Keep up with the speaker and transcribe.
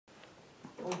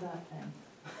was that then?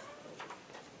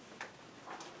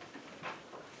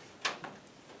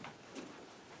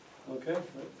 Okay,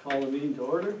 let's call the meeting to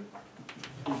order.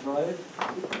 Please rise,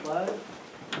 flag.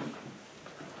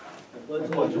 I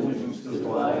pledge allegiance to the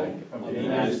flag of the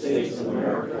United States of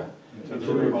America and to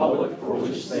the republic for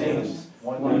which stands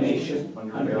one nation,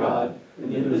 under God,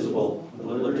 indivisible, with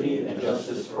liberty and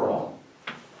justice for all.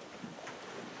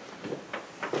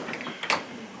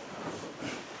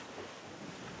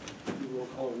 We will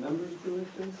call the members to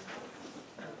it, please.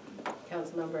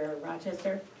 Councilmember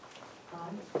Rochester.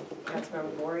 Aye.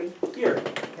 Councilmember Maury. Here.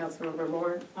 Councilmember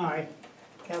Moore. Aye.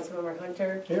 Councilmember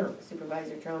Hunter. Here.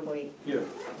 Supervisor Trombley. Here.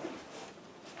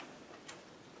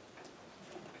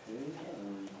 Okay,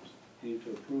 need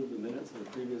to approve the minutes of the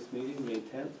previous meeting, May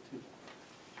 10th,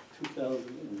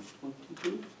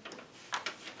 2022.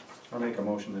 I'll make a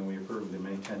motion that we approve the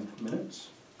May 10th minutes.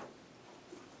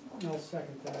 I'll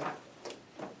second that.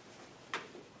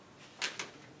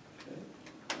 Okay,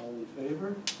 all in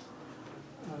favor?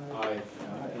 Aye.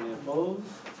 Any opposed?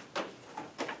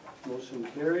 Motion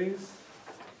carries.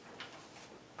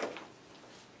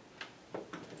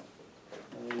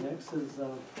 Next is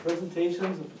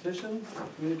presentations of petitions,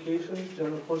 communications,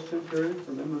 general question period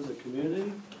for members of the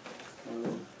community.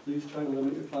 Please try to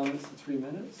limit your comments to 3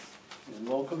 minutes. And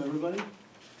welcome, everybody.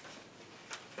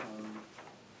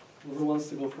 Whoever wants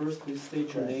to go first, please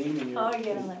state your name and Oh,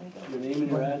 you're gonna let me go. your name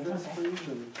and your address, Okay. please.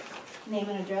 And Name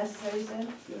and address, is that what you said?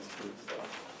 yes, please.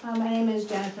 My name is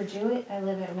Jennifer Jewett. I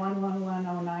live at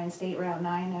 11109 State Route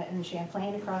 9 in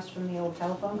Champlain, across from the old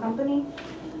telephone company.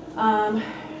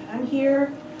 I'm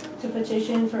here to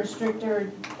petition for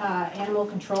stricter animal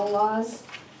control laws.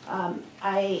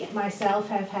 I myself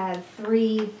have had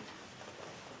 3,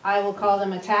 I will call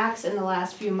them attacks, in the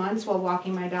last few months while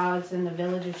walking my dogs in the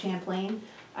village of Champlain.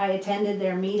 I attended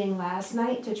their meeting last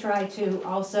night to try to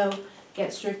also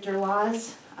get stricter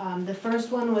laws. The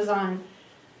first one was on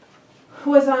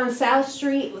South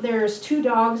Street. There's 2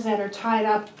 dogs that are tied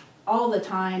up all the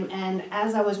time, and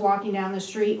as I was walking down the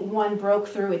street, one broke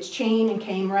through its chain and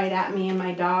came right at me and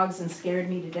my dogs and scared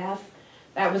me to death.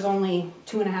 That was only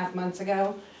 2.5 months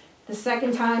ago. The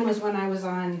second time was when I was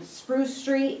on Spruce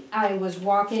Street. I was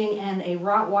walking and a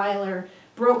Rottweiler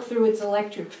broke through its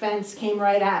electric fence, came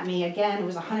right at me again. It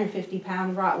was a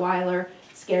 150-pound Rottweiler,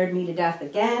 scared me to death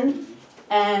again.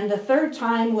 And the third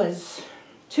time was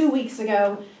 2 weeks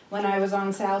ago when I was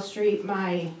on South Street.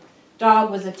 My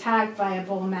dog was attacked by a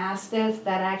bull mastiff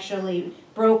that actually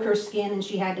broke her skin and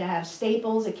she had to have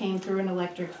staples. It came through an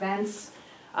electric fence.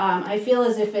 I feel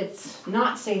as if it's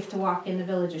not safe to walk in the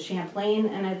village of Champlain,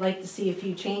 and I'd like to see a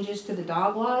few changes to the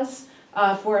dog laws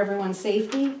for everyone's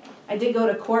safety. I did go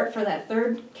to court for that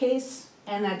third case,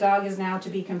 and that dog is now to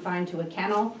be confined to a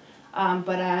kennel.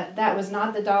 But that was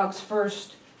not the dog's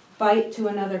first bite to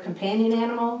another companion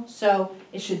animal, so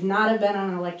it should not have been on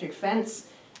an electric fence.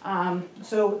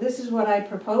 So this is what I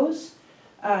propose.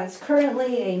 It's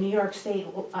currently a New York State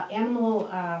animal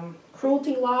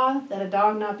cruelty law that a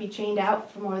dog not be chained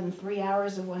out for more than 3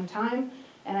 hours at one time.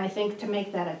 And I think to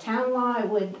make that a town law, it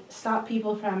would stop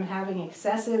people from having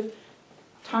excessive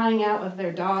tying out of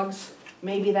their dogs.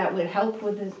 Maybe that would help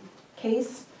with the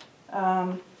case.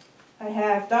 I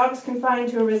have dogs confined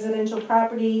to a residential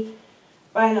property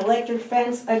by an electric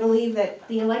fence. I believe that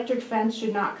the electric fence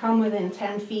should not come within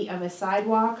 10 feet of a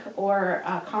sidewalk or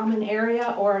a common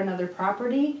area or another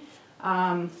property.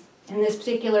 In this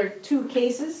particular 2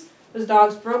 cases, those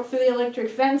dogs broke through the electric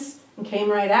fence and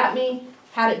came right at me.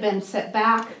 Had it been set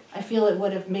back, I feel it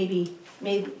would have maybe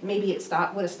it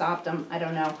would have stopped them. I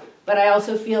don't know. But I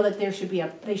also feel that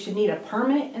they should need a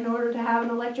permit in order to have an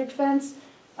electric fence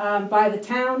by the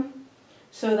town,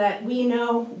 so that we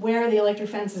know where the electric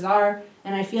fences are.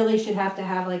 And I feel they should have to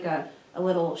have like a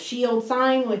little shield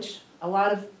sign, which a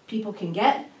lot of people can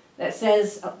get, that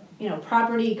says,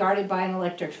 property guarded by an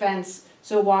electric fence,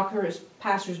 so walkers,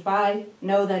 passers-by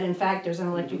know that in fact there's an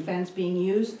electric fence being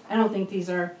used. I don't think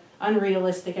these are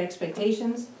unrealistic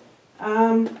expectations.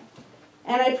 And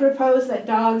I propose that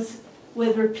dogs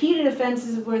with repeated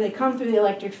offenses where they come through the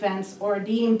electric fence or are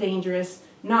deemed dangerous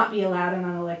not be allowed on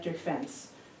an electric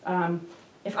fence.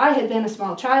 If I had been a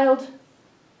small child,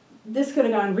 this could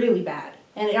have gone really bad.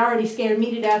 And it already scared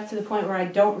me to death to the point where I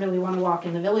don't really want to walk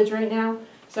in the village right now.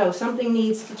 So something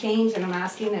needs to change, and I'm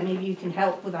asking that maybe you can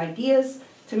help with ideas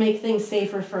to make things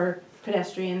safer for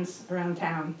pedestrians around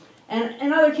town. And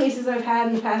in other cases I've had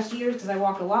in the past years, because I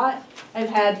walk a lot, I've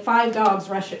had 5 dogs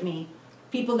rush at me.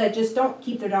 People that just don't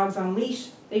keep their dogs on leash,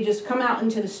 they just come out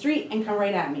into the street and come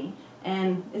right at me.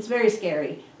 And it's very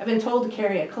scary. I've been told to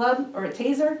carry a club or a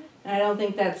taser, and I don't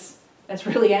think that's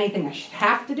really anything I should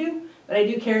have to do. but I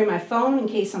do carry my phone in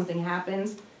case something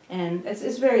happens, and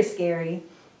it's very scary.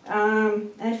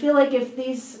 And I feel like if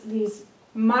these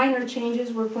minor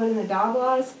changes were put in the dog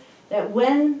laws, that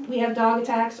when we have dog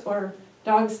attacks or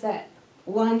dogs that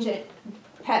lunge at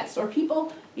pets or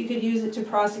people, you could use it to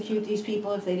prosecute these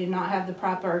people if they did not have the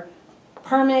proper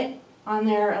permit on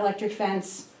their electric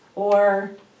fence,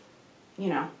 or, you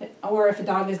know, or if a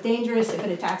dog is dangerous, if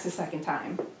it attacks a second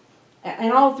time.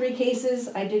 In all three cases,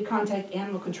 I did contact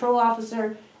animal control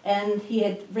officer, and he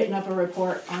had written up a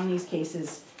report on these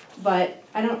cases. But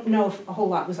I don't know if a whole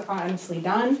lot was honestly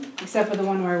done, except for the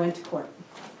one where I went to court.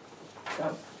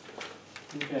 So.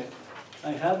 Okay,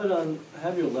 I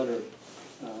have your letter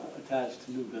attached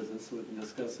to new business, so we can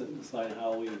discuss it and decide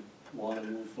how we want to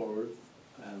move forward.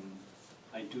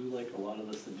 I do like a lot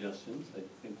of the suggestions. I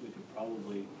think we could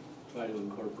probably try to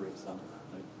incorporate some.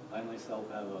 Like, I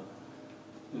myself have a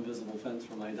invisible fence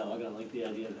for my dog, and I like the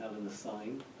idea of having the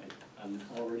sign. I'm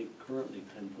already currently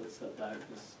 10-foot setback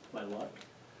just by luck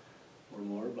or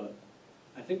more, but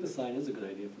I think the sign is a good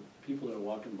idea for people that are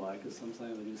walking by, because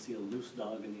sometimes when you see a loose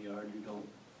dog in the yard, you don't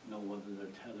know whether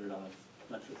they're tethered on a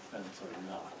electric fence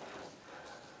or not.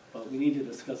 But we need to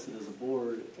discuss it as a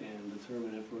board and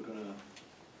determine if we're gonna,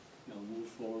 move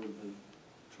forward with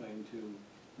trying to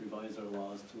revise our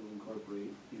laws to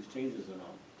incorporate these changes or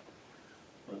not.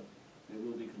 But it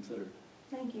will be considered.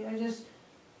 Thank you. I just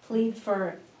plead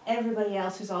for everybody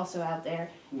else who's also out there.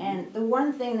 Mhm. And the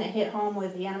one thing that hit home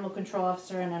with the animal control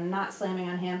officer, and I'm not slamming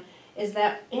on him, is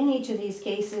that in each of these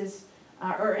cases,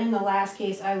 or in the last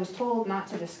case, I was told not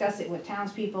to discuss it with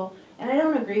townspeople, and I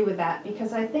don't agree with that,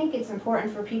 because I think it's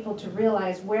important for people to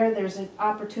realize where there's an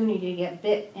opportunity to get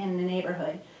bit in the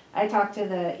neighborhood. I talked to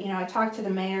the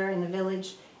mayor in the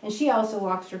village, and she also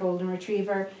walks her golden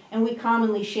retriever, and we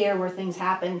commonly share where things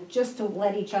happen just to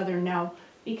let each other know,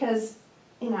 because,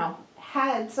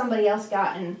 had somebody else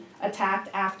gotten attacked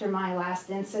after my last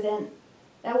incident,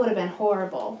 that would have been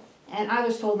horrible. And I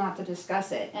was told not to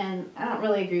discuss it, and I don't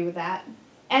really agree with that.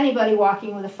 Anybody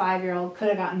walking with a 5-year-old could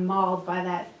have gotten mauled by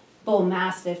that bull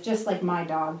mastiff, just like my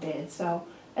dog did. So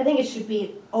I think it should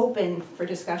be open for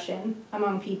discussion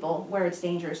among people where it's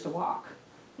dangerous to walk.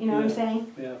 You know what I'm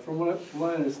saying? Yeah, from what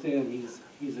I understand,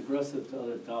 he's aggressive to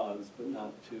other dogs, but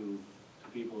not to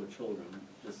people or children.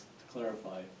 Just to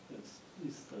clarify, that's at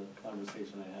least the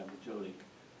conversation I had with Jody.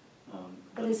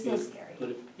 But it's still scary. But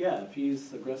if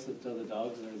he's aggressive to other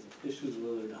dogs and there's issues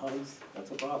with other dogs,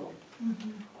 that's a problem.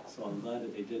 Mm-hmm. So I'm glad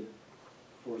that they did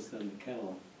force them to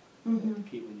kennel, Mm-hmm. to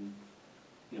keep them,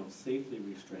 safely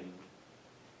restrained.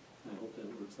 I hope that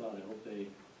works out. I hope they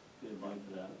abide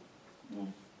to that. Yeah.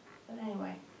 But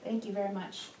anyway, thank you very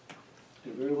much.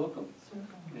 You're very welcome.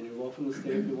 And you're welcome to stay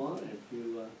if you want,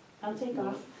 I'll take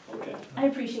off. Okay. I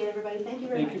appreciate everybody. Thank you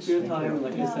very much. Thank you for your time, and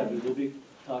like I said, Bye. we will be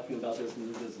talking about this in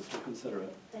new business. We'll consider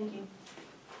it. Thank you.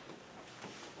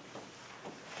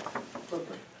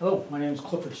 Perfect. Hello, my name is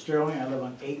Clifford Sterling. I live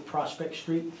on 8 Prospect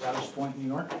Street, Rouse's Point, New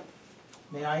York.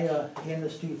 May I hand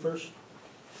this to you first?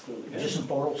 So, Just some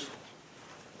photos,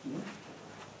 Mhm.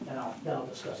 and then I'll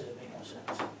discuss it. It makes more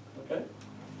sense. Okay.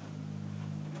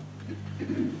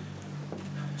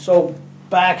 So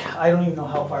back, I don't even know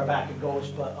how far back it goes,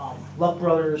 but Luck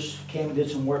Brothers came and did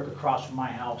some work across from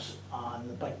my house on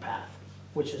the bike path,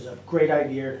 which is a great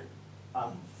idea.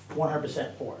 I'm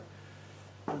 100% for it.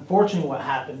 Unfortunately, what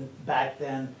happened back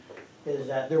then is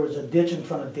that there was a ditch in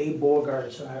front of Dave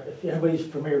Beauregard's. If anybody's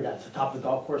familiar with that, it's the top of the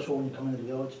golf course when you come into the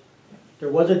village. There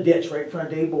was a ditch right in front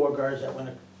of Dave Beauregard's that went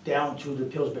down to the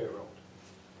Pillsbury Road.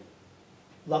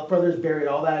 Luck Brothers buried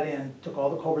all that in, took all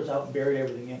the culverts out and buried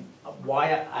everything in.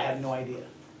 Why, I have no idea.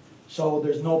 So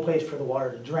there's no place for the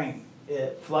water to drain.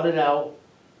 It flooded out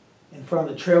in front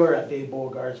of the trailer at Dave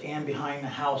Beauregard's and behind the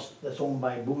house that's owned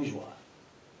by a bourgeois.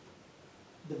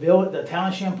 The town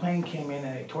of Champlain came in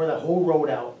and they tore that whole road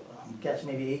out, I guess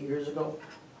maybe 8 years ago.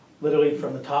 Literally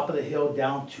from the top of the hill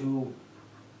down to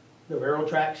the railroad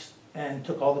tracks, and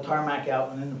took all the tarmac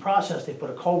out, and in the process they put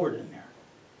a culvert in there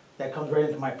that comes right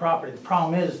into my property. The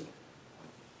problem is,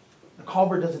 the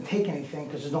culvert doesn't take anything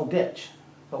because there's no ditch.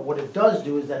 But what it does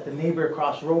do is that the neighbor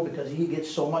across the road, because he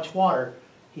gets so much water,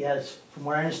 he has, from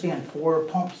what I understand, 4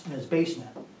 pumps in his basement.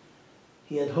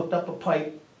 He had hooked up a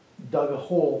pipe, dug a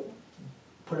hole,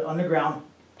 put it underground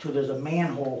till there's a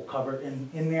manhole covered, and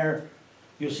in there,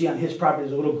 you'll see on his property,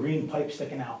 there's a little green pipe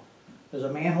sticking out. There's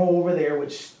a manhole over there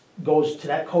which goes to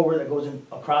that culvert that goes in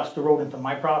across the road into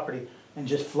my property and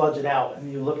just floods it out.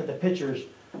 And you look at the pictures,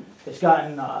 it's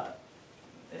gotten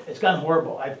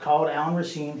horrible. I've called Alan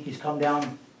Racine, he's come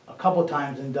down a couple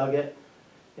times and dug it.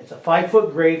 It's a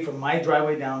 5-foot grade from my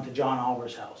driveway down to John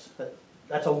Oliver's house.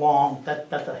 That's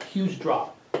a huge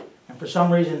drop. And for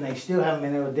some reason, they still haven't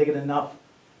been able to dig it enough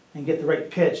and get the right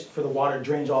pitch for the water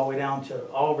drains all the way down to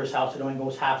Oliver's house. It only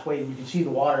goes halfway, and you can see the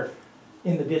water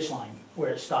in the ditch line where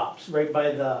it stops, right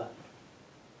by the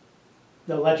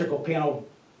electrical panel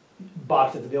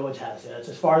box that the village has there. It's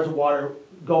as far as the water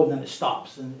goes, then it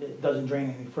stops, and it doesn't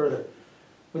drain any further.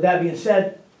 With that being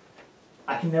said,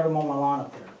 I can never mow my lawn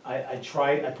up there. I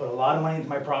tried, I put a lot of money into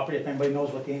my property, if anybody knows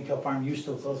what the Intel farm used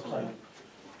to look like.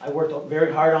 I worked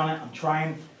very hard on it, I'm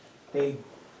trying. They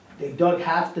dug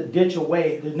half the ditch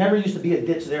away. There never used to be a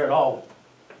ditch there at all.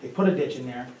 They put a ditch in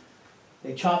there.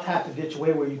 They chopped half the ditch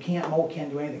away where you can't mow,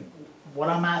 can't do anything. What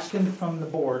I'm asking from the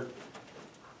board,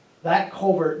 that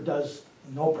culvert does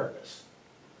no purpose.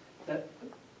 That,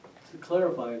 to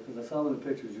clarify, because I saw in the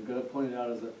pictures, you've got it pointed out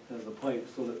as a pipe,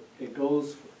 so that it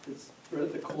goes, it's right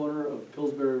at the corner of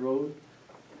Pillsbury Road.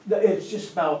 It's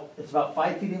just about, it's about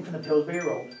 5 feet in from the Pillsbury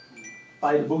Road,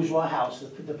 by the bourgeois house,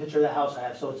 the picture of the house I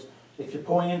have. So it's, if you're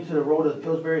pulling into the road of the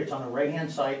Pillsbury, it's on the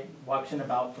right-hand side, walks in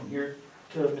about from here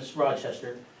to Miss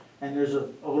Rochester, and there's a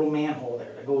little manhole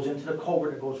there that goes into the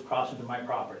culvert that goes across into my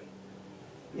property.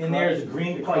 In there is a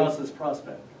green It pipe. crosses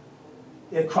Prospect.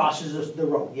 It crosses the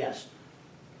road, yes.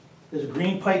 There's a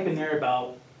green pipe in there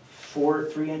about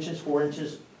 4 inches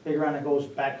bigger, and it goes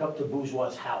back up to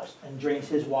Bourgeois' house and drains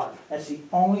his water. That's the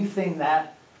only thing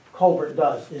that culvert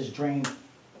does, is drain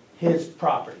his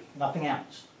property, nothing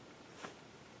else.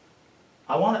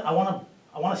 I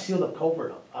wanna seal the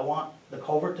culvert up. I want the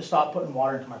culvert to stop putting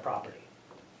water into my property,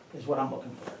 is what I'm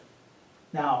looking for.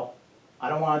 Now, I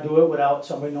don't wanna do it without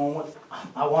somebody knowing what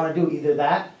I wanna do, either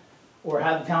that, or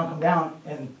have the town come down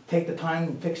and take the time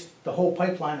and fix the whole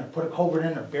pipeline, or put a culvert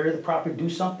in, or bury the property, do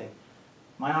something.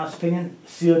 My honest opinion,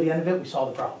 seal the end of it, we solve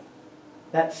the problem.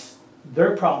 That's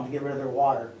their problem to get rid of their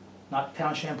water, not the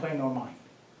town of Champlain nor mine.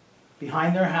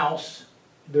 Behind their house,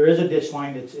 there is a ditch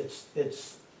line,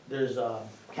 there's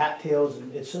cattails,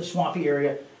 and it's a swampy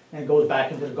area, and it goes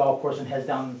back into the golf course and heads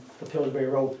down the Pillsbury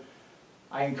Road.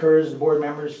 I encourage the board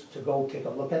members to go take a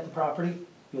look at the property.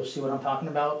 You'll see what I'm talking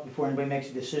about before anybody makes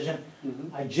a decision.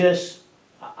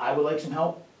 I would like some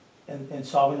help in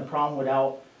solving the problem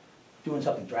without doing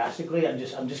something drastically. I'm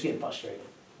just getting frustrated.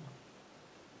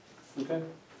 Okay.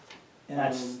 And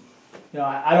that's,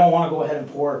 I don't wanna go ahead and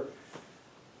pour,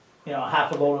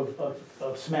 half a load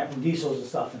of cement from diesels and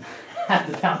stuff, and have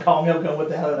the town call me up going, what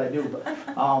the hell did I do? But,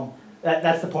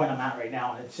 that's the point I'm at right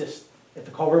now. It's just, if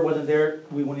the culvert wasn't there,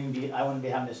 I wouldn't be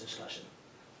having this discussion.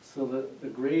 So the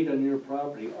grade on your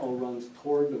property all runs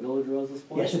toward the village road at this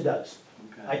point? Yes, it does.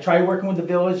 I Okay. tried working with the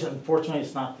village, unfortunately,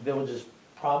 it's not the village's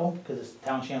problem, because it's the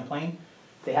town of Champlain.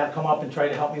 They have come up and tried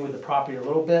to help me with the property a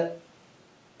little bit,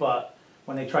 but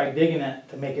when they tried digging it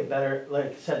to make it better, like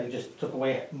I said, they just took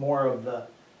away more of the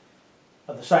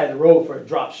side of the road for it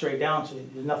drops straight down, so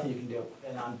there's nothing you can do.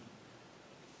 And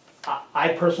I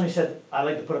personally said, I'd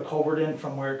like to put a culvert in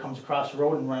from where it comes across the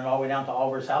road and run it all the way down to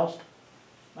Oliver's house.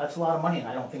 That's a lot of money, and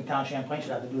I don't think town of Champlain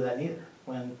should have to do that either.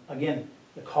 When, again,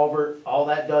 the culvert, all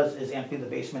that does is empty the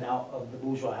basement out of the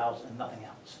bourgeois house and nothing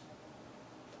else.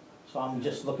 So I'm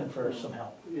just looking for some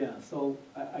help. Yeah, so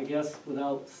I guess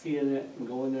without seeing it and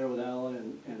going there with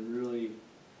Alan and really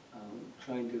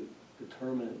trying to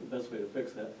determine the best way to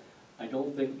fix it, I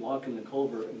don't think blocking the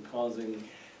culvert and causing a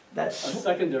That's,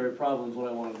 secondary problem is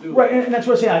what I wanna do. right, and that's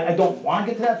what I'm saying, I don't wanna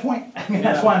get to that point. I mean,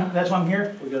 that's why I'm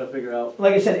here. We gotta figure out.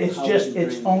 Like I said, it's How just, would you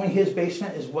it's drain? only his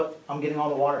basement is what I'm getting all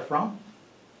the water from.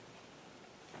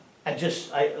 Like I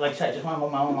said, I just wanna mow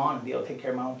my own lawn and be able to take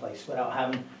care of my own place without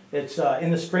having, it's, in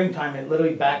the springtime, it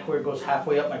literally back where it goes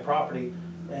halfway up my property,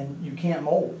 and you can't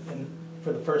mow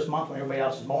for the first month when everybody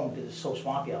else is mowing, because it's so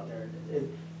swampy out there.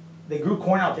 They grew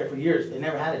corn out there for years, they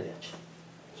never had a ditch.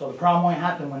 So the problem only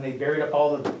happened when they buried up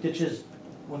all the ditches,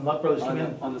 when Luck Brothers came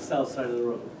in. On the south side of the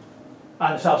road.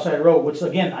 On the south side of the road, which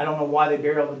again, I don't know why they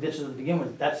buried all the ditches to begin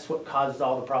with, that's what causes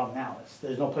all the problem now,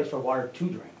 there's no place for water to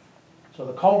drain. So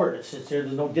the culvert that sits there,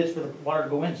 there's no ditch for the water to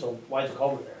go in, so why is the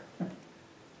culvert there?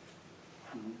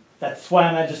 That's why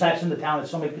I'm just asking the town, if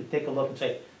somebody could take a look and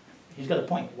say, he's got a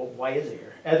point, well, why is it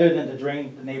here? Other than to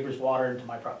drain the neighbor's water into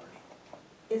my property.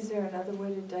 Is there another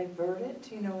way to divert it,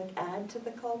 like add to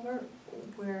the culvert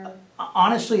where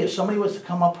Honestly, if somebody was to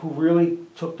come up who really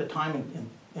took the time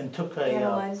and took a,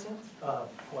 analyze it?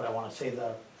 what I wanna say,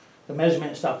 the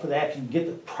measurement and stuff, for they actually get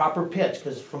the proper pitch,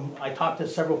 cause I talked to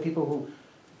several people who,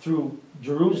 through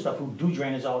Giroux stuff, who do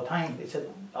drainage all the time, they said,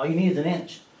 all you need is an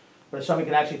inch. But if somebody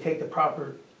could actually take the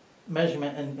proper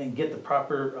measurement and get the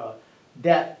proper,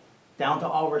 depth down to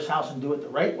Oliver's house and do it the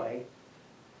right way.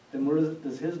 Then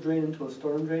does his drain into a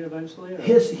storm drain eventually? Or?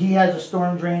 He has a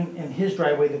storm drain in his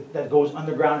driveway that goes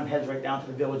underground and heads right down to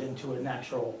the village into a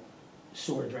natural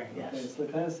sewer drain, Okay, yes. so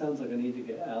it kinda sounds like I need to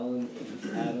get Alan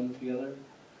and Adam together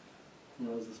from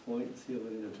Rose's Point and see if we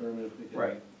can determine if we can.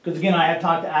 Right, because again, I have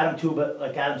talked to Adam too, but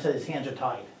like Adam said, his hands are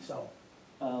tied, so.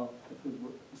 If we,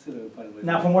 see if we can find a way.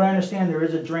 Now, from what I understand, there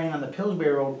is a drain on the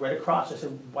Pillsbury Road right across. I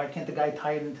said, why can't the guy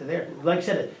tie it into there? Like I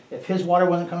said, if his water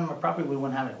wasn't coming to my property, we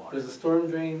wouldn't have any water. There's a storm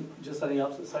drain just on the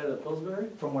opposite side of the Pillsbury,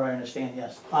 From what I understand,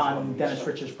 yes, on Dennis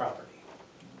Richards' property.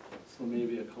 so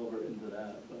maybe a culvert into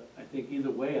that, but I think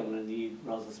either way, I'm gonna need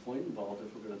Rose's Point involved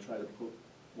if we're gonna try to put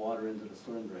water into the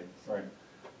storm drains. Right.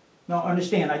 No, I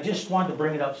understand, I just wanted to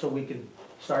bring it up so we can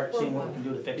start seeing what we can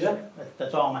do to fix Yeah. it.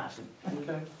 That's all I'm asking.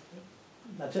 Okay,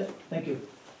 That's it, thank you,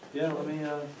 yeah, let me,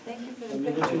 Thank you for let the me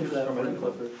look picture. into that for you,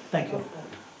 Clifford. thank you.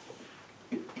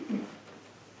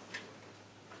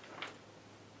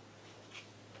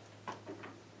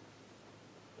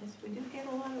 Yes, we do get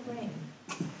a lot of rain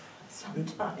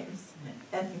sometimes,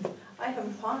 and I have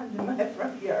a pond in my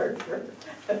front yard for,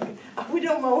 we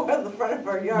don't mow on the front of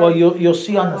our yard. Well, you'll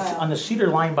see on Wow. on the cedar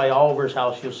line by Oliver's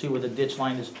house, you'll see where the ditch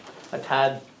line is a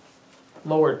tad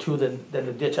lower too than the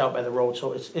ditch out by the road,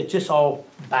 so it's just all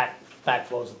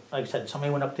backflows. Like I said,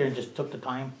 somebody went up there and just took the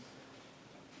time,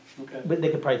 Okay, but they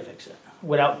could probably fix it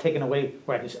without taking away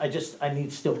where I need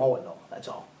to still mow it though, that's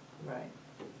all. Right.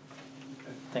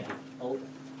 okay, Thank you, we'll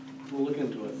look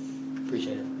into it.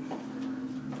 appreciate it.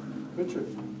 Richard,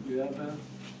 do you have,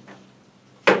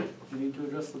 you need to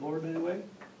address the board in any way?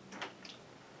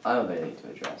 I don't have anything to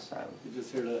address. You're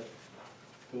just here to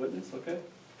witness, okay?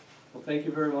 Well, thank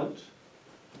you very much.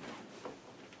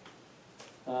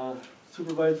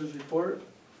 Supervisor's report.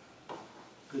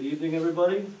 Good evening,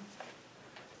 everybody.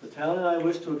 The town and I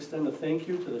wish to extend a thank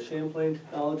you to the Champlain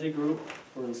Technology Group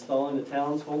for installing the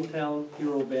town's hometown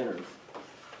hero banners.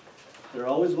 They're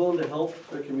always willing to help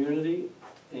their community,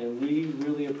 and we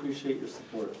really appreciate your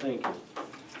support. Thank you.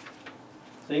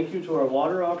 Thank you to our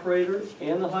water operator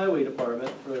and the highway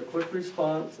department for their quick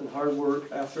response and hard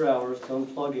work after hours to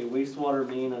unplug a wastewater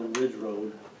main on Ridge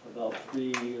Road about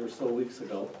 3 or so weeks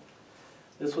ago.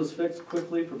 This was fixed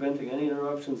quickly, preventing any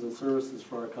interruptions in services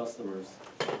for our customers.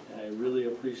 And I really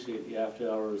appreciate the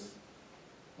after hours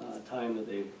time that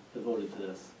they devoted to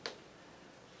this.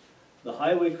 The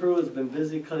highway crew has been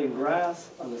busy cutting grass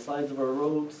on the sides of our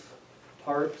roads,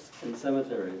 parks, and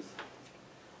cemeteries.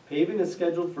 Paving is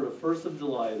scheduled for the 1st of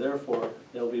July, therefore,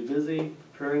 they'll be busy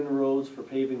preparing the roads for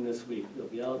paving this week. They'll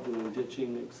be out doing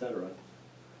ditching, etc.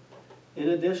 In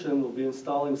addition, we'll be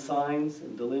installing signs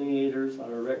and delineators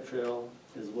on our rec trail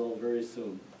as well very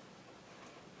soon.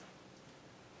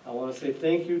 I want to say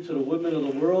thank you to the Woodmen of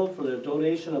the World for their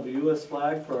donation of a U.S.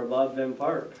 flag for our Bob Venn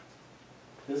Park.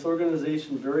 This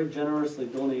organization very generously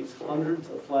donates hundreds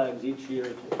of flags each year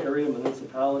to area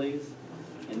municipalities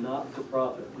and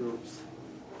not-for-profit groups.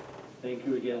 Thank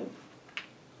you again.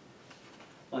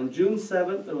 On June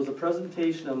 7th, there was a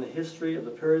presentation on the history of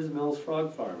the Perry's Mills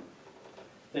Frog Farm.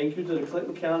 Thank you to the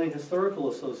Clinton County Historical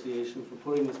Association for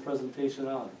putting this presentation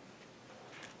on.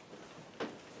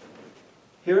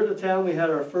 Here at the town, we had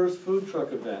our first food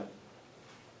truck event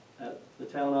at the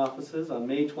town offices on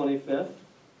May 25th.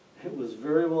 It was a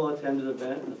very well attended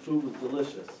event and the food was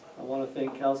delicious. I want to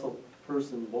thank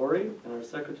Councilperson Bori and our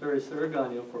Secretary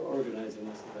Saragano for organizing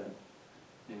this event.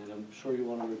 And I'm sure you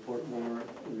want to report more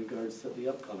in regards to the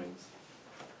upcomings.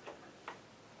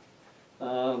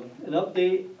 An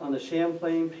update on the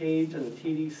Champlain page on the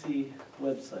TDC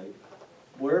website.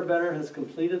 Where Better has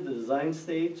completed the design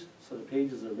stage, so the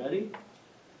pages are ready.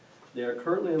 They are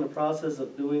currently in the process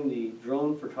of doing the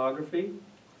drone photography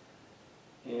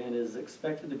and is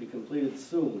expected to be completed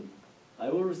soon. I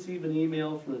will receive an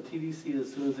email from the TDC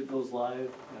as soon as it goes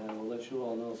live, and I will let you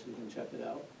all know so you can check it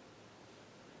out.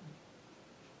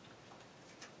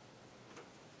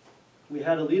 We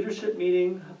had a leadership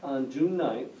meeting on June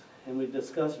 9th, and we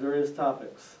discussed various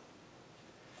topics.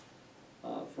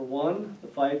 For one, the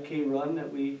 5K run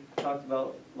that we talked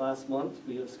about last month,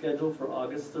 we have scheduled for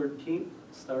August 13th,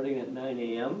 starting at 9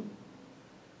 a.m.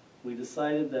 We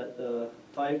decided that the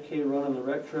 5K run on the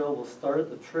rec trail will start at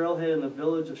the trailhead in the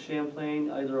village of Champlain,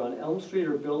 either on Elm Street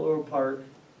or Billroad Park,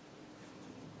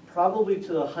 probably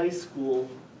to the high school,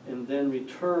 and then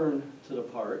return to the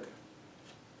park.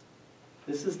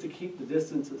 This is to keep the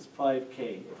distance as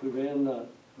 5K. If we ran the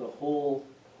whole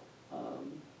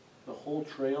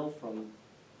trail from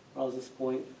Rouse's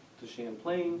Point to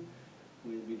Champlain,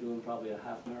 we'd be doing probably a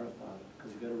half marathon,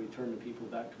 because you've got to return the people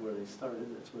back to where they started.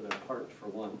 That's where they're parked, for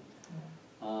one.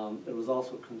 There was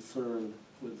also concern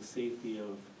with the safety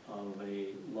of a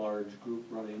large group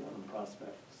running on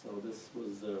Prospect. So this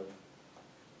was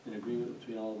an agreement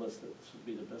between all of us that this would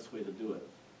be the best way to do it.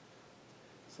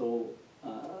 So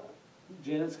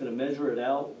Janet's gonna measure it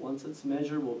out. Once it's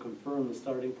measured, we'll confirm the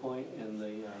starting point and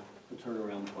the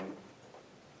turnaround point.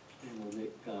 And we'll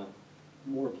make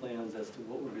more plans as to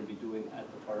what we're gonna be doing at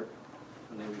the park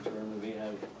when they return. We may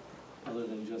have, other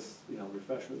than just, you know,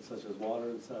 refreshments such as water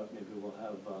and stuff, maybe we'll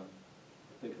have,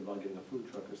 thinking about getting a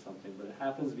food truck or something. But it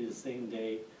happens to be the same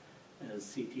day as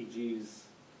CTG's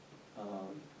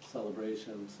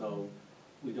celebration, so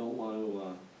we don't want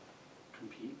to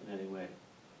compete in any way.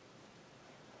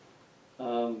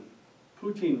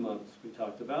 Poutine Month we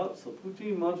talked about. So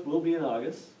Poutine Month will be in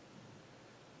August.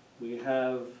 We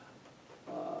have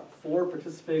 4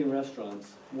 participating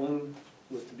restaurants. One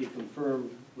was to be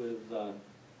confirmed with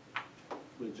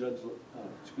Judge,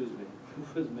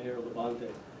 with Mayor Labonte.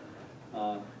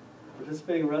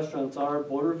 Participating restaurants are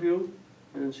Borderview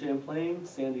here in Champlain,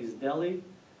 Sandy's Deli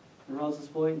in Rouse's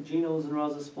Point, Gino's in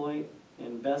Rouse's Point,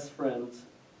 and Best Friends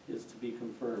is to be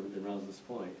confirmed in Rouse's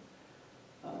Point.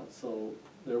 So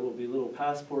there will be little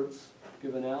passports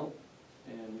given out,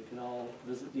 and we can all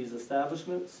visit these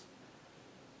establishments,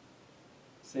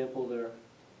 sample their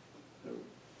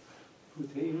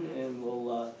poutine, and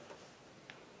we'll,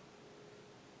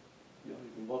 you know,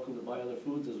 you're welcome to buy other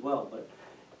foods as well. But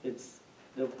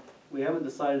we haven't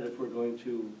decided if we're going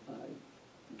to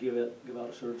give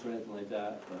out shirts or anything like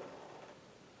that, but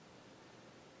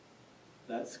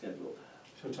that's scheduled.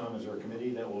 So Tom, is there a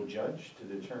committee that will judge to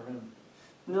determine?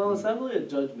 No, it's not really a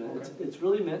judgment. Okay. It's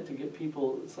really meant to get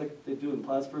people, it's like they do in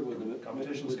Plattsburgh with the.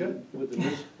 Competition's good.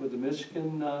 With the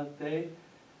Michigan Day,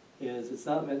 it's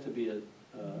not meant to be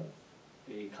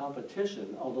a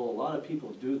competition, although a lot of people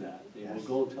do that. They will Yes.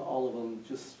 go to all of them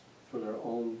just for their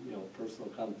own, you know, personal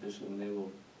competition, and they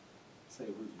will say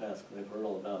who's best, because I've heard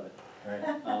all about it. Right.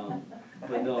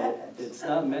 But no, it's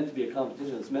not meant to be a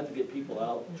competition. It's meant to get people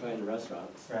out trying the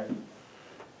restaurants. Right.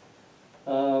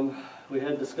 We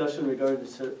had discussion regarding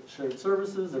shared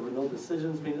services. There were no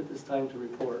decisions made at this time to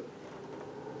report.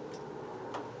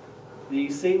 The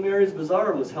St. Mary's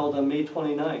Bazaar was held on May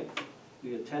 29th.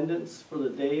 The attendance for the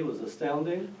day was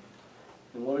astounding,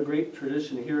 and what a great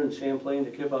tradition here in Champlain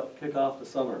to kick off the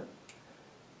summer.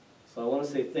 So I want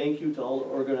to say thank you to all the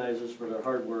organizers for their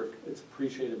hard work. It's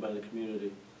appreciated by the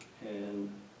community, and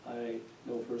I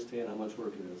know firsthand how much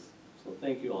work it is. So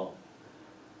thank you all.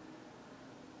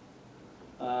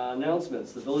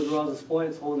 Announcements. The Village of Rouse's Point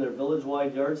is holding their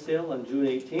village-wide yard sale on June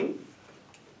 18th.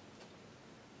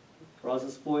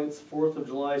 Rouse's Point's 4th of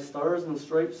July Stars and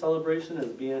Stripes celebration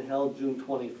is being held June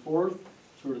 24th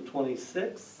through the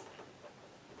 26th.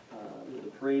 With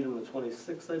the parade on the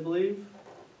 26th, I believe.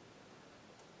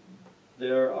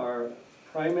 There are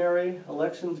primary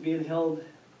elections being held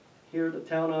here at the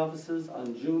town offices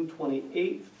on June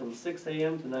 28th from 6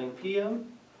 a.m. to 9 p.m.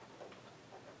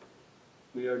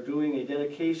 We are doing a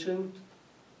dedication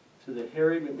to the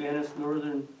Harry McManus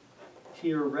Northern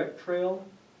Tier Rec Trail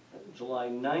July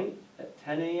 9th at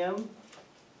 10 a.m.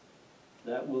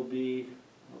 That will be,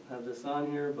 I don't have this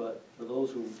on here, but for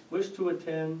those who wish to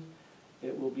attend,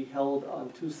 it will be held on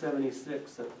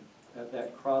 276 at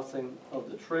that crossing of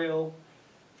the trail.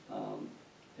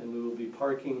 And we will be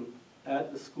parking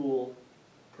at the school,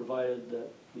 provided that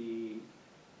the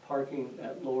parking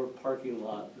at lower parking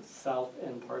lot, the south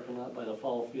end parking lot by the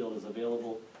fall field is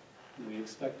available. And we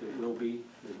expect it will be.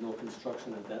 There's no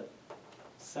construction at that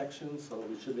section, so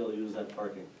we should be able to use that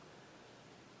parking.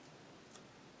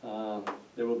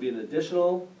 There will be an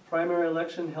additional primary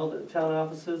election held at the town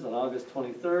offices on August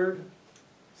 23rd,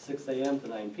 6 a.m. to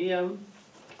 9 p.m.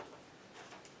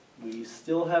 We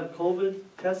still have COVID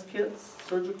test kits,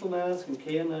 surgical masks, and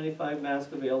KN95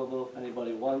 masks available. If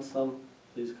anybody wants some,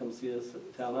 please come see us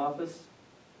at the town office.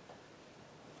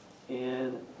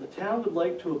 And the town would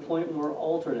like to appoint more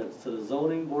alternates to the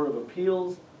Zoning Board of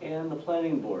Appeals and the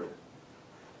Planning Board.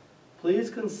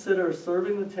 Please consider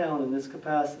serving the town in this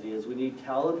capacity, as we need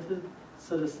talented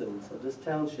citizens of this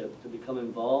township to become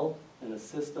involved and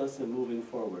assist us in moving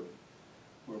forward.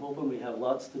 We're hoping we have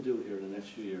lots to do here in the next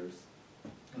few years.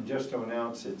 And just to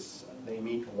announce, they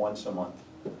meet once a month.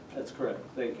 That's correct,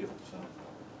 thank you. So.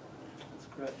 That's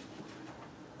correct.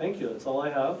 Thank you, that's all I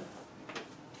have.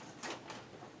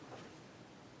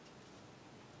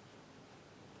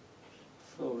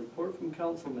 So, report from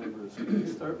council members. We can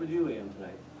start with you, Ann,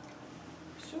 tonight.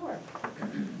 Sure.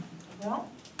 Well,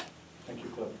 Thank you,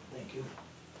 Cliff. Thank you.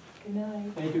 good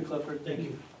night. Thank you, Clifford. Thank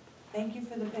you. Thank you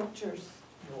for the pictures.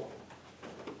 You're welcome.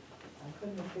 I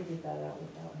couldn't have figured that out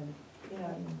without him,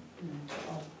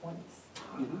 all the points.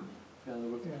 Mhm. Yeah, there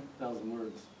were 1,000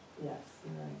 words. Yes,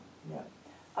 you're right,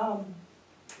 yeah.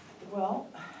 Well,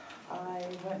 I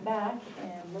went back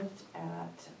and looked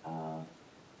at,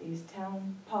 these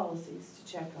town policies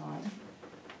to check on,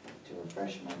 to to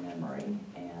refresh my memory,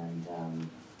 and,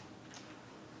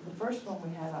 the first one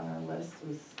we had on our list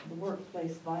was the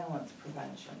workplace violence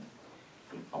prevention.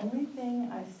 The only thing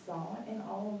I saw in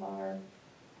all of our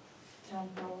town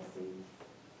policy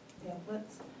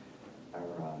pamphlets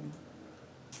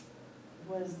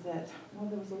was that, well,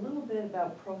 there was a little bit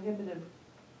about prohibited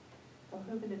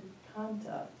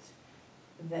conduct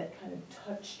that kind of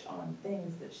touched on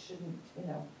things that shouldn't,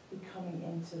 be coming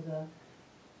into the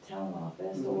town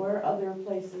office or other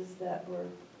places that were,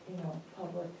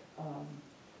 public,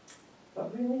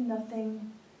 but really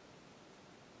nothing.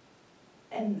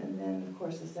 And then, of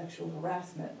course, the sexual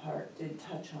harassment part did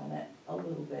touch on it a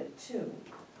little bit too,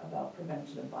 about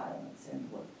prevention of violence in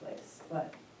the workplace.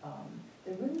 But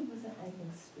there really wasn't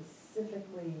anything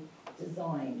specifically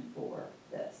designed for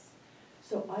this.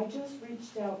 So I just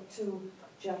reached out to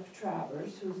Jeff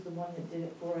Travers, who's the one that did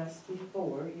it for us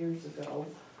before, years ago,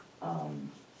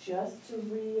 just to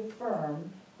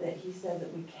reaffirm that he said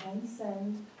that we can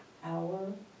send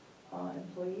our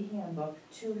employee handbook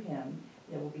to him.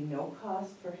 There will be no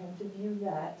cost for him to view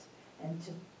that and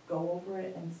to go over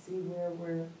it and see where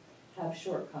we have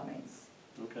shortcomings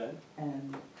Okay,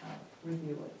 and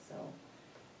review it, so.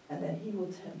 And then he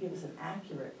will give us an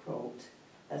accurate quote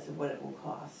as to what it will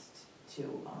cost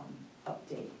to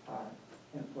update our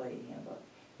employee handbook.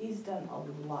 He's done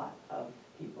a lot of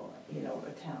people,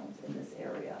 towns in this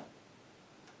area.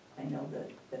 I know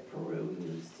that Peru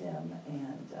used him,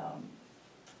 and I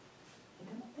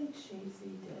don't think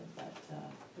Shazy did, but,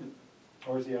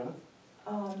 Where's he on?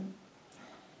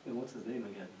 and what's his name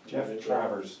again? Jeff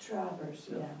Travers. Travers,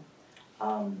 Yeah. yeah.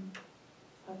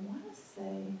 I wanna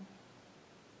say,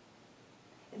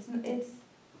 it's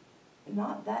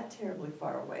not that terribly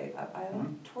far away. I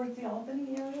don't, towards the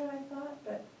Albany area, I thought,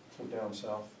 but, So down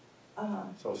south, uh,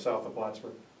 so south of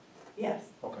Plattsburgh? yes,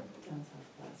 Okay. down South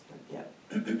Plattsburgh, yep.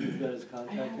 You've got his I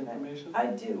contact have it. information? I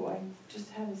do, I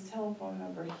just have his telephone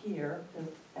number here,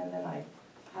 and then I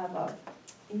have a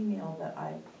email that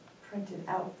I printed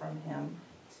out from him,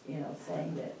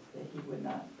 saying that he would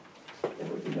not, there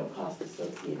would be no cost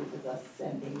associated with us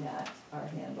sending our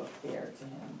handbook there to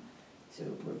him to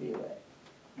review it.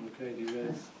 Okay, do you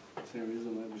guys see a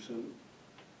reason why we shouldn't?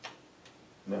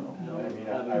 No, No, I mean,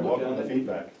 have him I look welcome at the it.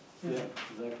 feedback. Yeah,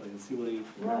 exactly, and see what he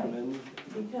Right. recommends.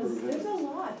 Because there's a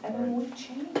lot, I mean, we've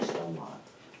changed a lot.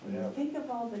 When you Yeah. think of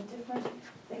all the different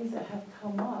things that have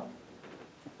come up,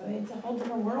 I mean, it's a whole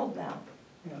different world now.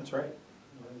 Yeah, that's right.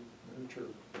 Very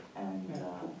true. And,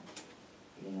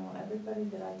 everybody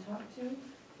that I talked to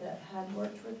that had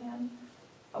worked with him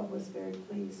was very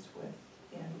pleased with,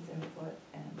 his input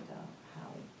and,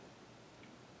 how,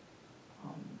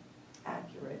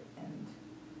 accurate and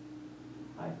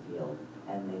I feel,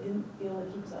 and they didn't feel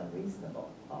like he was unreasonable,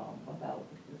 about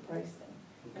the pricing.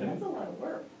 And that's a lot of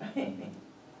work. Mhm.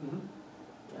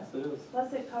 Yes, it is.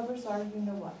 Plus it covers our,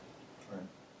 what. Right.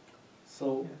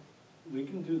 So, we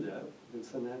can do that, we can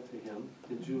send that to him.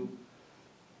 Did you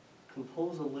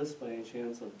compose a list by any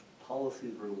chance of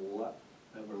policies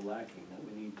that we're lacking, that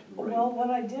we need to write? Well, what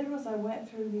I did was I went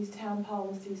through these town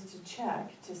policies to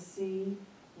check to see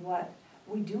what,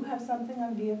 we do have something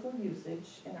on vehicle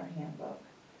usage in our handbook.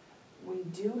 We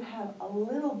do have a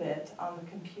little bit on the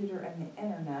computer and the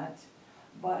internet,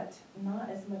 but not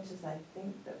as much as I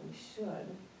think that we should.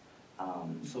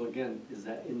 So again, is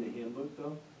that in the handbook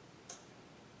though?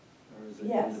 Or is it in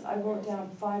Yes, the I wrote policy? down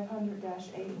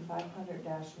 500-8 and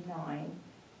 500-9.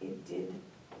 It did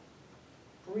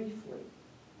briefly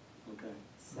Okay,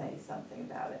 say something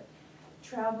about it.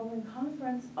 Travel and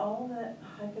conference, all that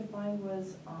I could find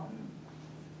was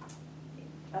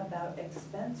about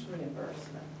expense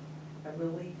reimbursement. I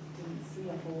really didn't see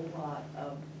a whole lot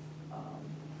of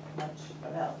much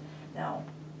about. Now,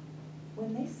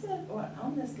 when they said,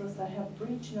 on this list, I have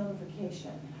breach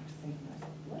notification, and I was thinking,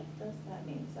 what does that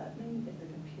mean? Does that mean if the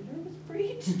computer was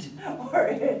breached? Or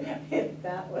if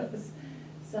that was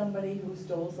somebody who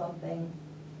stole something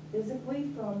physically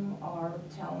from our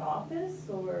town office,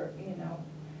 or,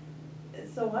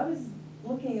 so I was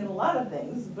looking at a lot of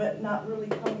things, but not really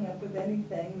coming up with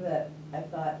anything that I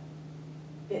thought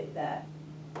fit that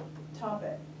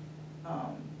topic.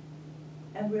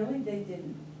 And really, they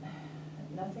didn't,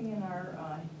 nothing in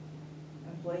our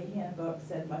employee handbook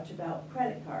said much about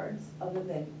credit cards, other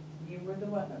than you were the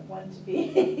one to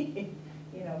be,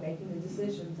 making the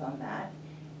decisions on that.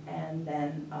 And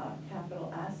then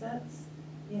capital assets,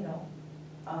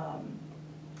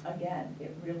 again,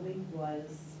 it really was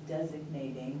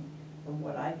designating, from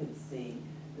what I could see,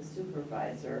 the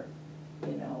supervisor,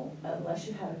 unless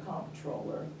you had a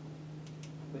comptroller,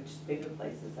 which bigger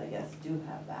places, I guess, do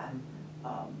have that,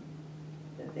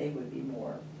 that they would be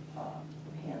more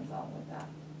hands-on with that,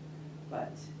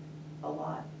 but a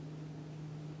lot.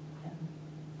 And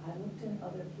I looked in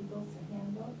other people's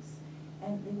handbooks,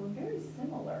 and they were very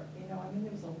similar, you know, I mean,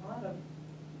 there was a lot of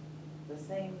the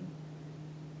same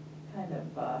kind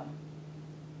of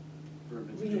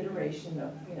Verbiage. reiteration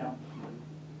of, you know,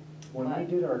 When we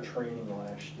did our training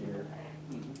last year,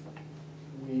 Mhm.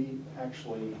 we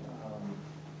actually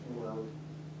were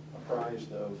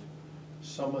apprised of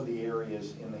some of the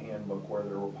areas in the handbook where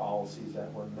there were policies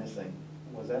that were missing.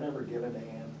 Was that ever given to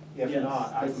Ann? If Yes,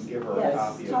 not, I can that's- give her a yes,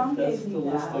 copy of Tom it. That's gave the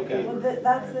me list that. I gave Well, her. that's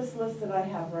Right. this list that I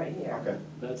have right here. Okay.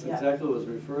 That's Yeah. exactly what I was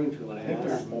referring to when I I think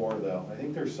there's asked. more though. I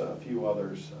think there's a few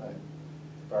others, if I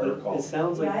But recall. it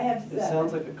sounds Yeah, like, I have it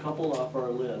sounds 7. like a couple off our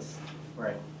list,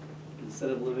 Right. instead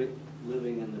of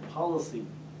living in the policy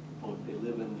book, they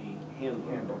live in the handbook.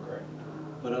 Handbook,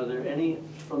 right. But are there any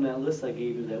from that list I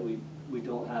gave you that we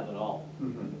don't have at all?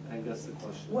 Mhm. I think that's the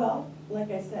question. Well, like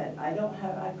I said, I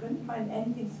couldn't find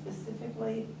anything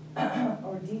specifically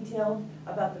or detailed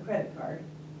about the credit card.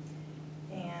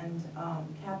 And,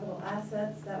 capital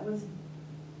assets, that was,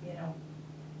 you know,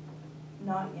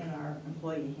 not in our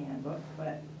employee handbook,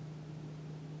 but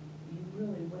you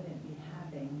really wouldn't be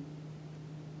having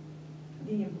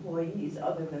the employees,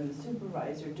 other than the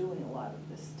supervisor, doing a lot of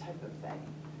this type of thing.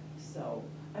 So,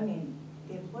 I mean,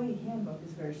 the employee handbook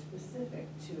is very specific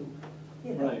to,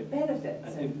 you know, Right. benefits I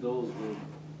and. think those would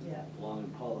Yeah, belong in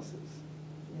policies.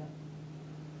 yeah.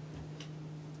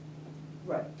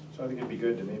 Right. So I think it'd be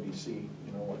good to maybe see,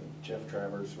 you know, what Jeff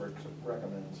Travers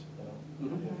recommends, you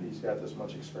know? Mhm. If he's got this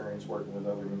much experience working with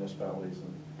other municipalities,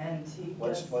 and And he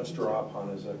let's does. draw upon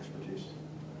his expertise.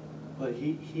 But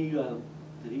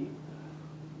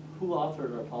who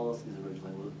authored our policies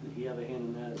originally? Did he have a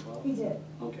hand in that as well? He did.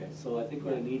 Okay, so I think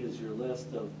what I need is your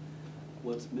list of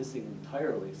what's missing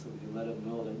entirely, so we can let him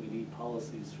know that we need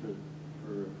policies for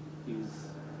these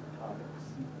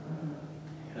topics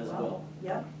as well.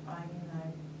 Yep, I mean,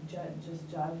 I just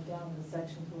jotted down the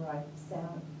sections where I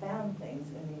found things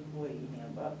in the employee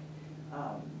handbook.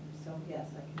 So yes,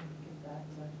 I can give that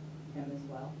to him as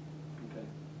well. Okay.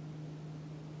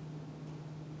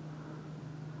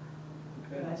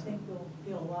 But I think we'll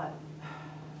feel a lot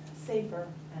safer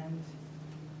and,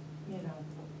 you know,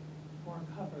 more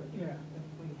covered Yeah. if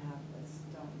we have this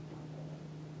done properly.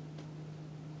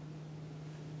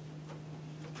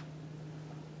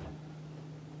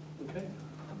 Okay,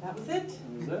 That was it?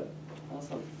 that was it?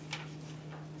 Awesome.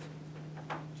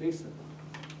 Jason,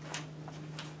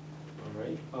 All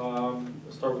right,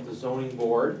 we'll start with the zoning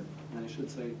board. and I should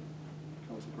say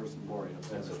Councilperson Bory. I'm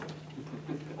sorry. That's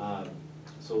okay.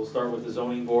 So we'll start with the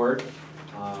zoning board.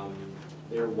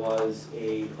 There was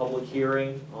a public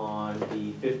hearing on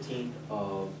the 15th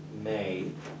of May,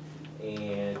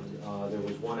 and there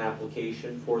was one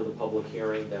application for the public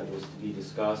hearing that was to be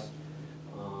discussed.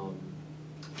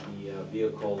 The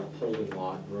vehicle holding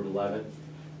lot, Route 11,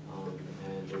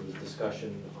 and there was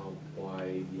discussion of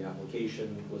why the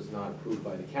application was not approved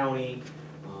by the county.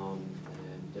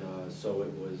 So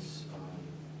it was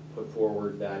put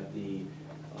forward that the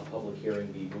public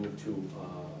hearing be moved to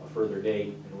a further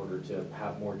date in order to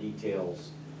have more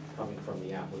details coming from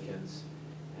the applicants.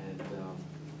 And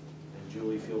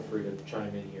Julie, feel free to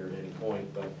chime in here at any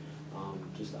point, but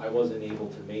I wasn't able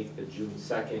to make the June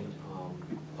 2nd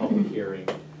public hearing,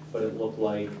 but it looked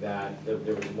like that there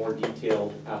was a more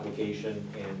detailed application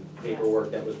and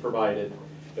paperwork that was provided.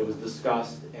 It was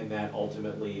discussed, and that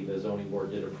ultimately the zoning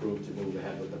board did approve to move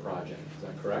ahead with the project. Is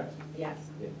that correct? Yes.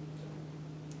 Yeah.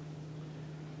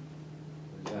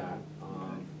 There's that.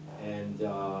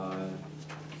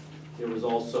 There was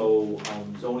also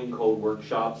zoning code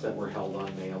workshops that were held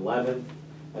on May 11th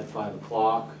at 5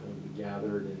 o'clock. We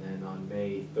gathered, and then on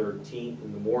May 13th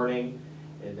in the morning,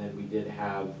 and then we did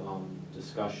have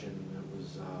discussion. It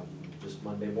was just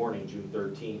Monday morning, June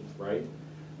 13th, right?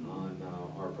 On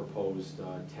our proposed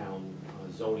town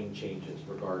zoning changes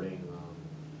regarding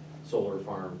solar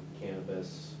farm,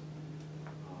 cannabis.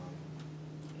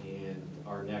 And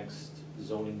our next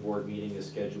zoning board meeting is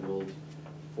scheduled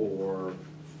for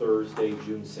Thursday,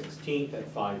 June 16th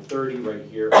at 5:30, right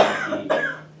here at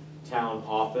the town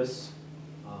office.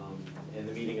 And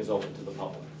the meeting is open to the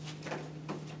public.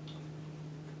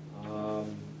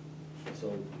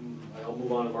 So I'll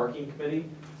move on to marking committee.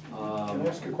 Can I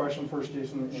ask a question first,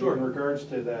 Jason? Sure. In regards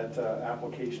to that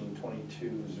application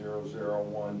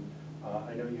 22001,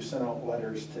 I know you sent out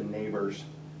letters to neighbors.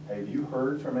 Have you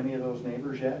heard from any of those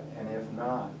neighbors yet? And if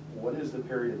not, what is the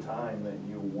period of time that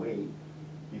you wait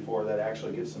before that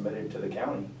actually gets submitted to the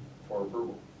county for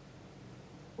approval?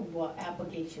 What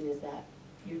application is that?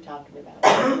 you're talking about,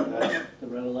 That's the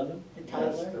red 11? the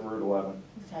That's the Tyler, Route 11.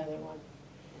 the Tyler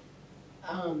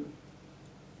one.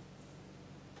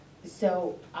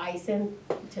 So I sent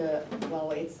to,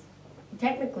 well, it's,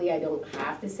 technically I don't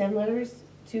have to send letters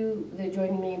to the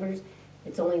adjoining neighbors.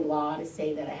 It's only law to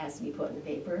say that it has to be put in the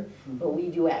paper, but we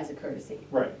do it as a courtesy.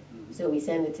 Right. So we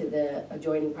send it to the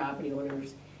adjoining property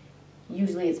owners.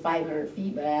 Usually it's 500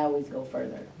 feet, but I always go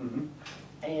further. Mhm.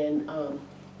 And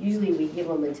usually we give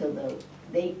them until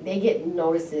they get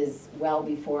notices well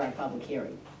before our public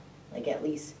hearing, like at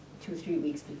least 2 or 3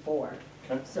 weeks before.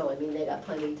 Okay. So, I mean, they got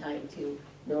plenty of time to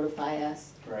notify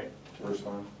us, Right, to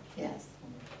respond. yes.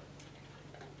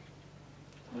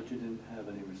 But you didn't have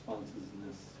any responses in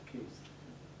this case?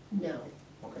 No,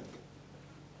 Okay.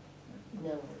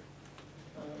 no.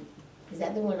 Is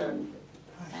that the one on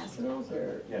Pasadena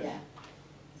or, Yes.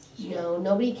 yeah? No,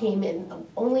 nobody came in,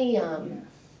 only,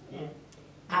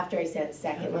 after I sent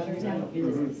second letters out,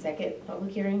 because of the second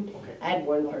public hearing, I had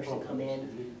one person come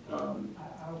in,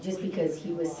 just because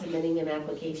he was submitting an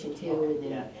application too,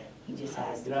 and then he just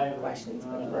asked a couple questions,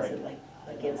 but he wasn't like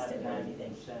against it or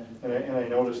anything. And I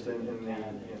noticed in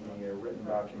the written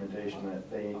documentation that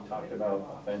they talked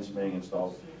about a fence being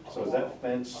installed. So is that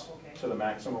fence to the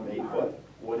maximum 8 foot?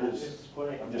 What is,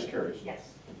 I'm just curious.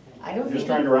 I don't I'm think. just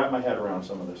trying to wrap my head around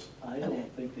some of this. I Okay.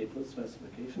 don't think they put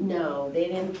specifications. No, they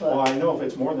didn't put. Well, I know if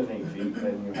it's more than 8 feet,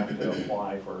 then you have to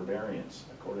apply for a variance,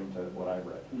 according to what I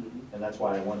read. Mhm. And that's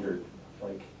why I wondered,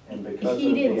 like, and because He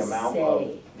of the didn't amount say.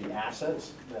 of the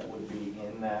assets that would be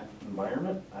in that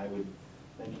environment, I would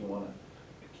think you wanna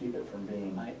keep it from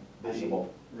being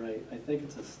visible. Right, I think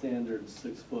it's a standard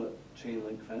 6-foot chain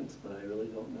link fence, but I really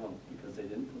don't know, because they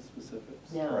didn't put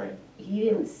specifics. No, Right. he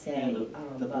didn't say. And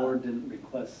the board didn't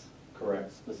request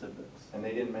Correct. specifics. And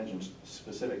they didn't mention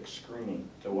specific screening,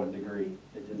 to what degree.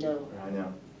 They didn't. No, I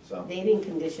know, so. they didn't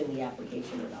condition the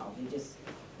application at all, they just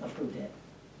approved it.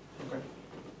 Okay.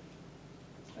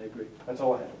 I agree. That's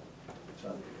all I had.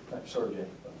 So, sorry, Jay.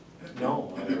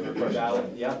 No, Other questions?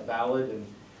 valid, yeah, valid, and,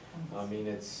 I mean,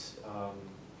 it's,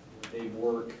 they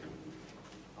work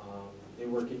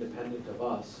independent of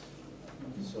us.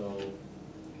 So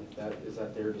if that is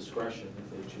at their discretion, if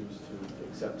they choose to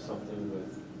accept something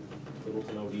with little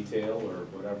to no detail or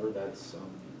whatever, that's,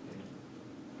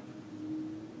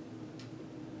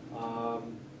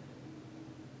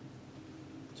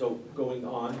 so going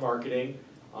on, marketing,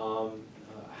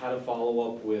 had a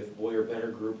follow-up with Boyer Benner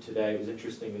Group today. It was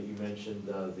interesting that you mentioned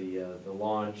the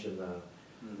launch and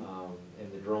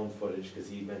the drone footage, because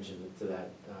he mentioned it to that,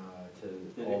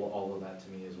 to all of that to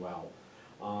me as well.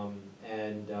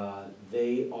 And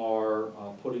they are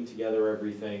putting together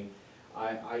everything.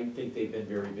 I think they've been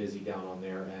very busy down on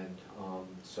their end,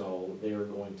 so they are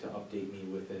going to update me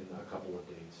within a couple of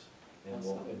days, and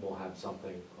we'll have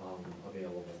something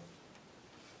available.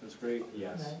 That's great.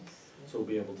 Yes. Nice. So we'll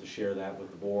be able to share that with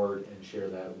the board and share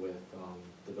that with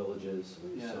the villages,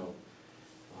 Yeah. so.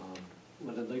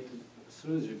 What I'd like to, as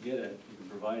soon as you get it, you can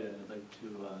provide it, I'd like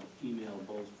to email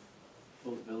both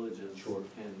villages. Sure.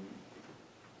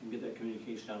 And get that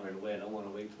communication out right away. I don't wanna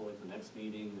wait till like the next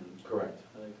meeting, and Correct.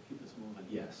 I like to keep this moving.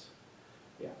 Yes,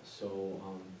 yeah, so,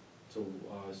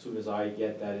 as soon as I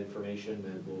get that information,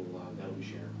 then that'll be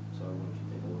shared, so I want you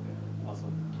to take a look at it.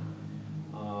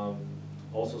 Awesome.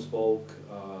 Also spoke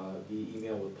via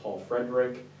email with Paul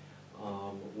Frederick.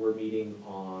 We're meeting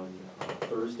on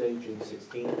Thursday, June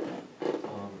 16th,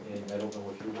 and I don't know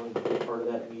if you wanted to be a part of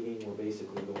that meeting. We're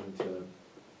basically going to,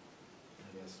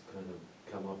 I guess, kind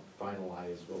of come up,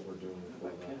 finalize what we're doing If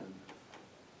I can.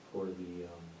 for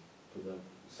the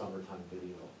summertime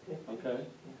video. Okay.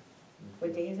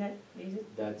 What day is that?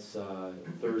 That's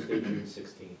Thursday, June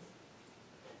 16th.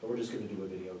 And we're just gonna do a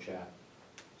video chat,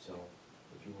 so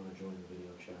if you wanna join the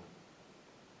video chat.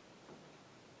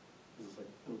 Is this like,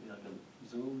 it'll be like a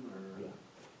Zoom or? Yeah.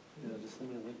 Yeah, just send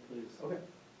me a link, please. Okay.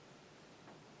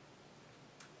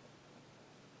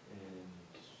 And,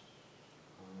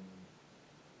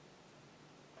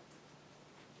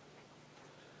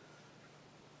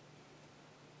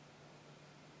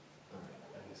 all right,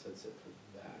 I guess that's it for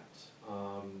that.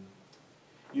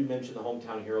 You mentioned the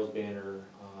Hometown Heroes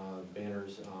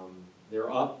banners, they're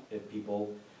up, if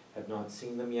people have not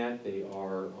seen them yet. They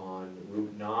are on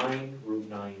Route 9, Route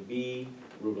 9B,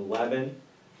 Route 11.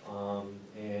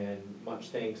 And much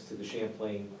thanks to the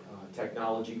Champlain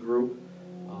Technology Group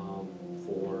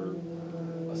for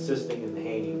assisting in the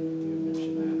hanging, you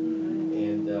mentioned that.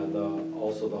 And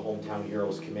also the Hometown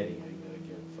Heroes Committee. I'm gonna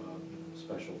give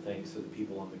special thanks to the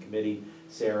people on the committee,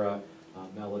 Sarah,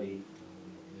 Melody,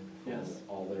 and Yes.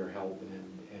 all their help and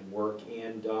work.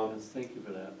 And Yes, thank you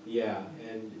for that. yeah,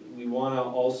 and we want to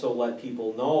also let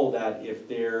people know that if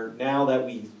they're, now that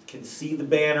we can see the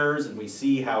banners and we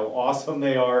see how awesome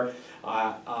they are,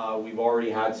 we've already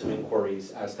had some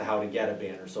inquiries as to how to get a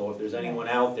banner. So if there's anyone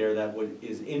out there that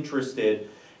is interested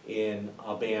in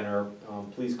a banner,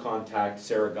 please contact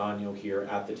Sarah Gagno here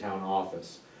at the town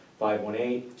office,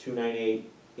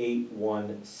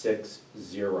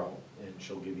 518-298-8160, and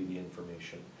she'll give you the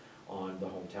information on the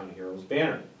Hometown Heroes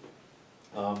banner.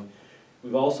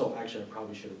 We've also, actually I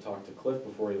probably should have talked to Cliff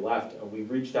before he left,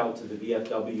 we've reached out to the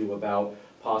VFW about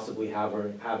possibly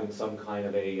having some kind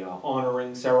of a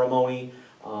honoring ceremony,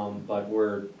 but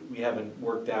we haven't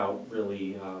worked out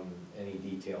really any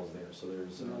details there, so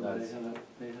there's,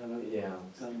 They haven't yeah.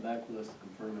 gotten back with us to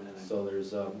confirm anything. So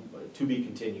there's to be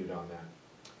continued on that.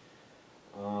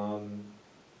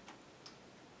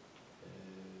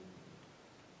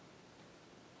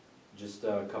 Just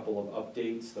a couple of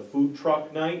updates. The food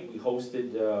truck night, we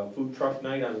hosted food truck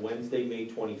night on Wednesday, May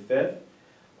 25th.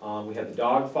 We had the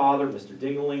dog father, Mr.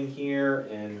 Dingeling, here,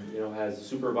 and as the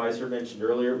supervisor mentioned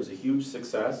earlier, it was a huge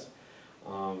success.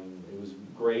 It was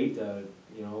great.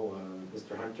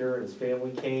 Mr. Hunter and his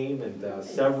family came, and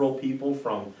several people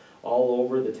from all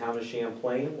over the town of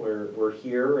Champlain were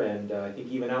here, and I think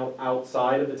even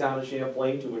outside of the town of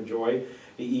Champlain to enjoy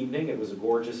the evening. It was a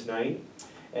gorgeous night.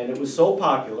 And it was so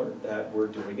popular that we're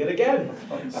doing it again.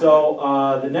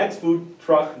 So the next food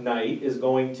truck night is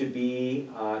going to be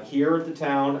here at the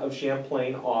town of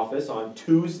Champlain office on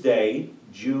Tuesday,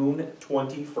 June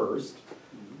 21st.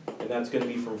 And that's going to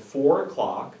be from 4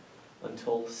 o'clock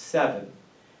until 7.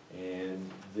 And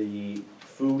the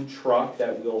food truck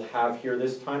that we'll have here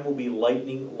this time will be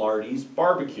Lightning Lardy's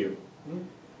Barbecue.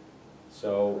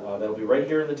 So that'll be right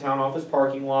here in the town office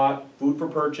parking lot, food for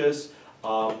purchase.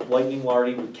 Lightning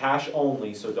Lardy with cash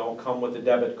only, so don't come with a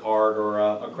debit card or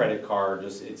a credit card,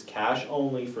 it's cash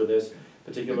only for this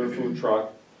particular food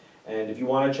truck. And if you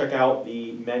want to check out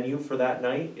the menu for that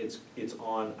night, it's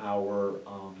on our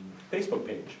Facebook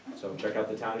page. So check out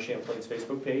the Town of Champlain's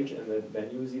Facebook page, and the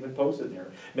menu is even posted there.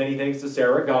 Many thanks to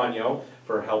Sarah Gagno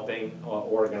for helping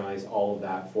organize all of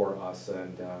that for us,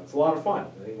 and it's a lot of fun.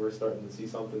 I think we're starting to see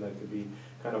something that could be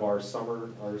kind of our summer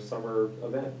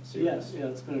event series. Yes, yeah,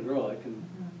 it's gonna grow. I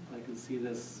can see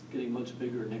this getting much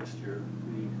bigger next year.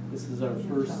 This is our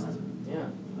first Yeah.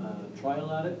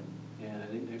 trial at it, and I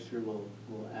think next year we'll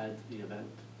add to the event.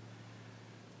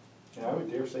 Yeah, I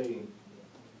would dare say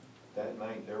that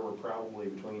night there were probably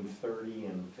between 30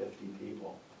 and 50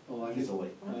 people, Oh, I easily.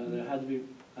 There had to be,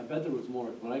 I bet there was more.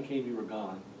 When I came, you were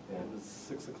gone. Yeah. It was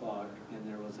 6 o'clock, and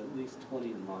there was at least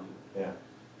 20 in line. Yeah.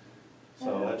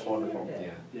 So that's wonderful.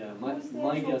 Yeah. Yeah,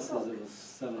 my guess is it was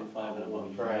 75 and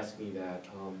above. For asking me that,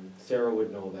 Sarah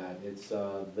would know that. It's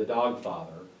the dog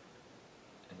father,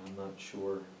 and I'm not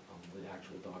sure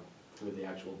who the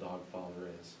actual dog father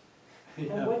is.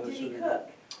 Yeah, And what I'm did he sure. cook?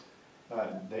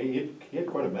 He had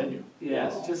quite a menu. Yeah,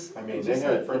 it's just. I mean, it's they just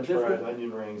had a french fries, different-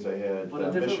 onion rings, they had But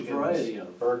a different variety Michigan's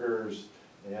of- burgers,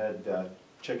 they had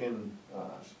chicken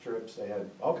strips, they had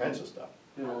all kinds of stuff.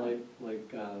 Like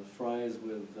fries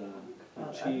with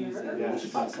I've cheese never and heard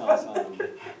Michigan that. sauce on them.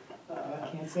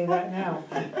 Can't say that now.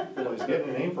 Well, he's getting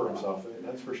a name for himself,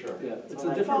 that's for sure. Yeah, it's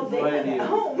Well, a that's all different they had variety at of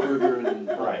home. burger and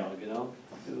hot Right. dog,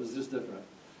 It was just different.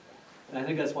 And I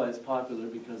think that's why it's popular,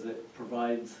 because it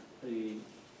provides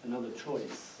another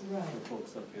choice Right. for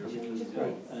folks up here. Change Because, of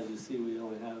pace. as you see, we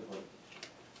only have like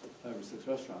 5 or 6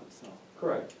 restaurants, so.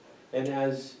 Correct. And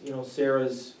as,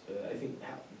 Sarah's, I think,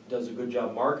 does a good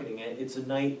job marketing it, it's a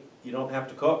night you don't have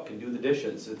to cook and do the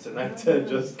dishes. It's a night to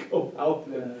just go out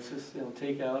Yeah, and. it's just,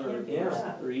 take out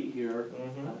Yeah. or eat here.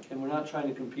 Mhm. And we're not trying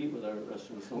to compete with our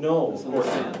restaurants. Don't No, of course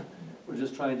misunderstand. not. We're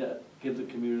just trying to give the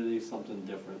community something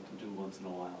different to do once in a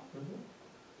while.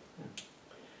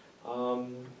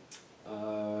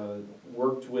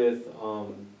 Worked with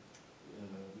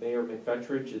Mayor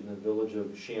McFetrich in the village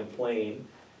of Champlain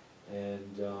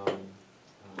and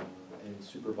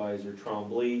Supervisor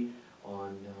Trombley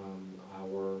on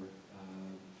our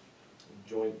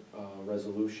joint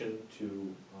resolution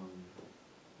to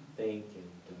thank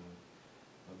and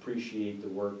appreciate the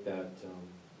work that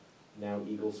now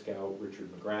Eagle Scout Richard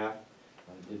McGrath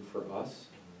did for us.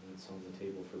 That's on the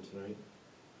table for tonight.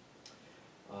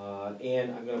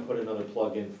 And I'm gonna put another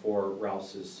plug in for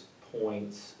Rouse's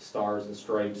Points, Stars and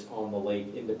Stripes on the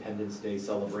Lake Independence Day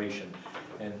celebration.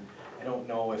 And I don't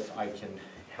know if I can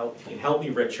help, if you can help me,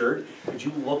 Richard, could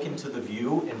you look into the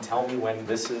view and tell me when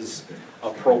this is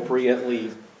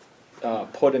appropriately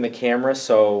put in the camera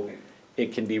so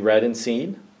it can be read and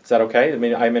seen? Is that okay? I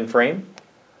mean, I'm in frame?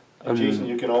 And Jason,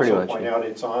 you can Pretty also much, point yeah. out,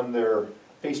 it's on their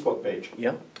Facebook page.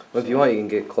 Yep. Well, if you want, you can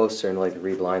get closer and like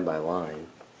read line by line.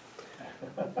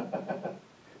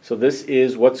 So this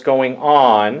is what's going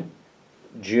on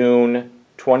June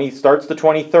 20, starts the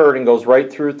 23rd and goes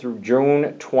right through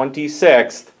June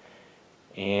 26th.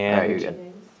 Alright, you're And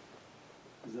good.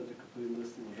 Is that the complete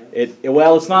list of events?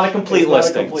 well, it's not a complete It's not a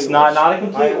listing. complete It's not list. a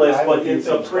complete I list, have a but few it's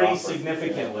a things to pretty offer.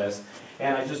 significant list.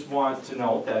 And I just want to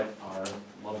note that our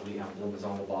lovely emblem is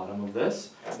on the bottom of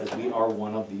this, as we are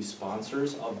one of the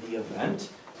sponsors of the event.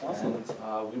 Awesome.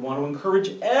 And we want to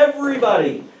encourage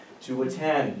everybody to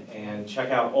attend and check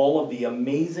out all of the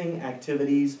amazing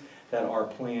activities that are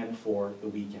planned for the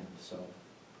weekend. So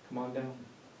come on down.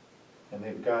 And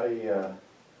they've got a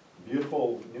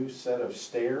beautiful new set of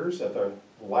stairs at the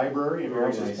library in Very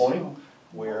Rouse's nice. Point,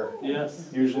 where Yes.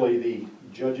 usually the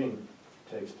judging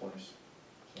takes place.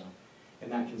 So,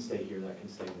 And that can stay here, that can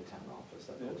stay in the town office,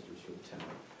 that poster's for the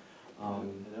town.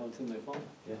 And now it's in my phone.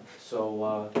 Yeah,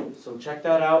 so check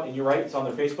that out, and you're right, it's on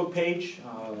their Facebook page.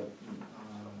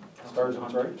 Stars and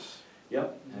Stripes.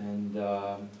 Yep, and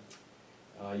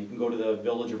you can go to the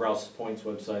Village of Rouse's Point's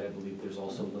website, I believe there's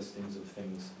also listings of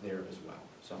things there as well.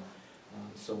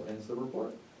 So ends the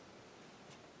report.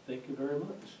 Thank you very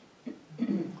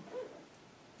much.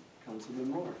 Councilman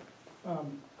Moore.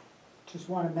 Just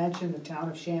want to mention the Town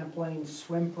of Champlain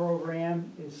swim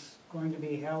program is going to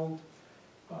be held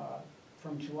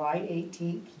from July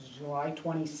 18th to July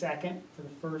 22nd for the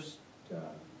first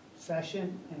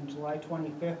session, and July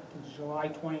 25th to July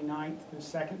 29th for the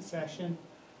second session.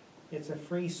 It's a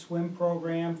free swim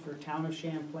program for Town of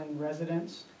Champlain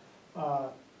residents.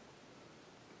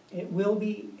 It will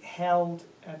be held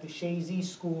at the Shazy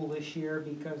School this year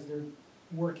because they're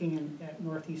working at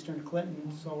Northeastern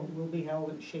Clinton, so it will be held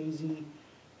at Shazy.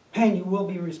 And you will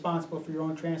be responsible for your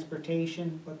own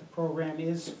transportation, but the program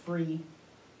is free.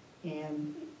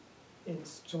 And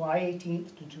it's July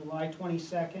 18th to July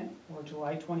 22nd, or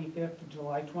July 25th to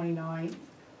July 29th.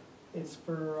 It's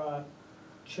for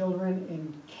children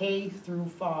in K through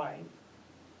 5.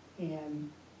 And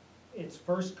it's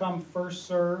first come, first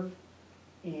serve.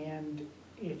 And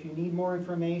if you need more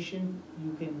information,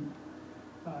 you can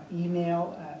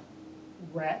email at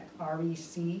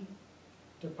REC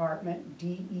Department,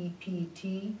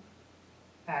 DEPT,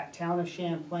 at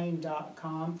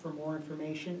townofchamplain.com for more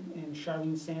information, and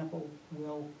Charlene Sample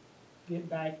will get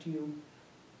back to you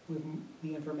with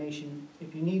the information.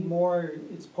 If you need more,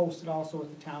 it's posted also at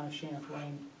the Town of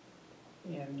Champlain,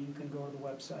 and you can go to the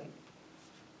website.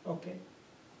 Okay,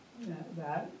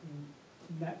 that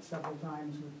and met several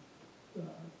times with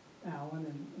Alan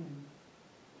and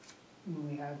when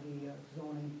we had the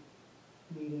zoning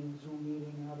meeting, Zoom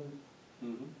meeting, and other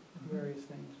various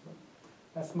things, but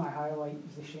that's my highlight,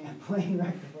 is the Champlain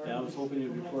Rec Department. Yeah, I was hoping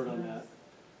you'd report on that.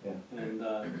 Yeah. And,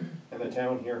 And the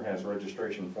town here has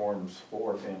registration forms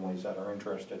for families that are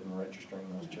interested in registering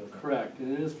those children. correct,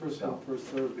 and it is first come,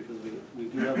 first served, because we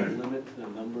do have a limit to the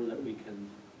number that we can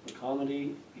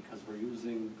accommodate, because we're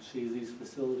using Shazy's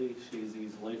facility,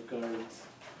 Shazy's lifeguards.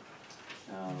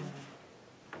 Yeah,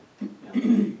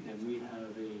 and we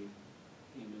have a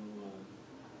new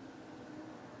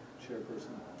chairperson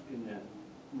in that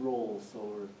role,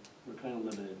 so we're kind of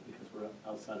limited because we're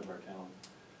outside of our town.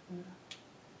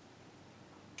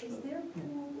 Is their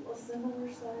pool a similar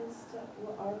size to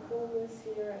what our pool is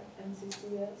here at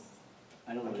NCCS?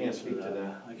 I don't know. I the can't answer to speak to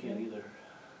that. I can't either.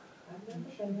 I've never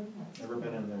been in that. Never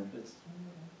been in there. It's,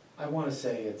 I want to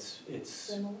say it's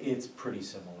Similar? pretty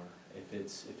similar. If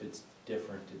it's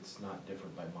different, it's not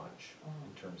different by much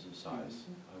in terms of size.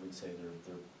 I would say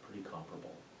they're pretty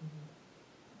comparable.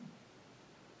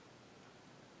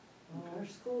 Well, our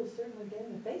school is certainly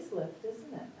getting a facelift,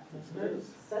 isn't it? I've Yes, it heard is.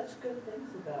 such good things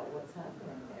about what's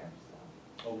happening there,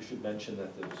 so. Oh, we should mention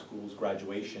that the school's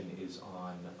graduation is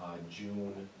on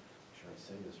June, should I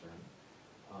say this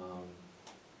right?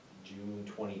 June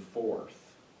 24th.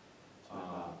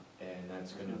 And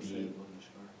that's gonna be,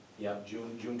 yep,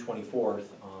 June 24th.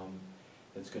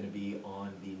 It's gonna be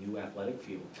on the new athletic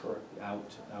field. Correct.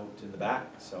 Out in the back,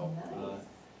 so. Nice.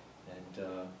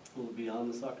 And, will it be on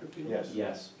the soccer field? Yes.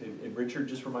 yes, and Richard,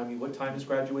 just remind me, what time does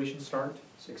graduation start?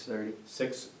 6:30.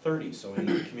 6:30, so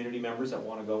any community members that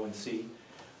wanna go and see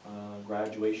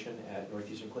graduation at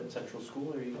Northeastern Clinton Central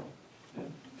School, there you go.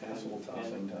 Yeah. Castle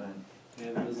tossing time.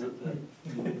 And visit the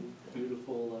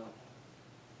beautiful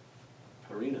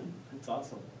arena. It's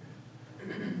awesome.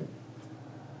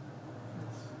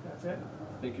 That's it.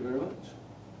 Thank you very much.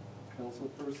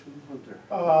 Councilperson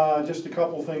Hunter. Just a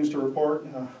couple things to report.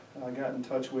 I got in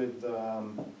touch with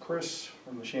Chris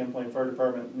from the Champlain Fire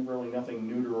Department. Really nothing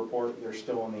new to report. They're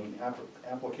still in the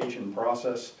application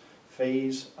process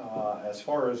phase. As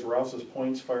far as Rouse's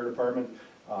Point's Fire Department,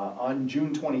 on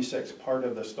June 26th, part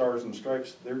of the Stars and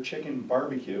Stripes, their chicken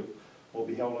barbecue will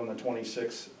be held on the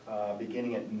 26th,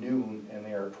 beginning at noon, and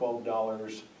they are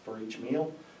 $12 for each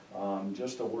meal.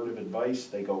 Just a word of advice,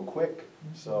 they go quick,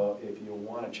 so if you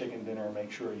want a chicken dinner,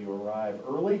 make sure you arrive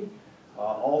early.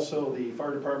 Also, the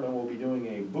fire department will be doing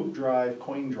a boot drive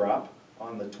coin drop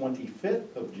on the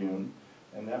 25th of June,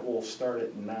 and that will start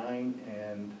at 9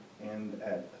 and end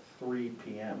at 3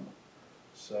 p.m.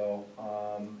 So,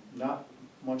 not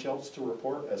much else to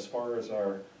report as far as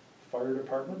our fire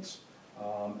departments.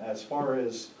 As far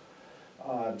as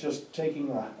just taking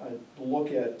a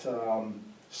look at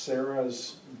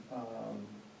Sarah's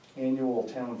annual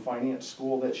town finance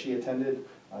school that she attended,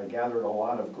 I gathered a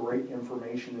lot of great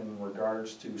information in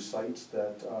regards to sites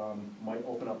that might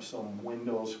open up some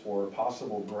windows for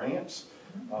possible grants.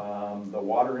 The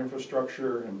Water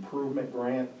Infrastructure Improvement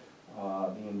Grant,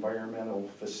 the Environmental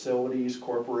Facilities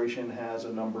Corporation has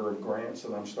a number of grants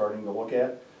that I'm starting to look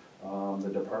at. The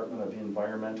Department of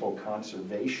Environmental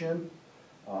Conservation,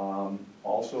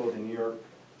 also the New York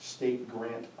State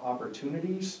Grant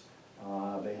Opportunities.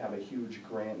 They have a huge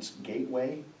grants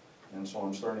gateway, and so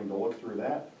I'm starting to look through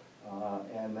that.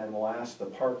 And then last, the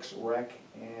Parks, Rec,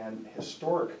 and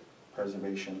Historic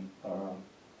Preservation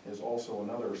is also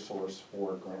another source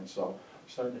for grants. So I'm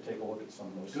starting to take a look at some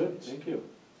of those Good, things. thank you.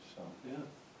 So, Yeah.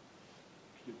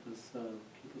 Keep us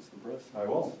abreast. I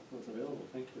will. What's available,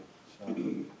 thank you.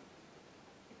 so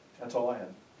that's all I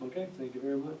had. Okay, thank you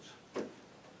very much.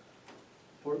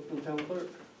 Report from the town clerk.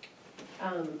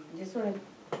 Just wanna,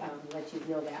 let you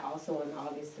know that also on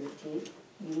August 13th,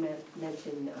 you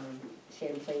mentioned,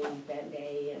 Champlain that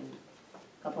day and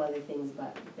a couple other things,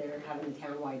 but they're having a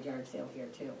townwide yard sale here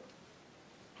too.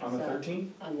 On the So, 13th?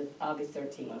 On the August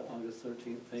 13th. August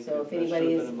 13th, thank you. So if That should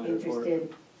anybody have is been in my report.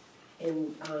 interested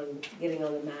in, getting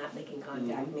on the map, they can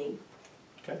contact Mhm. me.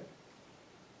 Okay.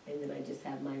 And then I just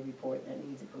have my report that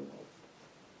needs approval.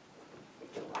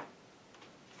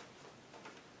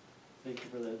 Thank you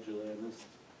for that, Julie, I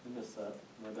missed that,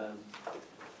 my bad.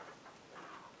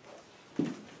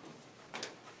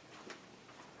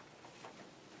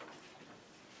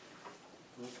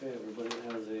 Okay, everybody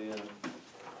has a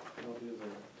copy of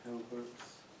the town clerk's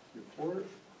report.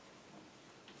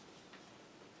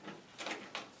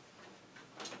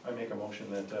 I make a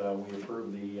motion that we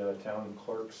approve the town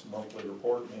clerk's monthly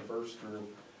report, May 1st through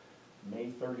May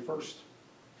 31st.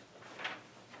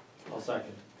 I'll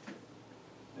second.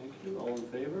 Thank you, all in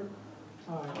favor?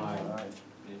 Aye.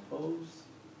 Any opposed?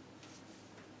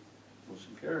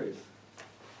 Motion carries.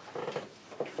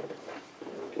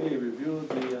 Okay, review of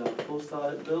the post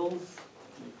audit bills.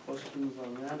 Any questions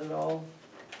on that at all?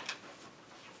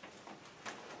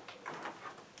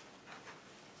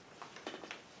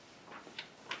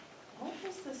 What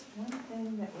was this one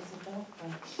thing that was about the,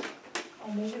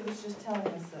 oh, maybe it was just telling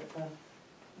us that the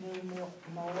new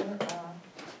mower,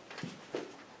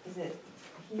 is it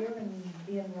here and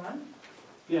being run?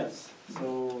 Yes,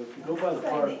 so if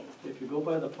you go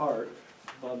by the park,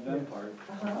 Bob Venn Park,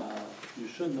 you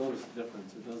should notice the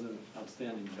difference. It does an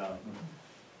outstanding job.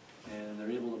 And they're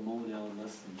able to mow down in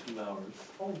less than 2 hours.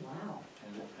 Oh, wow.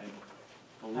 And I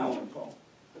believe, Powerful.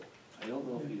 I don't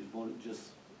know if he's mowed it just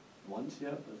once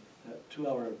yet, but that 2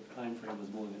 hour time frame was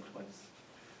mowing it twice.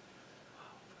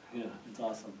 Yeah, it's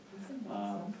awesome. Isn't that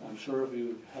something? I'm sure if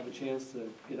you have a chance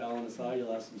to get out on the side,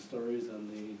 you'll have some stories on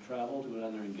the travel to go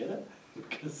down there and get it,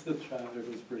 because the traffic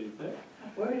was pretty thick.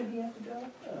 Where did he have to go?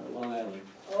 Long Island,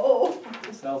 Oh,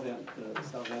 Southampton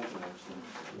actually.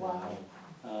 wow.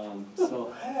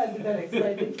 So, That had to been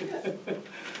exciting.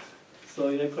 so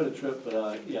yeah, quite a trip,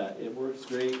 but yeah, it works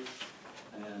great,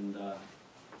 and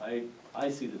I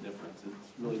see the difference. It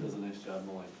really does a nice job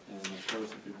mowing. And of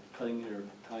course, if you're cutting your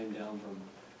time down from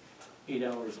 8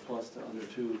 hours plus to under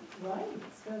 2, Right, I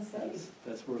was gonna say.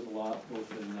 that's worth a lot, both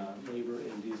in labor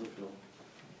and diesel fuel.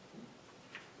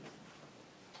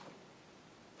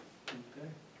 Okay,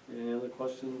 any other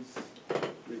questions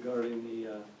regarding the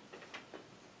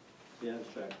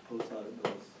abstract post audit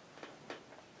bills?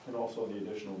 And also the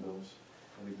additional bills.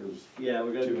 I think there's, Yeah,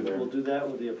 Two there. we'll do that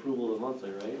with the approval of the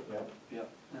monthly, right? yep. Yep,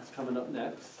 that's coming up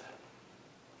next.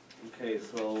 Okay,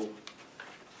 so,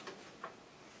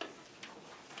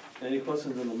 any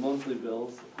questions on the monthly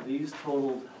bills? These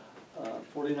totaled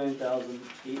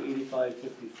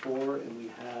 $49,885.54, and we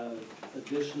have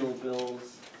additional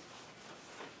bills,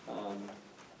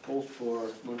 both for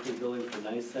monthly billing for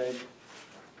NICEAG,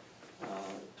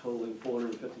 totaling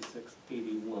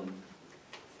 $456.81.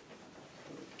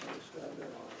 I'll just grab that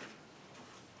on.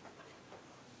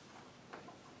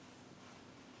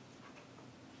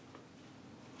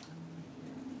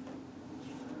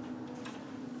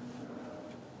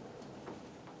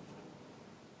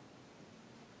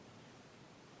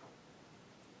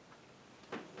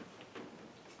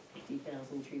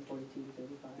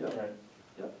 $5,342.35. Yeah. Right.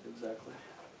 Yep, exactly.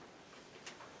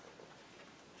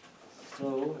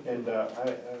 So, And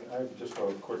I have just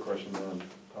a quick question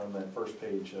on that first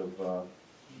page of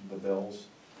the bills.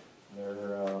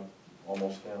 They're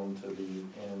almost down to the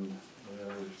end.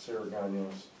 They're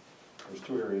Saragano's. There's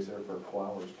two areas there for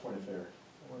flowers, point of fair.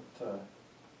 What,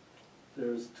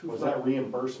 there's two. was that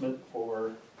reimbursement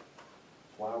for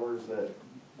flowers that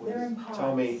They're in was,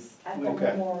 tell me, pots at the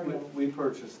okay. memorial. We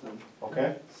purchased them.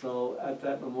 okay? So at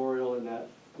that memorial in that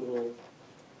little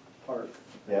park,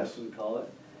 I Yes. guess we call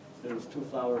it, there's two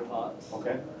flower pots.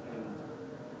 Okay, And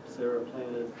Sarah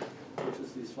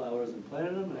purchased these flowers and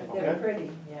planted them, and I think, They're Okay. pretty,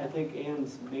 I yeah. think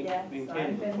Ann's Yes,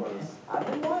 maintaining them for us. I've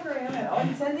been watering them,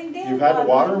 I'm sending Dan. you've had to water.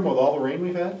 water them with all the rain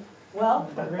we've had? Well,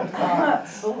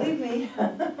 believe me,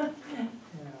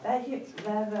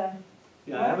 that,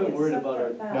 Yeah, I haven't worried about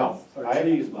our, No, our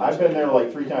trees much. I've been there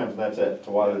like 3 times and that's it,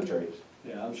 to water the trees.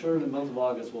 Yeah, I'm sure in the month of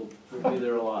August we'll be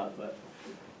there a lot, but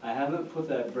I haven't put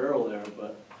that barrel there,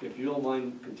 but if you don't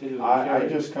mind continuing to I carry.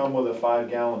 just come with a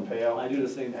 5-gallon pail I do the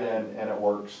same thing. and it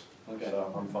works, Okay,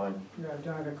 so I'm fine. Yeah, I've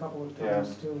done it a couple of Yeah.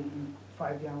 times too, in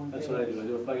 5-gallon that's what I do, I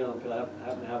do a 5-gallon pail, I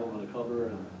happen to have them on the cover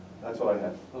and, That's what I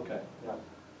had. okay, yeah.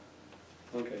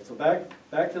 Okay, so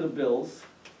back to the bills.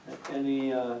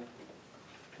 Any, can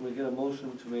we get a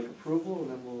motion to make approval, and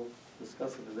then we'll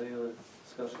discuss if there's any other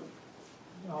discussion,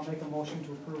 I'll make a motion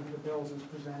to approve the bills as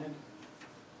presented.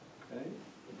 okay?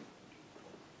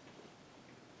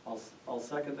 I'll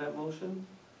second that motion.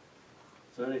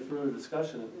 Is there any further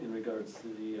discussion in regards to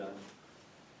the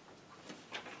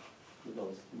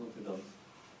bills, the monthly bills?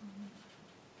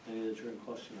 Any that you're in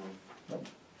question on? Nope.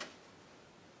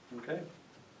 Okay.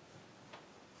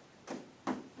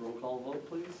 Roll call vote,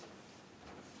 please.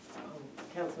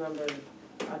 Councilmember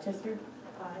Rochester,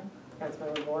 Aye.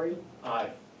 Councilmember Maury, Aye.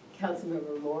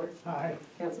 Councilmember Moore, Aye.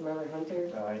 Councilmember Hunter,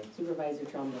 Aye. Supervisor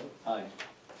Trumbull. Aye.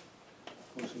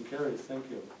 Motion carries, thank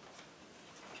you.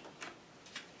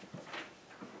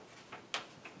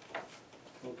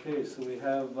 Okay, so we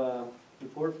have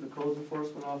report from the codes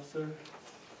enforcement officer.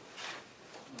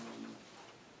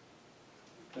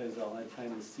 You guys all had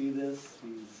time to see this.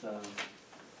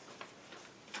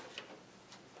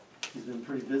 He's been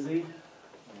pretty busy.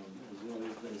 As you know,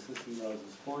 he's been assisting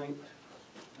Rouse's Point.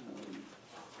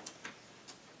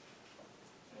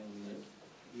 And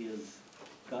he has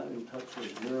gotten in touch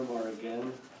with Miramar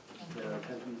again. They're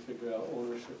attempting to figure out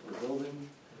ownership of the building.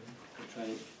 They're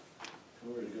trying, in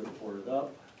order to get it boarded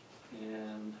up.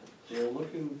 And they're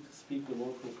looking to speak with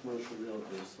local commercial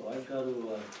realtors. So I've got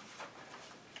to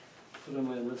put on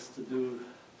my list to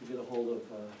get a hold of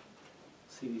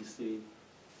CDC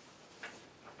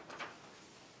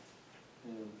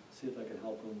and see if I can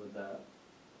help them with that.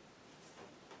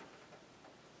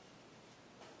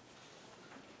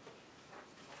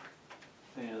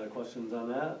 Any other questions on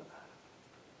that?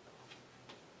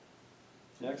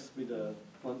 Next will be the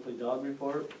monthly dog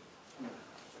report.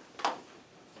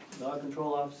 Dog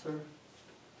control officer.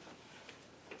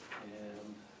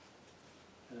 And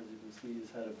as you can see,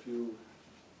 he's had a few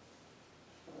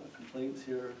complaints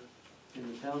here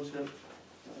in the township.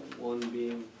 One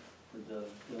being for the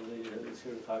young lady that was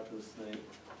here to talk to us tonight,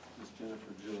 Ms.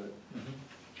 Jennifer Jewett.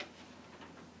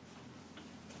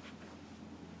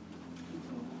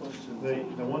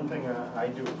 Questions? The one thing I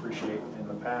do appreciate, in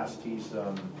the past, he's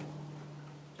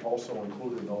also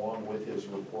included along with his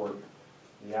report,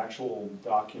 the actual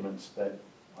documents that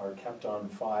are kept on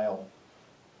file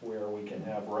where we can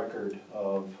have record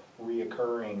of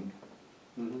reoccurring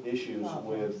Mhm. issues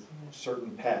with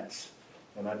certain pets.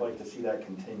 And I'd like to see that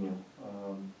continue,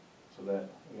 so that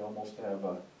we almost have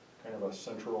a kind of a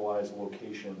centralized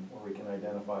location where we can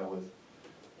identify with,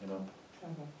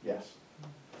 yes,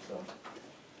 so.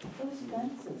 Those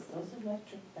fences, those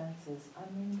electric fences, I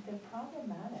mean, they're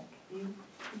problematic. You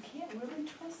can't really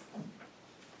trust them,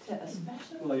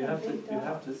 especially Well, you with have the to, big you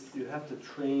have to, dogs. you have to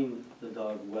train the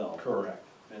dog well. Correct.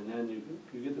 And then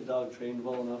you get the dog trained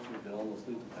well enough, you can almost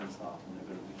leave the fence off and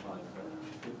they're gonna be fine.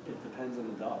 But it depends on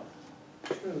the dog.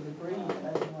 True, the breed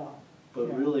as well. But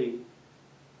Yeah. really,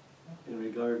 in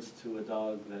regards to a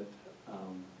dog that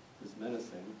is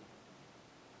menacing,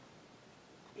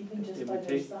 Even just it by would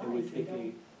their take, size, it would they take a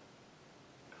don't.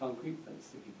 concrete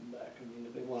fence to keep them back. I mean,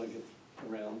 if they wanna get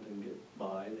around and get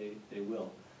by, they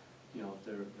will. You know, if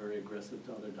they're very aggressive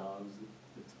to other dogs,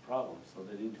 it's a problem. So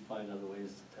they need to find other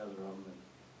ways to tether them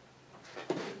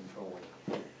and control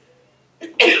it.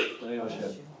 But anyway,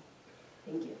 Bless you.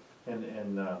 Thank you.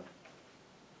 And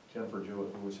Jennifer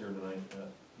Jewett, who was here tonight,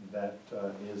 that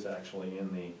is actually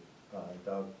in the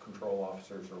dog control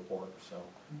officer's report, so,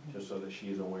 just so that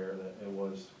she's aware that it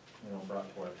was you know,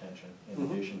 brought to our attention in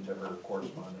Mhm. addition to her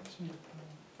correspondence.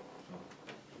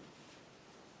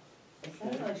 It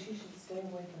sounds like she should stay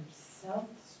away from South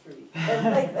Street.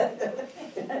 Like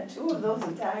that. Two of those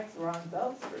attacks were on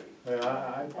South Street.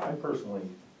 Yeah, I personally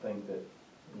think that,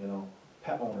 you know,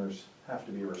 pet owners have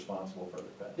to be responsible for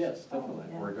their pets. Yes, definitely.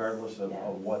 Yeah. Regardless of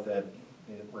what that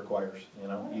it requires, you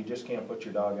know? You just can't put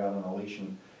your dog out on a leash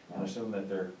and assume that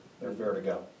they're fair to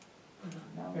go,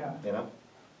 No. Yeah. you know?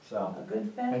 So, A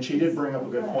good fence. and she did is bring up a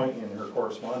good fence. point in her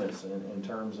correspondence in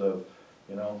terms of,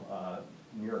 you know,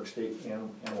 New York State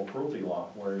animal cruelty law,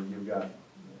 where you've got,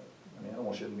 an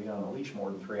animal shouldn't be on a leash more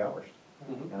than 3 hours.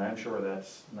 Mhm. And I'm sure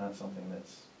that's not something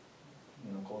that's,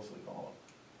 you know, closely followed.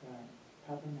 Right,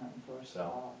 probably not enforced So. at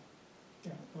all.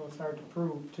 Yeah, well, it's hard to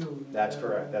prove too. That's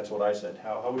correct, that's what I said.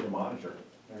 How would you monitor it?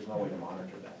 There's no way to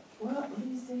monitor that. Well,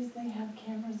 these days they have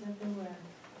cameras everywhere.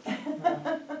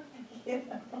 You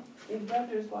know, Big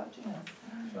Brother's watching us.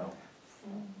 So, So,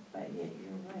 but yeah,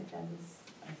 you're right, that is,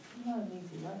 it's not an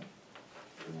easy life.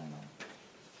 You don't know.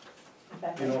 In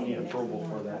fact, you I don't think need it makes approval it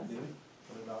more for that, do aggressive.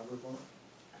 you? For the dog report?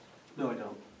 No, I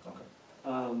don't.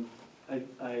 Okay.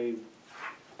 I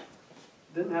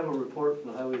didn't have a report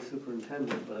from the highway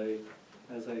superintendent, but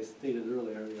as I stated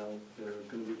earlier, you know, they're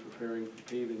gonna be preparing for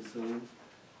paving soon.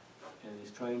 And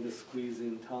he's trying to squeeze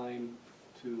in time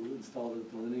to install the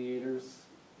delineators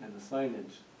and the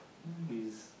signage.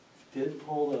 He's did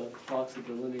pull a box of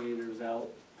delineators out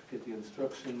to get the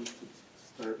instructions to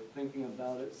start thinking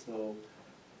about it, so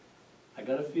I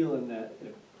got a feeling that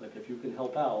if you can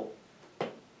help out,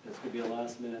 it's gonna be a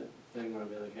last minute thing where I'll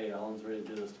be like, hey, Alan's ready to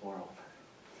do this tomorrow.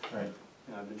 Right.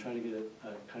 And I've been trying to get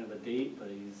a kind of a date, but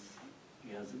he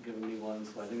hasn't given me one,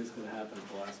 so I think it's gonna happen at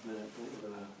the last minute, but we're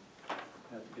gonna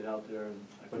have to get out there and.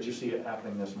 But you see it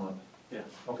happening this month? Yeah,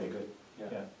 Okay, good. yeah,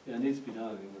 Yeah. yeah, it needs to be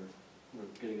done, I mean, we're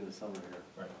getting into summer here,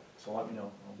 Right. So let me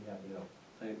know, I'll be happy to help.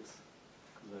 thanks,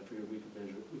 cause I figured we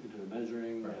could do the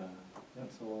measuring, Right. and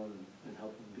so on, and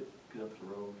help them get up the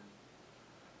road.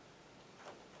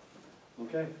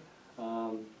 Okay,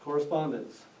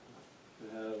 correspondence,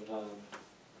 we have,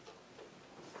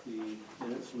 the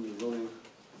minutes from the zoning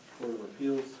board of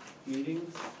appeals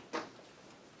meetings,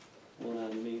 one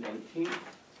on May 19th,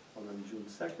 one on June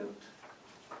 2nd.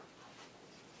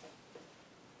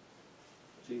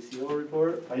 JCO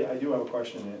report, I do have a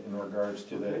question in regards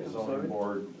to Okay, the I'm zoning sorry.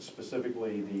 board,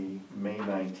 specifically the May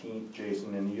 19th,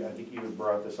 Jason, and I think you had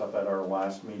brought this up at our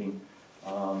last meeting,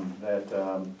 that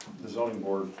the zoning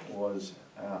board was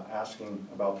asking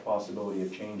about the possibility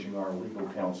of changing our legal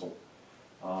counsel.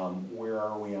 Where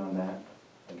are we on that,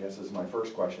 I guess is my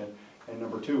first question. And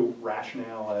number two,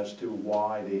 rationale as to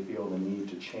why they feel the need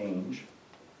to change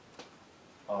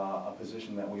a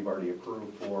position that we've already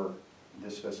approved for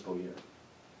this fiscal year.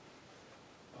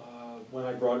 When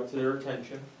I brought it to their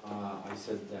attention, I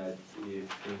said that if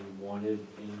they wanted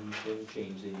anything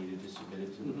changed, they needed to submit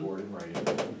it to the Mhm. board in writing.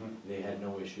 They had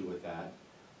no issue with that.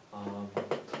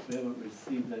 we haven't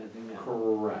received anything yet.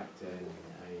 Correct, and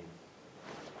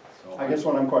I guess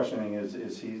what I'm questioning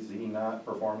is he not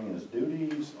performing his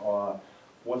duties, or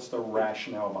what's the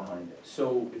rationale behind it?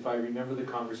 So if I remember the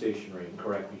conversation right, and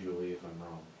correct me Julie if I'm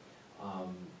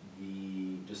wrong,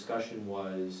 the discussion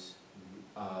was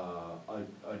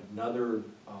another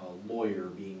lawyer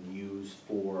being used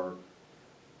for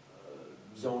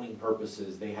zoning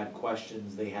purposes. They had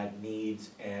questions, they had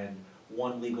needs, and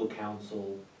one legal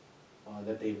counsel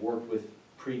that they worked with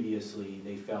previously,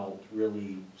 they felt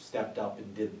really stepped up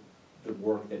and did the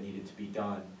work that needed to be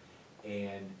done.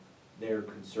 And their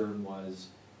concern was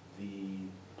the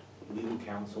legal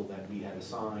counsel that we had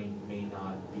assigned may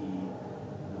not be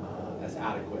as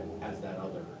adequate as that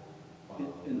other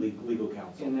legal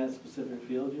counsel. In that specific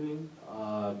field, you mean?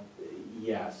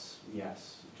 Yes,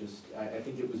 just, I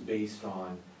think it was based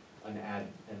on on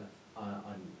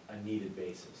a needed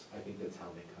basis. I think that's how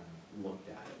they kind of looked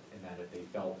at it, and that if they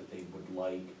felt that they would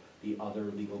like the other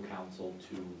legal counsel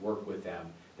to work with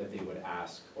them, that they would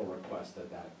ask or request that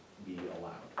that be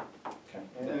allowed. Okay.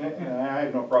 And I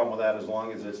have no problem with that as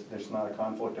long as there's not a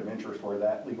conflict of interest where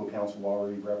that legal counsel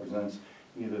already represents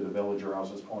either the village of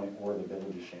Rouse's Point or the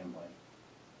village of Champlain.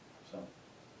 So.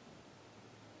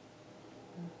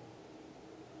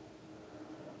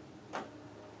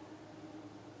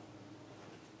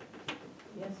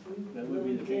 Yes, we That would be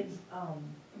really the did, case.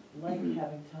 like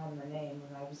having Tom Renee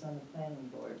when I was on the planning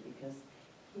board, because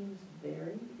he was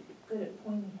very good at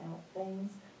pointing out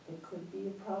things that could be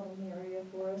a problem area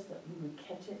for us, that we would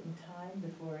catch it in time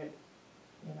before it,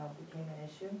 became an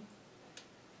issue.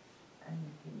 And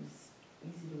he was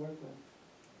easy to work with.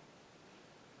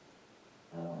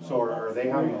 I don't know So if are are they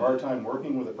having a hard time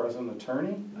working with the present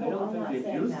attorney? I don't think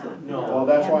they've used them. No. Well,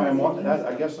 that's why Haven't I'm, used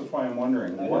I guess that's why I'm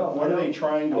wondering, I what know, are they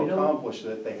trying to I know. accomplish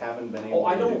that they haven't been Oh,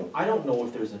 able to do? I don't know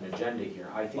if there's an agenda here.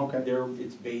 I think Okay.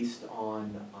 it's based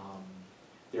on,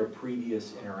 their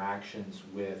previous interactions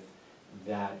with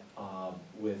that,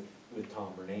 with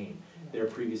Tom Bernane. Their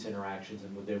previous interactions,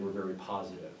 and they were very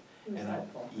positive. It was And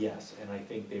helpful. yes, and I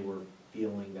think they were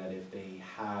feeling that if they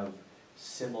have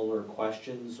similar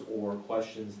questions or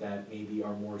questions that maybe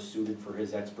are more suited for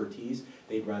his expertise,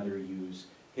 they'd rather use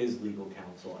his legal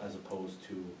counsel as opposed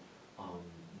to,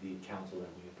 the counsel that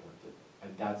we appointed.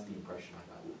 And that's the impression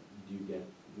I got. Do you get,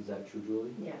 is that true,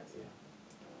 Julie? Yes, Yeah.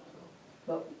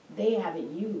 but they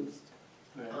haven't used,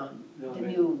 Right. the No, they-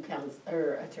 new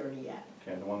attorney yet.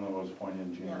 Okay, the one that was appointed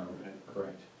in January. Right.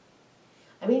 Correct.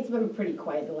 I mean, it's been pretty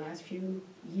quiet the last few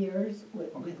years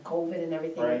with COVID and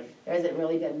everything. Right. There hasn't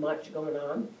really been much going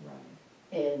on,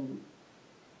 Right. and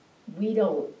we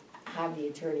don't have the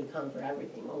attorney come for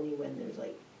everything, only when there's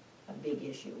like a big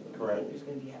issue, when we Correct. think there's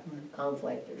gonna be a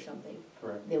conflict or something,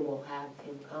 Correct. then we'll have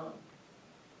him come.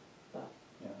 But,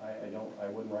 Yeah, I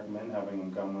wouldn't recommend having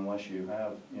them come unless you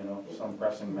have, some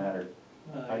pressing matter.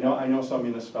 Uh, I know some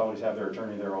municipalities have their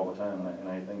attorney there all the time, and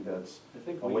I think that's I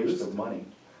think a we waste used of to. money.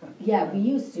 yeah, we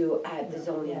used to at the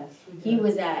zoning, Yes, we he did.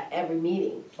 was at every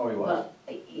meeting. Oh, he was?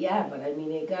 But, yeah, but I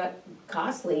mean, it got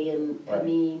costly, and, I Right.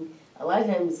 mean, a lot of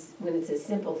times, when it's a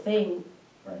simple thing,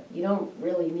 Right, you don't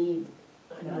really need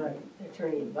Right.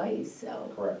 attorney advice,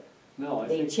 so. correct. No, I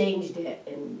They think, changed it,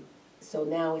 and so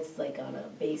now it's like on a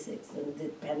basics, and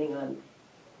depending on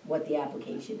what the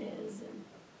application is, and,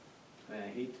 I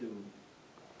hate to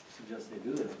suggest they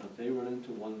do this, but if they run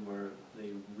into one where they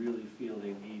really feel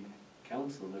they need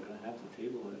counsel, they're gonna have to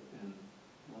table it, and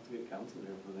we'll have to get counsel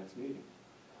there for the next meeting.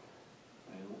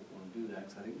 I don't wanna do that,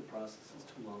 because I think the process is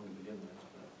too long to begin with,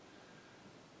 but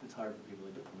it's hard for people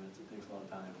to get permits, it takes a lot of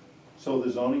time. So the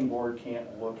zoning board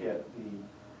can't look at the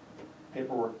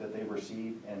paperwork that they've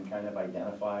received and kind of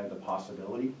identify the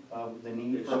possibility of the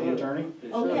need They for the should. attorney?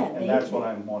 They Oh, should. yeah. And that's what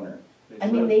I'm wondering. They I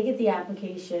mean, should. they get the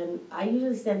application, I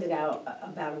usually send it out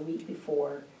about a week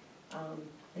before,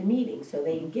 the meeting, so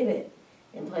they get it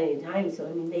in plenty of time, so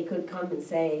I mean, they could come and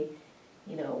say,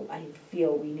 I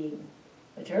feel we need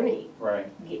attorney, Right,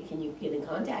 can you get in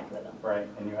contact with them? right,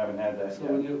 and you haven't had that So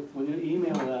yet. when you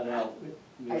email that out,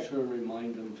 make I- sure to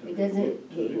remind them to It doesn't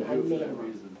review get you- I for mail that them.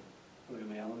 reason. Oh, you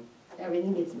mail them?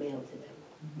 Everything gets mailed to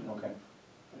them. Okay,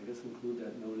 I guess include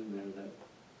that note in there that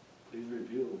please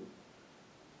review,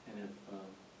 and if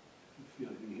you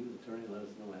feel you need an attorney, let us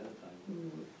know ahead of time,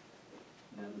 Mm.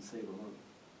 and that would save a month.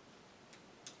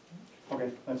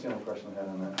 okay, that's the only question I had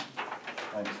on that.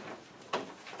 Thanks.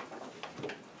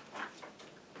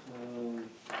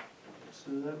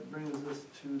 So that brings us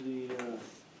to the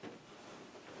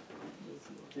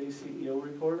JCEO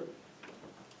report.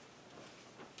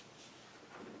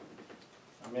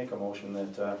 I make a motion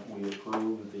that we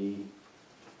approve the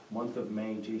month of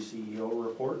May GCEO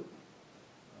report.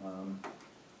 A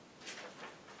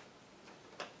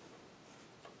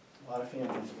lot of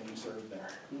families being served there,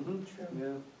 Mm-hmm. True. Yeah.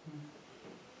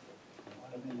 a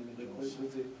lot of individuals.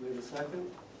 Lindsay, we have a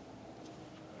second?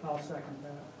 I'll second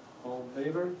that. All in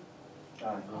favor?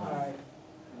 Aye. Aye.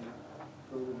 Any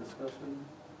further discussion?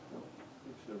 No,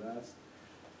 we should have asked.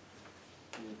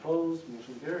 Any opposed?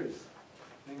 Motion carries.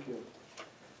 Thank you.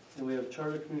 And we have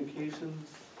charter communications,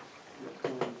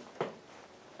 upcoming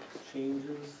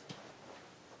changes.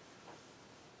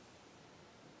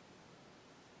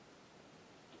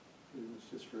 It's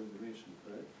just for information,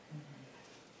 correct?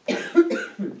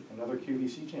 Another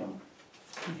QVC channel.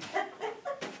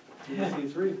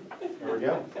 TC3. There we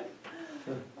go.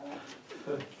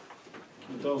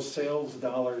 Keep those sales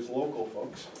dollars local,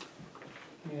 folks.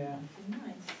 Yeah. Nice.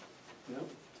 Yep.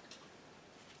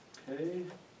 Okay.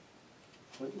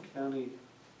 Clinton County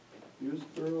Youth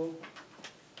Bureau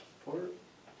report.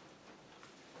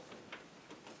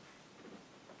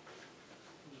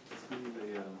 See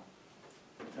the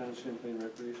Town of Champlain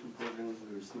Recreation Programs,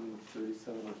 we received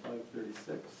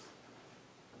 370536.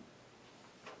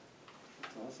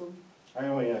 That's awesome. I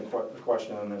only had a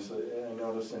question on this. I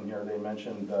noticed in here they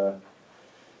mentioned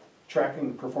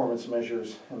tracking performance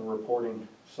measures and reporting.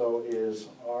 So is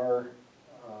our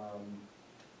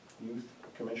youth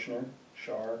commissioner,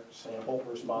 Shar Sample,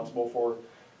 responsible for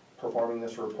performing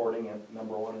this reporting at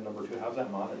number 1 and number 2? How's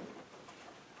that monitored?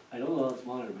 I don't know how it's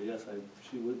monitored, but yes,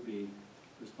 she would be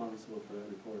responsible for that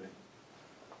reporting.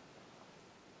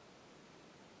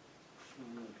 I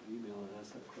don't know, I could email and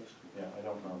ask that question. Yeah, I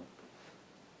don't know.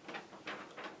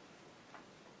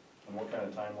 And what kind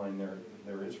of timeline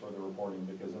there is for the reporting,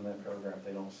 because in that paragraph,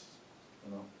 they don't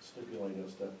stipulate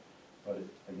as to, but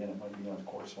again, it might be on the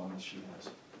correspondence she has.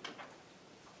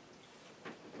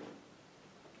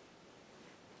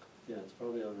 Yeah, it's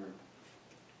probably on her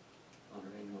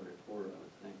annual report, I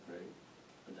would think, right,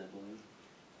 the deadline.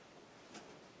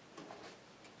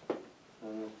 I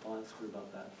don't know, I'll ask her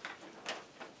about that.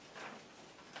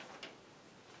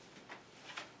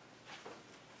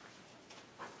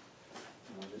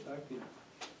 And I'll get back to you.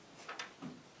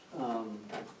 Where are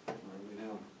we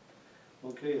now?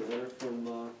 Okay, a letter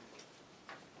from,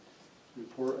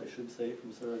 report, I should say,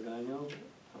 from Sarah Gagnon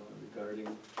regarding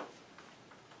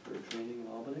her training in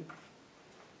Albany.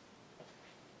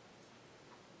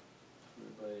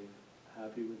 Everybody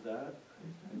happy with that?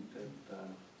 I think that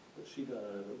what she got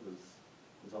out of it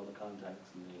was all the contacts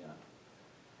and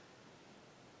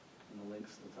the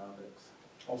links to the topics.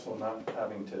 Also not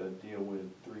having to deal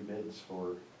with 3 bids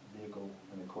for vehicle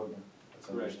and equipment. It's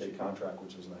under Correct. state contract,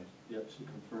 which is nice. Yep, she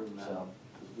confirmed that, So-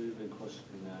 because we've been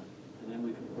questioning that. And then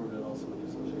we confirmed it also with the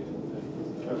association thing.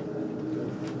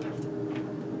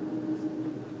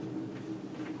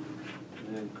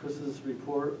 And then Chris's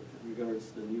report in regards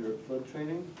to the New York flood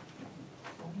training.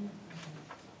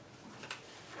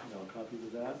 Got a copy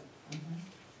of that.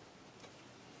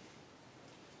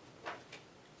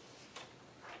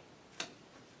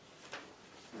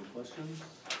 Any questions?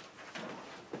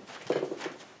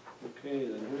 Okay,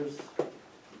 then here's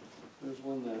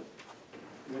one that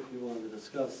Rick, we wanted to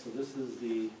discuss. So this is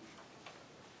the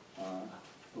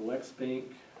Wex Bank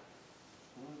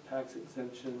tax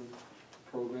exemption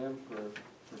program for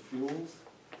fuels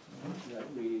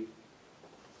that we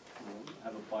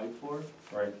have applied for.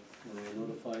 Right. And I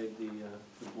notified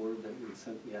the board that we had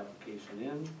sent the application in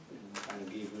and kind of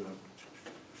gave you a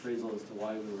appraisal as to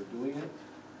why we were doing it.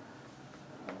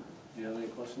 Do you have any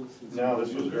questions? No,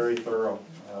 this was very thorough.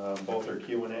 Both are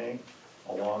Q&A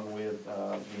along with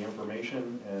the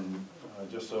information, and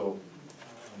just so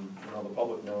the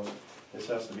public knows, this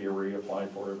has to be reapplied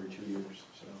for every 2 years,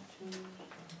 so.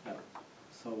 Yeah.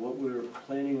 So what we're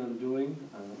planning on doing,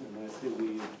 and when I say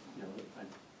we, I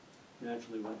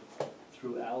naturally went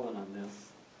through Alan on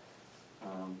this,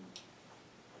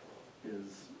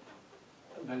 is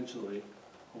eventually,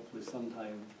 hopefully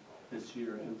sometime this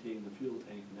year, emptying the fuel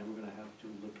tank, and then we're gonna have to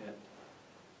look at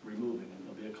removing it.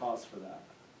 There'll be a cost for that.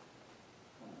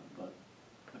 But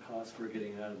the cost for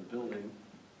getting it out of the building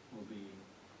will be,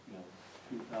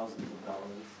 few thousands of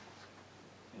dollars.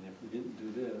 And if we didn't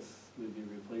do this, we'd be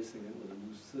replacing it with a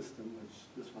new system, which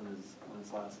this one is on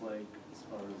its last leg as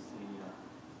far as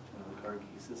the car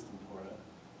key system for it,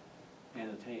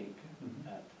 and a tank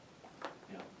at,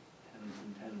 tens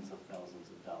and tens of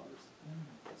thousands of dollars.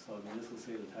 So, I mean, this will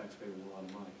save the taxpayers a lot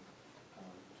of money,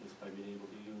 just by being able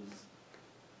to use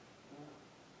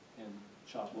and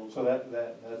shop local. So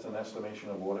that's an estimation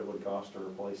of what it would cost to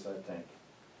replace that tank.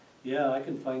 Yeah, I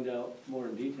can find out more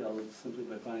in detail simply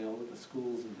by finding out what the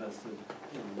schools invested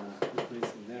in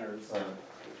replacing theirs. So,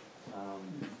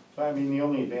 I mean, the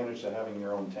only advantage to having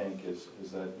your own tank is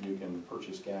that you can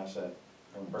purchase gas at,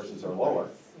 when prices are lower,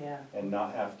 Yeah. and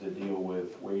not have to deal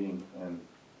with waiting, and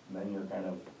then you're kind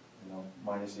of,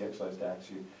 minus the excise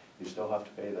tax, you still have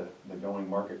to pay the going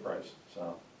market price,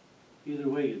 so. Either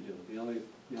way you do, the only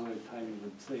time you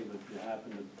would save if you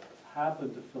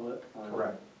happen to fill it on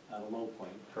Correct. at a low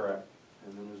point. Correct.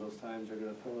 And then there's those times you're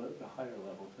gonna fill it at a higher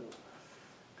level too,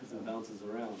 because it bounces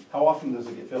around. How often does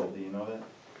it get filled, do you know that?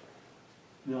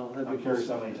 No, that'd be I'm curious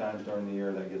how many times during the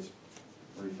year that gets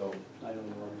refilled. I don't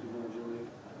know, do you know, Julie?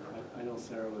 I know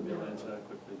Sarah would be able to answer that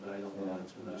quickly, but I don't know the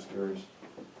answer to I'm that. just curious.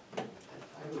 I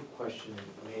have a question,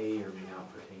 may or may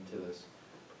not pertain to this.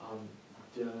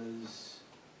 Does,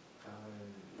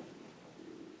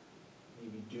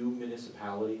 maybe do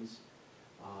municipalities,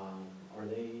 are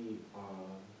they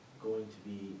going to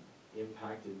be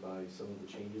impacted by some of the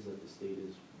changes that the state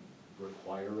is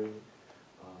requiring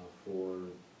for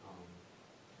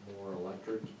more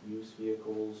electric use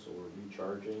vehicles or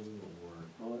recharging or?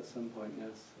 Well, at some point,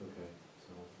 yes. Okay,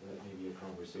 so that may be a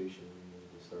conversation we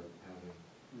need to start having.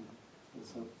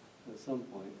 At some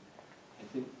point. I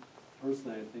think,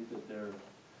 personally, I think that their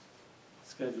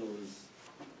schedule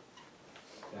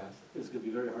is gonna be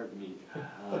very hard to meet.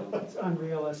 It's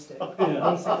unrealistic.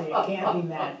 Yeah. Basically, it can't be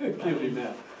met. It can't be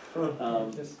met.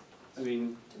 Just- I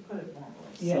mean, To put it bluntly.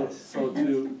 Yes. so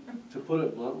to put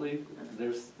it bluntly,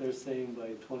 they're saying by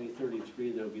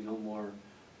 2033, there'll be no more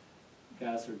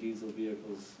gas or diesel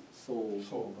vehicles sold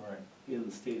Sold, right. in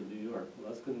the state of New York. Well,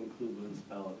 that's gonna include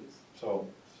municipalities. So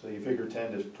you figure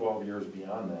 10 to 12 years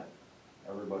beyond that,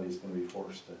 everybody's gonna be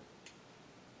forced to,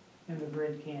 And the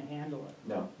grid can't handle it.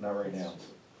 no, not right now.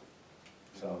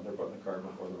 So they're putting the cart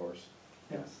before the horse.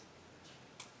 Yes.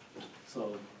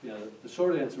 So, yeah, the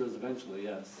short answer is eventually,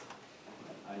 yes.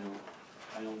 I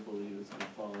don't believe it's gonna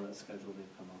follow that schedule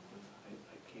they've come up with.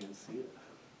 I can't see it.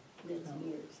 That's New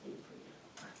York State for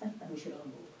you. We should all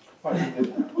move. Well,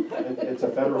 it's a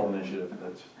federal initiative,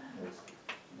 that's,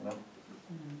 you know.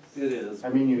 It is. I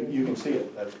mean, you can see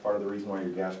it, that's part of the reason why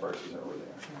your gas prices are over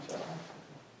there, so.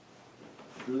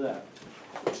 Do that.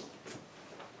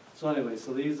 So anyway,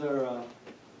 so these are,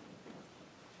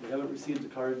 we haven't received the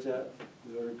cards yet.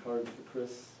 We ordered cards for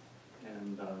Chris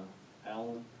and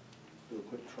Alan, do a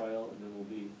quick trial, and then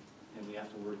and we have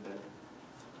to work that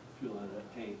fuel out of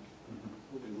that tank.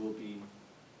 But we will be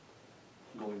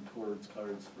going towards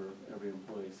cards for every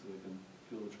employee, so we can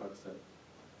fuel the trucks at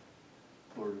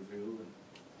board review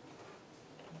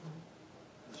and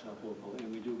the shop local.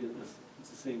 And we do get this, it's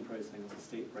the same pricing, it's the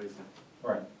state pricing.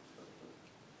 Right.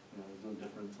 You know, there's no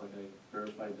difference, like I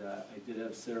verified that. I did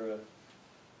have Sarah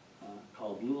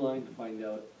call Blue Line to find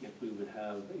out if we would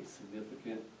have a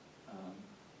significant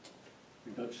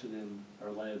reduction in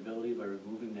our liability by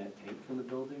removing that tank from the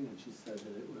building, and she said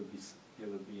that it would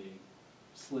be a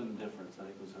slim difference, I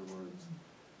think was her words,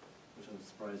 which I was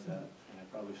surprised at, and I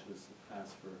probably should have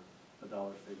asked for a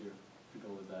dollar figure to go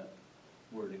with that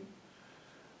wording,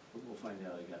 but we'll find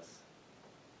out, I guess.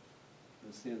 I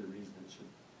understand the reason it should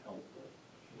help, but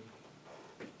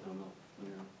I don't know, when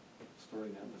you're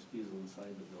storing that much diesel inside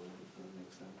the building, it doesn't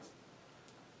make sense.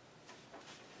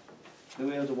 Then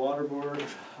we have the water board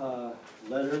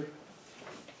letter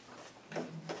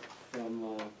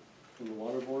from the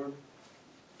water board,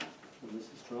 from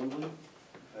Mrs. Trombley.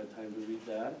 I've had time to read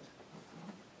that.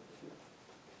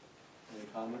 Any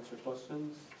comments or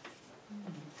questions?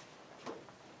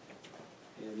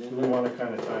 And Do then we want to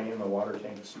kind of tie in the water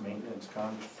tanks maintenance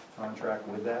contract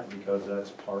with that, because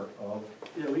that's part of,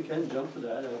 yeah, we can jump to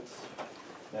that.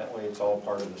 that way it's all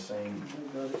part of the same.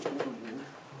 I got it down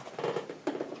here.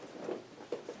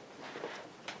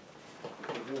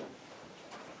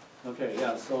 Okay,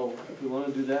 yeah, so if we want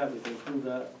to do that, we can prove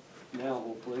that now,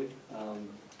 hopefully.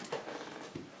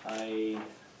 I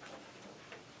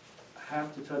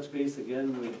have to touch base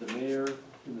again with the mayor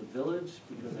in the village,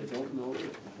 because I don't know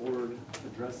if the board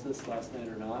addressed this last night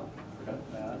or not, I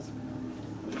forgot to ask,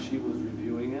 but she was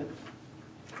reviewing it.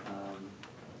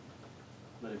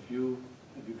 But have you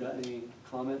got any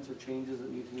comments or changes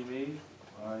that need to be made?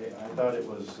 I thought it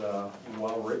was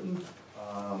well-written,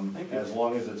 Thank you. as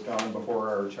long as it's gone before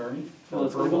our attorney Well,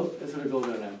 for it's gonna approval. go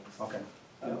there next. Okay,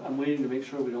 I'm waiting to make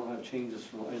sure we don't have changes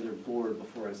from either board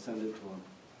before I send it to them.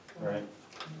 right.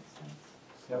 Makes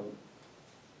sense. Yep.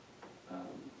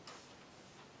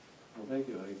 Well, thank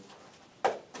you.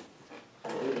 I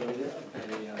did write it.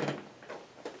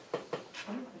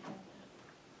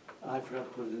 I forgot to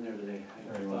put it in there today. I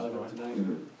There you thought of go. it tonight.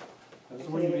 That's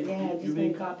the one you made- Yeah, I you just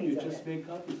made copies You of just it. made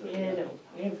copies of it. Yeah, no,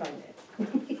 I didn't find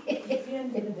It's the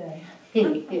end of the day.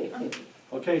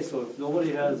 Okay, so if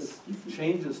nobody has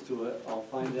changes to it, I'll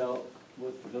find out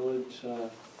what the village,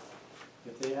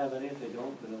 if they have any. If they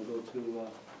don't, then it'll go to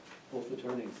both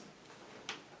attorneys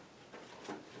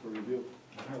for review.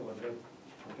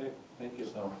 Okay, thank you.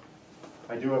 So,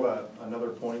 I do have another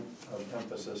point of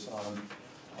emphasis on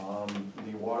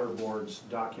the water board's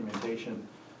documentation.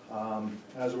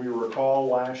 As we recall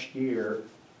last year,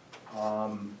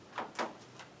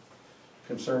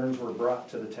 concerns were brought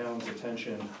to the town's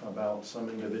attention about some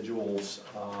individuals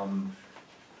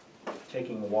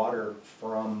taking water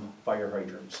from fire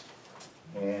hydrants.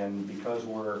 And because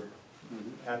we're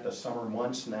at the summer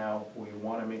months now, we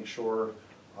want to make sure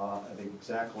of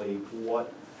exactly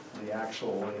what the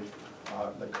actual,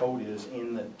 the code is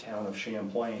in the town of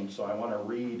Champlain. So I want to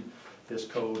read this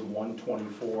code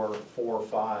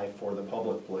 124.45 for the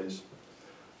public, please.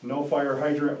 No fire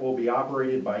hydrant will be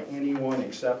operated by anyone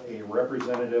except a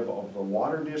representative of the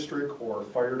water district or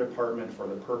fire department for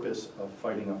the purpose of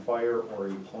fighting a fire or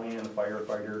a planned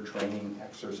firefighter training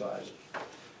exercise.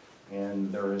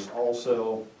 And there is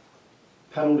also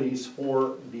penalties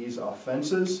for these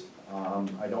offenses.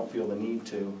 I don't feel the need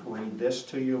to read this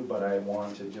to you, but I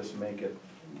want to just make it,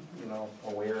 you know,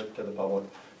 aware to the public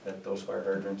that those fire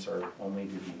hydrants are only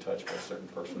to be touched by certain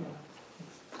personnel.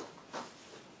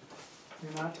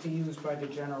 They're not to be used by the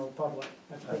general public.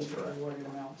 That's That's basically correct. what it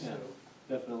amounts to. Yeah.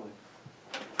 Definitely.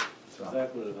 So,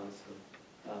 Exactly what it amounts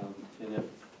to. And if,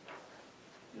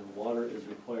 you know, water is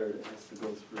required, it has to go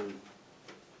through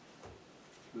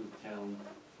the town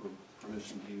for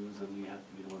permission to use, and we have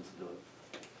to be the ones to do it,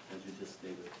 as you just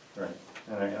stated. right,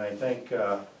 and I thank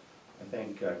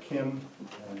Kim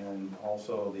and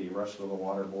also the rest of the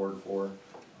water board for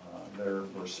their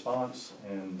response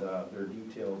and their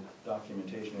detailed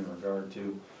documentation in regard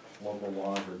to local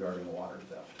laws regarding water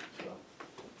theft, so.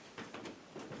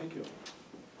 Thank you.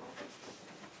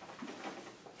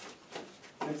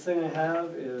 Next thing I have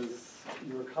is,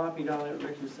 you were copied on it,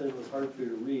 Rick, you said it was hard for you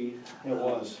to read. It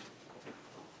was.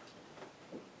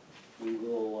 We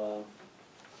will,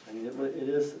 I mean, it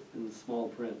is in small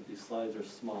print, these slides are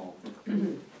small.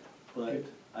 But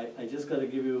I just gotta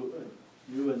give you,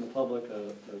 you and the public,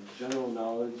 a general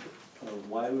knowledge of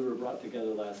why we were brought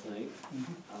together last night.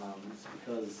 It's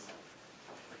because,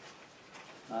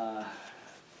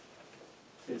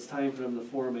 it's time for them to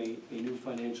form a new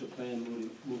financial plan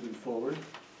moving forward.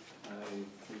 I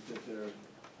think that they're,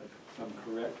 if I'm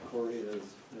correct, Corey has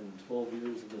been 12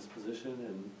 years in this position,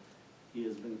 and he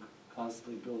has been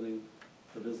constantly building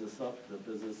the business up. The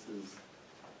business has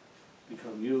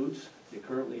become huge. They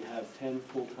currently have 10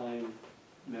 full-time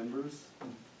members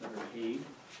that are paid,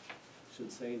 I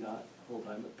should say, not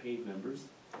full-time, but paid members.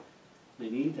 They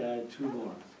need to add 2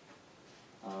 more.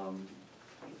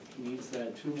 He needs to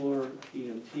add 2 more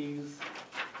EMTs,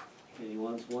 and he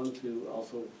wants one to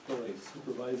also fill a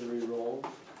supervisory role,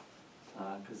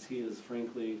 because he is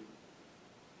frankly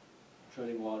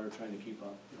treading water, trying to keep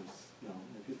up. There's, you know,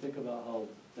 if you think about how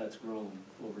that's grown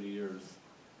over the years,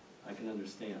 I can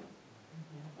understand.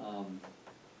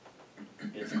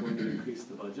 It's going to increase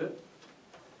the budget.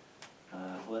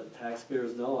 Let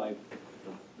taxpayers know,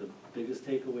 the biggest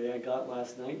takeaway I got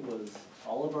last night was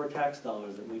all of our tax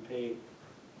dollars that we pay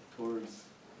towards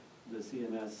this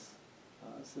EMS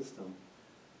system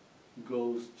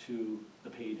goes to the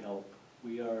paid help.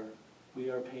 We are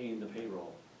paying the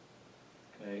payroll,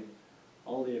 okay?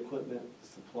 All the equipment, the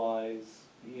supplies,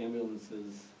 the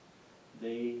ambulances,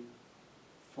 they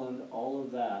fund all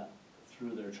of that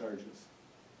through their charges.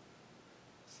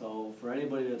 So for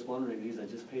anybody that's wondering, geez, I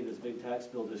just paid this big tax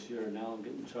bill this year and now I'm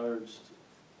getting charged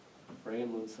for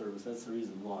ambulance service, that's the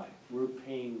reason why. We're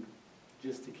paying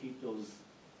just to keep those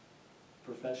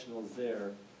professionals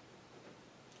there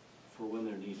for when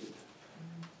they're needed.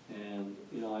 And,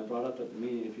 you know, I brought up at the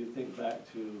meeting, if you think back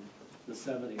to the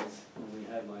 70s, when we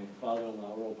had my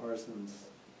father-in-law, Earl Parsons,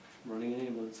 running an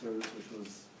ambulance service, which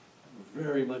was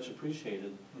very much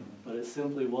appreciated, but it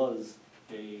simply was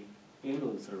a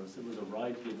ambulance service. It was a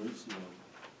ride to the emergency room.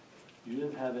 You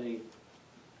didn't have any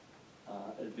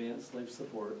advanced life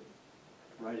support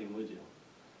riding with you.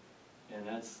 And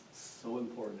that's so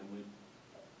important, and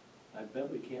I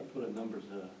bet we can't put a number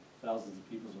to thousands of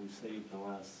people we've saved in the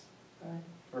last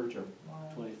Very true.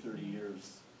 20, 30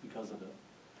 years because of it.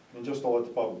 And just to let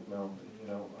the public know, you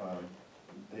know,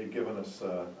 they've given us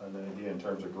an idea in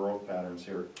terms of growth patterns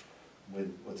here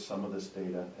with some of this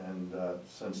data. And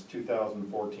since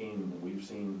 2014, we've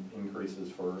seen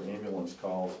increases for ambulance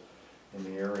calls in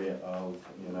the area of,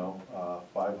 you know,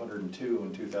 502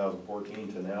 in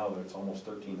 2014 to now it's almost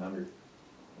 1,300.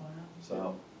 Wow.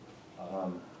 So,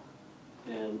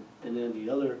 And then the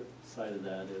other side of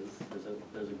that is,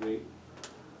 there's a great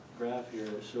graph here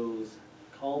that shows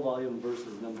call volume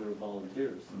versus number of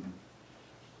volunteers.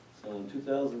 So in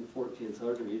 2014, it's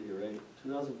hard to read here, right?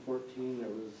 2014, there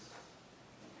was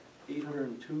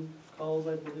 802 calls,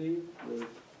 I believe, with a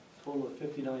total of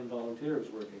 59 volunteers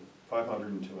working.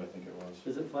 502, I think it was.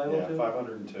 Is it 502? Yeah,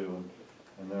 502,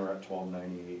 and they were at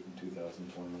 1298 in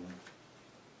 2021.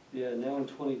 Yeah, now in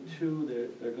 22,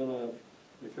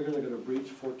 they figure they're gonna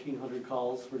breach 1,400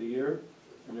 calls for the year,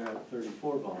 and they're at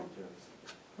 34 volunteers.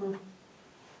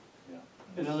 Yeah.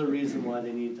 Another reason why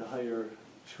they need to hire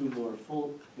 2 more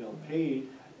full, paid,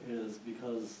 is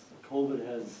because COVID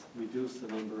has reduced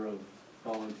the number of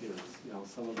volunteers. You know,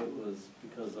 some of it was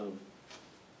because of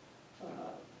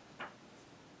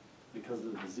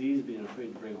the disease, being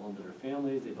afraid to bring it home to their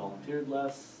families, they volunteered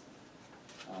less.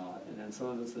 And then some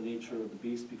of it's the nature of the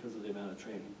beast because of the amount of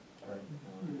training. Right.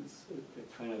 It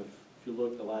kind of, if you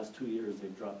look the last 2 years,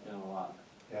 they've dropped down a lot.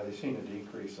 Yeah, they've seen a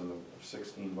decrease of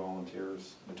 16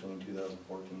 volunteers between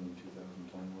 2014 and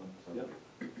 2021. Yep.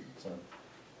 So,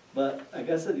 But I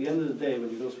guess at the end of the day,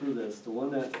 when you go through this, the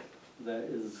one that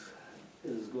is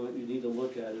going, you need to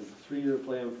look at is the 3-year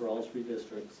plan for all 3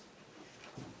 districts.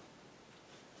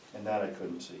 and that I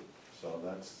couldn't see, so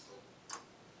that's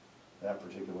that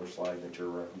particular slide that you're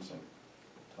referencing,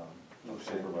 Tom,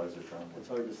 Okay. Supervisor Trump. It's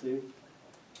hard to see.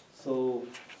 So,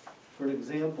 for an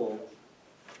example,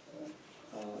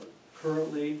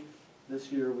 currently,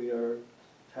 this year, we are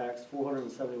taxed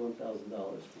 $471,000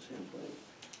 for Champlain.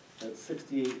 That's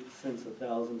 68 cents a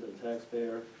thousand to the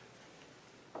taxpayer.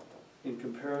 In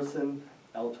comparison,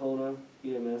 Altona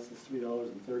EMS is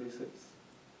 $3.36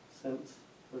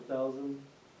 per thousand.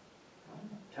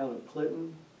 Town of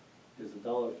Clinton is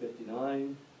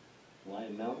 $1.59.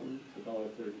 Lion Mountain is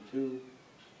 $1.32.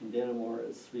 and Dannemora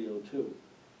is 302.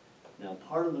 Now,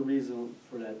 part of the reason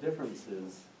for that difference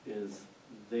is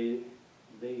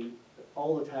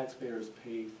all the taxpayers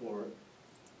pay for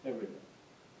everything.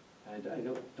 And I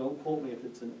don't quote me if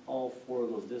it's in all 4 of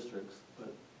those districts,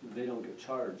 but they don't get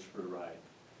charged for a ride.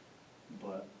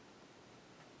 But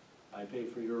I pay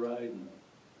for your ride and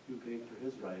you pay for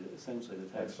his ride, essentially the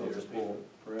taxpayers pay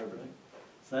for everything.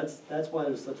 So that's why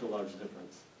there's such a large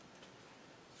difference.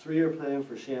 3-year plan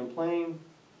for Champlain.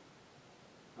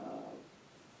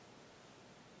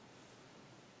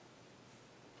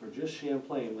 For just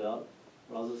Champlain, without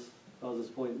Rouse's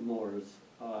Point and Moores,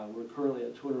 we're currently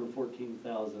at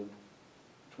 214,000.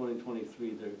 2023,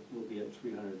 there will be at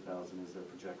 300,000 is their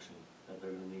projection that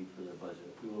they're gonna need for their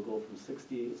budget. We will go from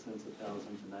 68 cents a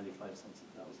thousand to 95 cents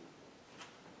a thousand.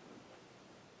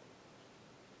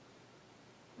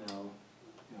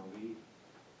 Now, we,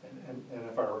 And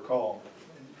if I recall,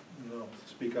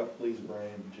 speak up please,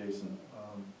 Brian, Jason,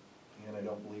 and I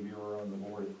don't believe you were on the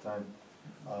board at the time.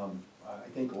 I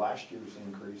think last year's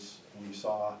increase we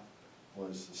saw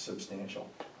was substantial.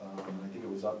 I think it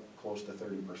was up close to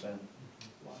 30%.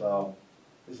 So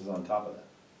this is on top of that.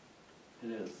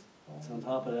 it is. It's on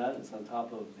top of that, it's on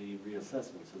top of the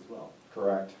reassessments as well.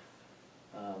 Correct.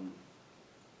 And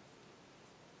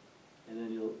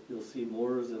then you'll see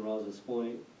Moores and Rouse's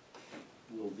Point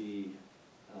will be,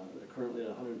 they're currently at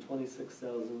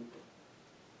 126,000,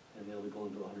 and they'll be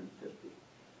going to 150.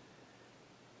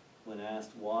 When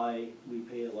asked why we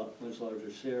pay a much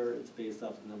larger share, it's based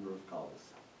off the number of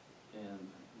calls and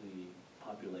the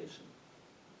population.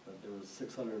 But there was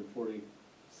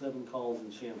 647 calls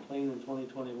in Champlain in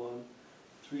 2021,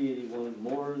 381 in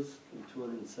Moores, and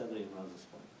 270 in Rouse's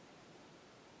Point.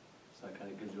 So that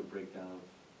kind of gives you a breakdown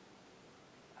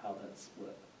of how that's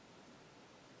split.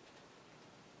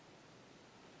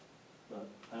 But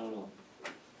I don't know.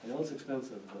 I know it's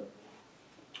expensive, but.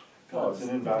 Oh, it's an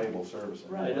invaluable service.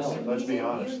 Right, I know. Let's be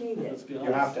honest. You need Let's it. be You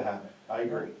honest. have to have it, I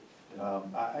agree.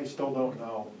 I still don't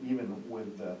know, even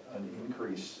with an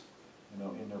increase,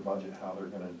 in their budget, how they're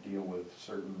gonna deal with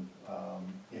certain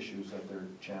issues that they're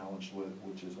challenged with,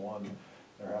 which is one,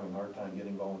 they're having a hard time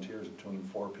getting volunteers between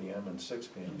 4 PM and 6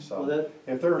 PM. Well, So that,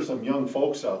 if there are some young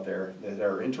folks out there that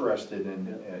are interested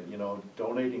in,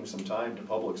 donating some time to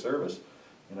public service,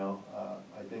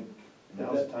 I think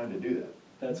now's the time to do that.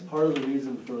 that's part of the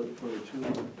reason for the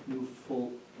 2 new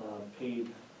full paid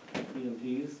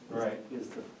EMTs. Right. Is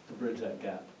to bridge that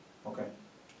gap. Okay.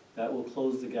 That will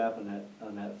close the gap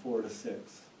on that 4 to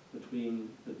 6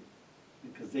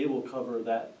 because they will cover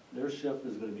that, their shift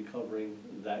is gonna be covering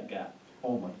that gap.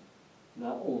 Only.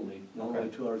 Not only Okay.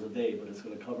 2 hours a day, but it's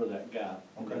gonna cover that gap.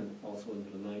 And Okay. then also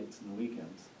into the nights and the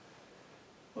weekends.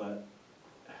 But,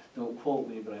 don't quote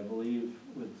me, but I believe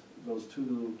with those 2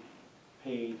 new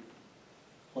paid,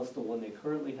 plus the one they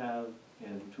currently have,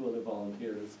 and 2 other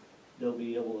volunteers, they'll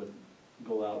be able to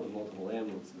go out with multiple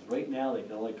ambulances. Right now, they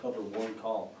can only cover 1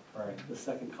 call. Right. The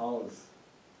second call is,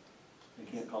 they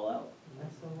can't call out.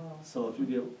 That's so well. So if you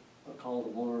get a call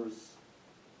to Moores,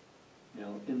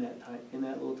 in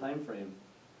that little time frame,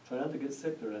 try not to get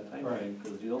sick during that time frame,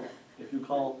 because if you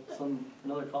call,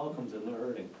 another call comes in, they're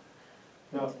hurting.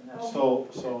 Now, so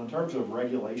in terms of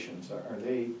regulations,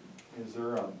 is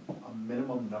there a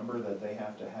minimum number that they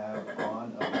have to have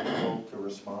on a vehicle to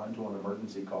respond to an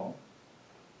emergency call?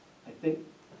 I think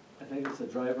it's a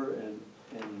driver and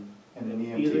And an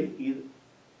EMT? Either,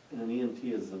 and an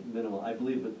EMT is the minimum, I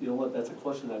believe, but you know what, that's a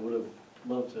question I would have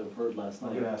loved to have heard last I'm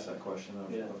night. gonna ask that question of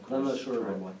Yeah, Chris. I'm not sure about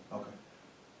Tremblay. Okay.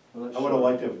 I'm not I would have sure.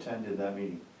 liked to have attended that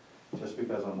meeting, just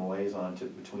because I'm the liaison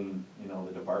between,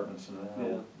 the departments, and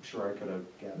Yeah. I'm sure I could have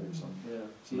gathered some Yeah.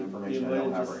 some He information I don't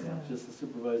invited have just- right now. Just the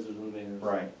supervisors and the mayors.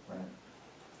 Right.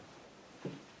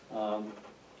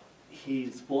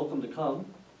 He's welcome to come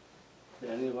to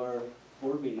any of our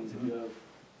board meetings if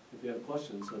you have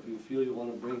questions. So if you feel you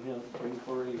want to bring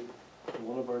Corey to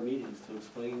one of our meetings to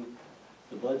explain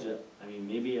the budget, I mean,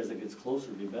 maybe as it gets closer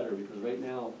it'd be better, because right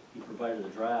now he provided a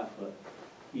draft, but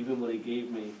even what he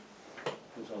gave me,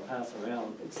 which I'll pass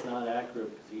around, it's not accurate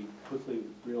because he quickly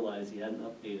realized he hadn't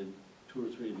updated 2 or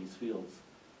 3 of these fields.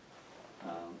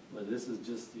 But this is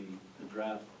just the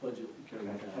draft budget carrying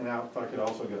Okay. that. And now, if I could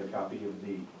also get a copy of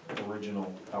the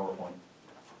original PowerPoint.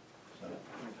 Yeah,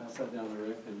 I'll pass that down to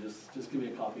Rick, and just give me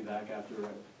a copy back after, Rick,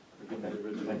 or give me the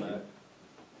original Thank you. back.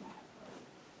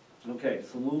 Okay,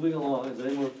 so moving along, is there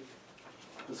any more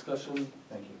discussion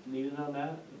Thank you. needed on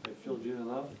that? If I filled you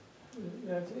enough?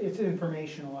 It's an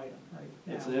informational item, right?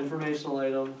 It's now. an informational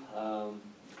item,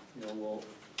 we'll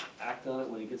act on it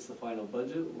when he gets the final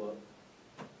budget.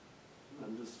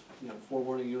 I'm just,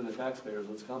 forewarning you and the taxpayers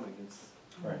what's coming.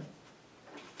 Right.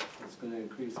 It's gonna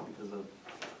increase because of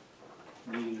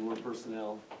needing more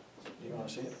personnel You wanna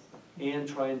see it? and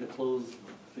trying to close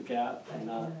the gap and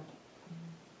not,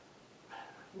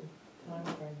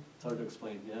 it's hard to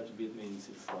explain, you have to be at the meeting to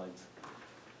see the slides.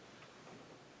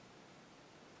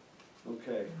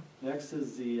 Okay, next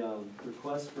is the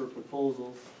request for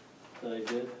proposals that I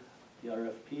did, the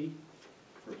RFP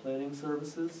for planning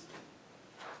services.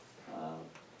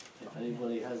 If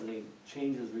anybody has any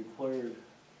changes required,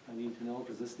 I need to know,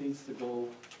 because this needs to go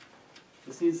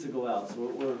out. So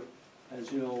we're,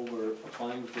 as you know, we're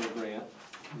applying for a grant.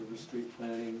 River Street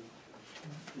Planning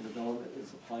and Development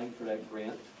is applying for that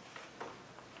grant.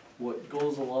 What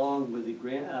goes along with the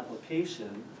grant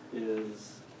application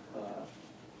is,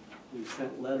 we've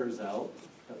sent letters out,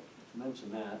 to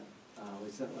mention that. We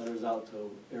sent letters out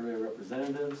to area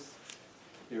representatives,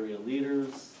 area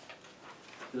leaders,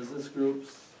 business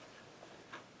groups,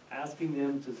 asking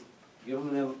them to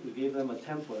we gave them a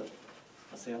template,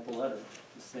 a sample letter,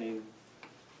 just saying,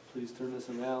 please turn this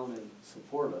around and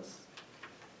support us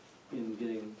in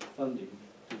getting funding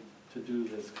to do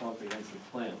this comprehensive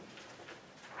plan.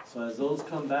 So as those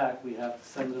come back, we have to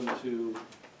send them to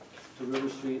River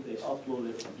Street, they upload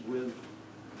it with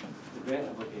the grant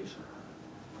application.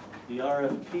 The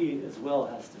RFP as well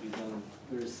has to be done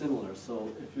very similar,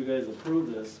 so if you guys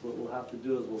approve this, what we'll have to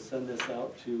do is we'll send this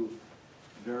out to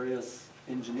various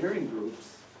engineering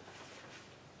groups,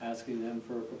 asking them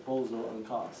for a proposal on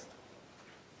cost.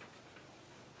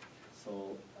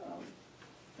 So,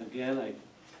 again, I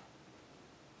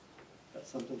got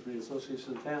something for the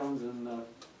Association of Towns and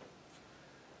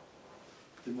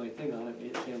did my thing on it,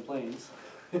 8 Champlain's.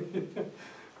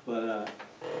 But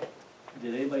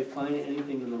did anybody find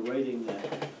anything in the writing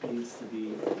that needs to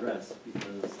be addressed?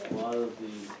 Because a lot of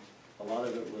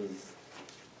it was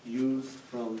used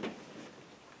from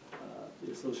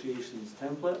the association's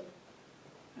template,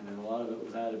 and then a lot of it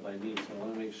was added by me, so I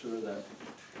wanna make sure that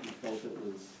you felt it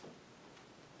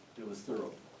was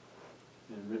thorough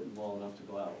and written well enough to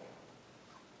go out.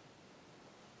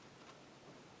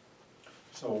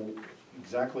 So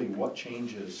exactly what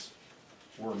changes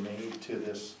were made to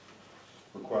this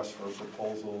request for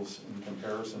proposals in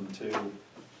comparison to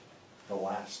the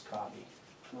last copy?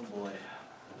 Oh boy,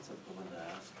 that's a good one to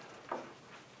ask.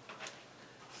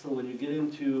 So when you get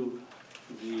into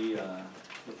the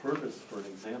purpose, for an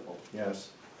example,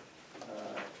 Yes.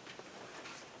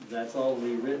 that's all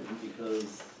rewritten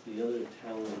because the other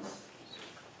town's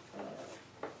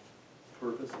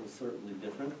purpose was certainly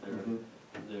different.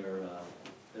 Their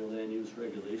land use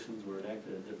regulations were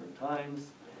enacted at different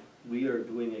times. We are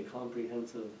doing a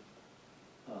comprehensive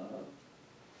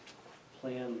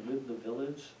plan with the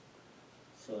village.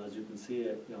 So as you can see,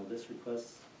 this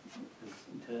request is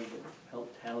intended to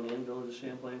help town and village of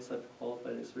Champlain select a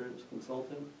qualified experienced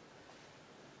consultant.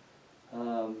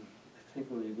 I think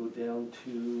when you go down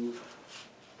to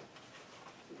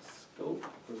the scope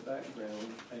or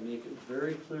background, I make it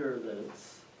very clear that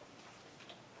it's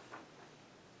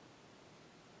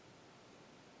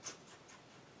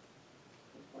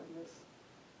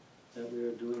that we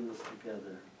are doing this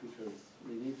together, because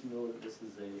we need to know that this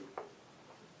is a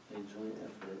joint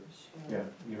effort. Yeah,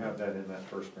 you have that in that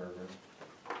first paragraph.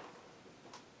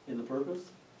 In the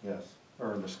purpose? Yes,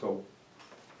 or in the scope.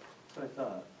 That's what I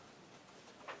thought.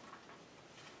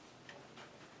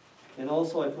 And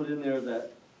also I put in there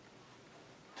that,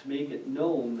 to make it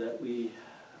known that we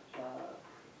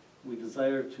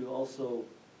desire to also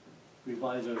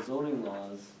revise our zoning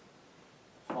laws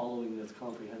following this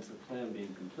comprehensive plan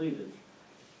being completed.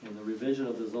 And the revision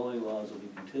of the zoning laws will be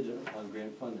contingent upon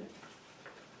grant funding.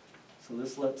 So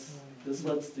this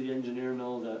lets the engineer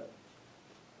know that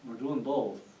we're doing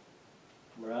both.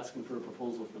 We're asking for a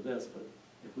proposal for this, but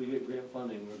if we get grant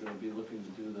funding, we're gonna be looking to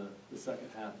do the second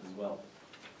half as well.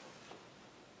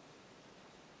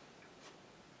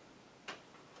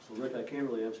 So Rick, I can't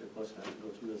really answer your question, I have to go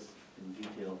through this in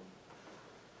detail.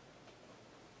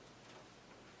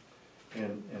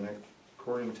 And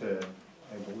according to,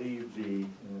 I believe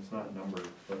and it's not numbered,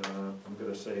 but I'm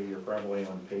gonna say you're probably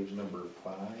on page number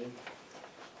 5.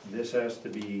 This has to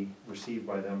be received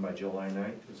by them by July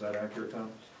 9th, is that accurate, Tom?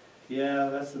 Yeah,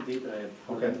 that's the date that I have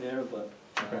put in Okay. there, but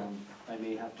Okay. I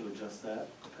may have to adjust that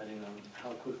depending on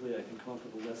how quickly I can come up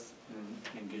with a list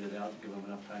and get it out, give them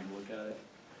enough time to look at it.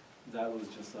 That was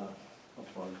just a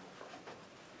plug.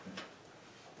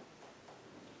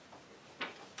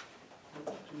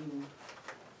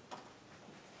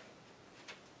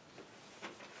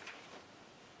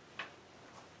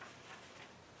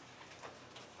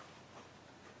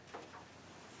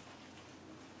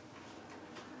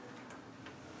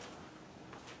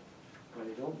 Right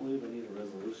I don't believe I need a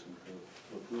resolution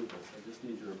to approve this, I just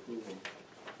need your approval.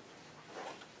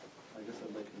 I guess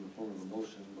I'd like it in the form of a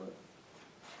motion, but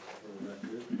for the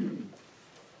record,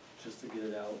 just to get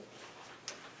it out,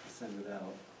 to send it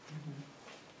out.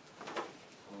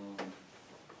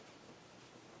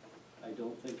 I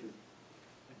don't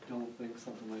think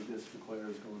something like this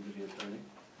requires going to the attorney.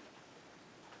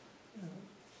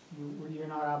 You're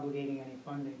not obligating any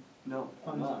funding, No,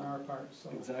 I'm funds on not. our part, so.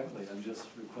 Exactly, I'm just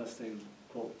requesting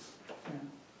quotes. Yeah.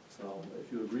 So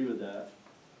if you agree with that,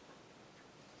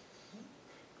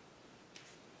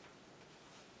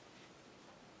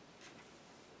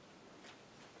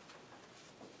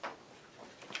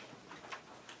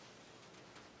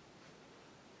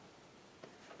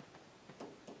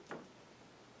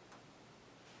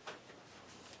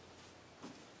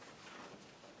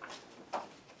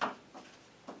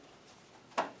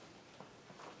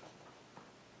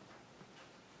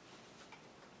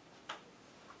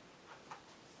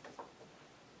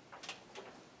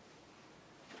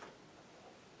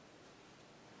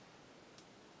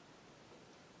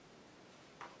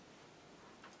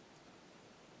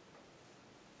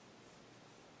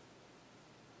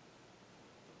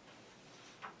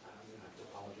 I'm gonna have to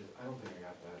apologize, I don't think I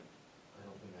got that. I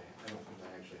don't think I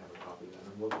actually have a copy of that.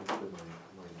 I'm looking through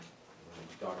my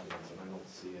documents and I don't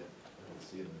see it. I don't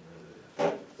see it in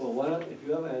there. well, why don't, if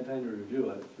you haven't had time to review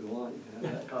it, if you want, you can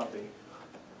have that copy.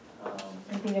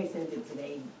 I think I sent it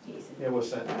today, Jason. It was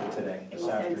sent today, It this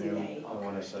was sent afternoon, today. I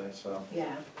wanna say, so.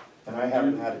 Yeah, And I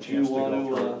haven't had a Do you chance to want go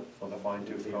to, through it with a fine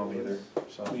tooth comb either,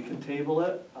 so. We can table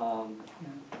it, Yeah.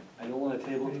 I don't wanna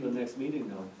table it to the next meeting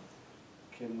though.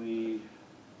 Can we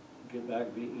get back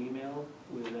via email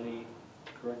with any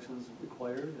corrections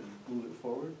required and move it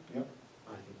forward? Yep,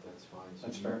 I think that's fine. So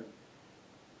that's do you- fair.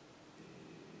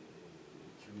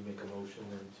 Can we make a motion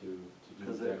then to do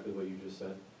 'Cause exactly what you just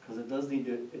said? Cause it does need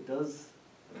to, it does,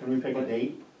 Can we pick a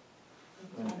date?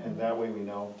 And that way we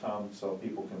know, Tom, so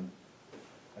people can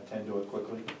attend to it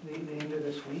quickly? The end of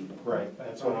this week? Right,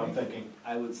 that's what I'm thinking,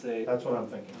 I would say, that's what I'm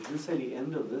thinking, did you say the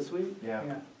end of this week? yeah.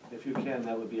 Yeah. If you can,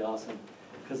 that would be awesome,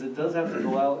 because it does have to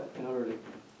go out in order to.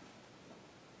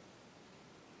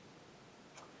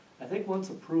 I think once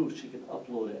approved, she can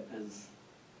upload it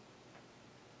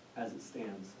as it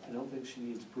stands. I don't think she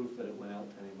needs proof that it went out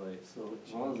to anybody, so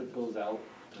as long as it goes out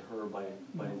to her by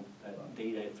that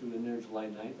date I threw in there, July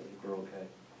 9th, I think we're okay.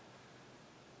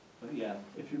 But yeah,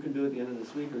 if you can do it at the end of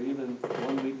this week, or even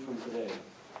 1 week from today,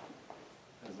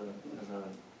 as a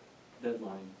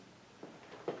deadline,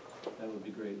 that would be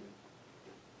great.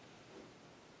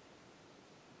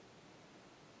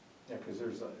 Yeah, because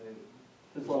there's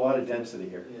a lot of density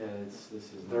here. Yeah, this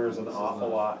is. There's an awful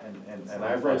lot, and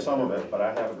I've read some of it, but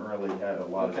I haven't really had a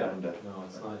lot of Okay. time to. No,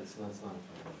 it's not a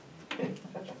fun.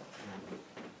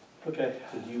 Okay,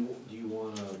 So do you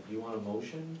want a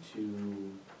motion to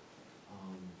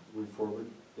move forward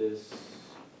this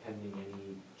pending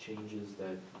any changes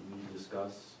that we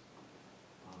discuss?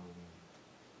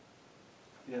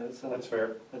 yeah, That's that's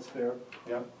fair, fair,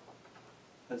 yeah.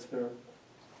 that's fair.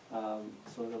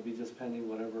 So it'll be just pending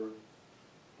whatever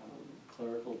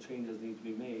clerical changes need to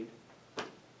be made.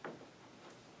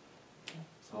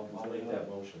 So I'll make that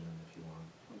motion then if you want.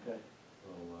 Okay,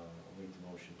 I'll make the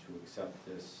motion to accept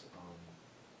this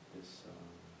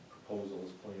proposal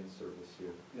as plan service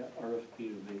here. yeah, RFP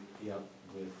would be, Yeah,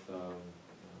 with the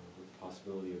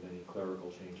possibility of any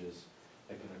clerical changes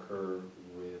that can occur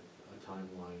with a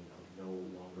timeline of no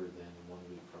longer than 1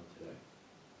 week from today.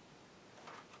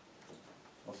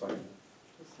 I'll second.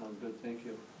 that sounds good, thank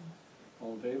you.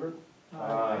 All in favor?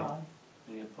 Aye.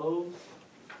 Any opposed?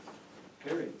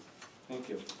 Carried, thank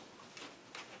you.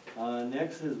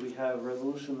 Next is we have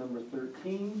resolution number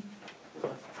 13. So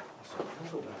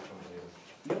I'll go back one later.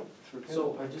 Yep, sure can.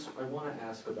 So I wanna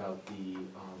ask about the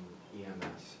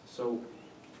EMS. So,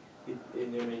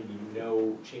 and there may be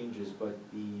no changes, but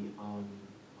the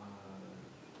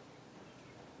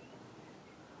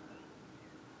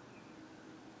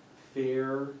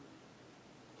Fair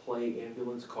Play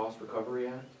Ambulance Cost Recovery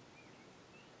Act,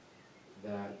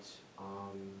 that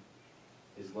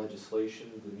is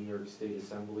legislation the New York State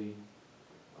Assembly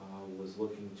was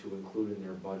looking to include in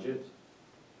their budget.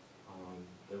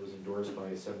 That was endorsed by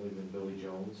Assemblyman Billy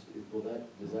Jones.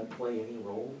 Does that play any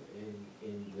role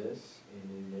in this and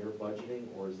in their budgeting,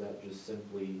 or is that just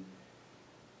simply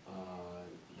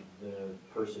the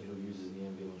person who uses the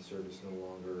ambulance service no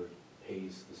longer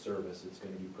pays the service? It's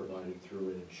gonna be provided through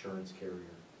an insurance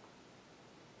carrier.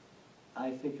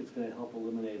 I think it's gonna help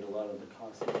eliminate a lot of the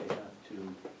costs that they have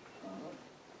to,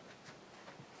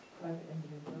 Private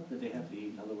individual. that they have to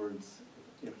eat. In other words,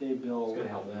 if they bill. It's gonna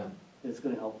help them. it's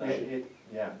gonna help that.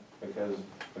 Yeah,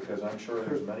 because I'm sure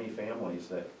there's many families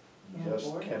that Can't just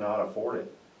afford it. cannot afford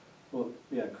it. Well,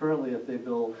 yeah, currently if they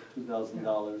bill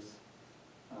 $2,000,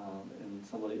 and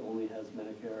somebody only has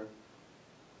Medicare,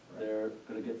 they're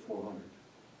gonna get 400.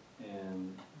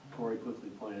 And Corey quickly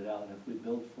pointed out, if we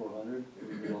billed 400,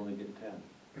 we would only get 10.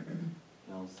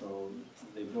 You know, so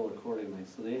they bill accordingly,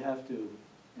 so they have to,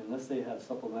 unless they have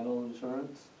supplemental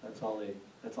insurance, that's all they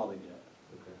get.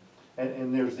 Okay.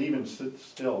 And there's even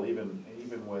still, even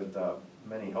with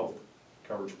many health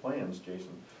coverage plans,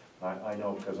 Jason, I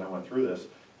know because I went through this,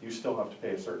 you still have to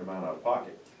pay a certain amount out of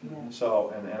pocket. Yeah. So,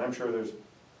 and I'm sure there's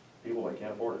people that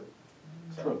can't afford it.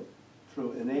 So,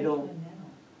 True, and they don't, Especially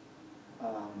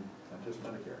now. it's not just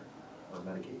Medicare or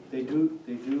Medicaid. they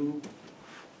do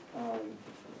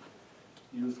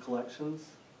use collections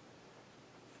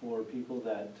for people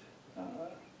that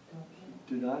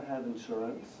do not have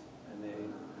insurance, and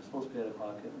they're supposed to pay out of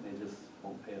pocket, and they just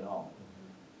won't pay at all.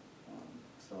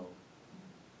 So,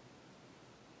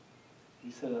 he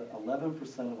said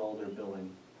 11% of all their billing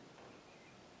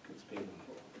gets paid in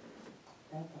full.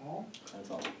 That's all? That's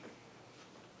all.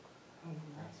 11%.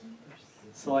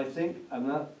 So I think, I'm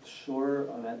not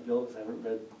sure on that bill, because I haven't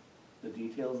read the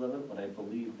details of it, but I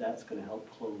believe that's gonna help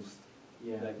close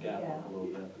Yeah. that gap Yeah. up a little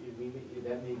bit.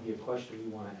 That may be a question you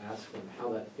wanna ask them,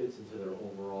 how that fits into their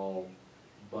overall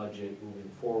budget moving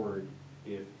forward.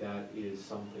 If that is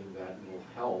something that will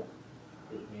help,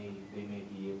 they may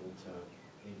be able to,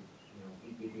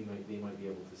 they might be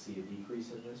able to see a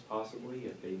decrease in this possibly,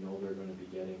 if they know they're gonna be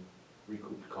getting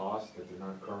recouped costs that they're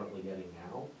not currently getting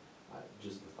now.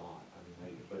 Just a thought,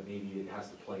 but maybe it has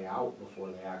to play out before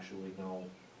they actually know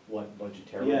what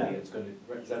budgetarily Yeah. it's gonna,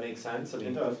 does that make sense? I mean,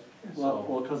 It does.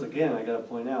 Well, because again, I gotta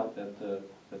point out that the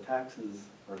taxes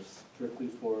are strictly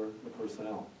for the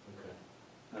personnel,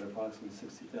 Okay. at approximately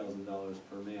 $60,000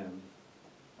 per man,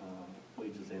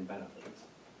 wages and benefits,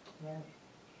 Yeah.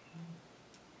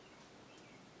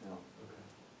 you know. Okay.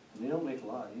 And they don't make a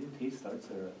lot, he starts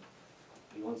there at,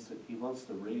 he wants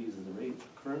to raise the rate,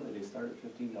 currently they start at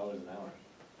 $15 an hour.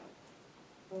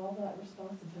 For all that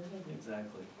responsibility.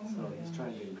 Exactly, Oh so my he's gosh.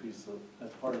 trying to increase,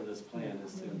 that's part of this plan,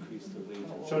 is to increase the wages.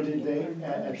 So did they,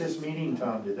 at this meeting,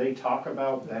 Tom, did they talk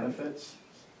about benefits?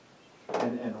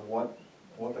 And what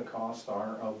the costs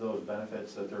are of those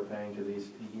benefits that they're paying to these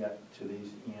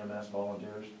EMS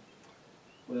volunteers?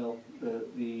 Well,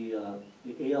 the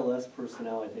ALS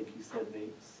personnel, I think he said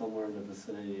make somewhere in the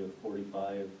vicinity of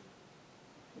 45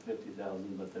 to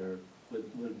 50,000, but they're,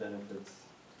 with benefits,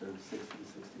 they're 60 to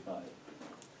 65.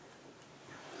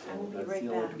 I will So be that's right the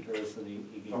only back. comparison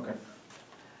he gave. Okay.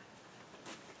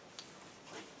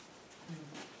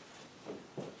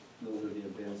 Those are the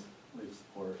advanced life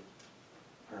support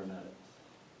paramedics,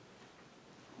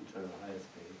 which are the highest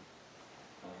paid.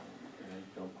 And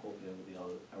I don't quote me on what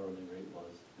the hourly rate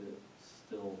was, but it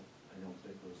still, I don't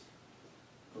think was,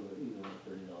 even at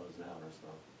 $30 an hour, so.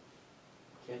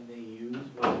 Can they use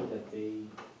money that they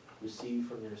receive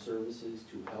from their services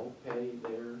to help pay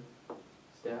their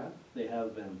staff? They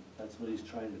have been, that's what he's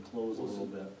trying to close a little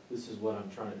bit. This is what I'm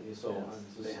trying to, so Yes,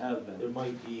 I'm they just, have there been,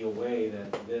 might be a way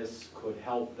that this could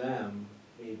help them,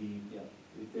 maybe, yeah.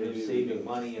 if they're Maybe saving reduce.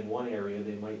 money in one area,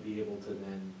 they might be able to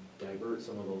then divert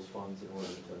some of those funds in order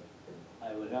to.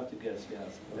 I would have to guess,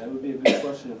 yes. That would be a good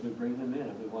question if we bring him in,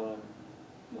 if we wanna,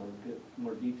 get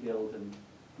more detailed and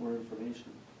more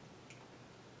information.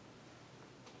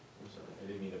 I'm sorry, I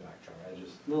didn't mean to backtrack, I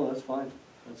just. No, that's fine,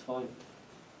 that's fine.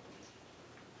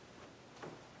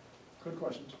 Good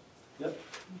questions. Yep.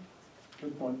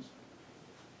 Good points.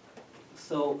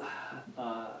 So,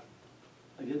 I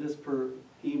did this per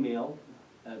email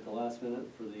at the last minute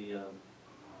for the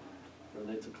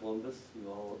Knights of Columbus. You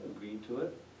all agreed to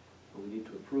it, but we need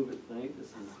to approve it tonight. This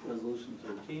is Resolution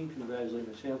 13,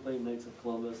 congratulating the Champlain Knights of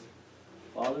Columbus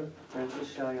Father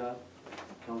Francis Shaya,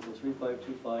 Council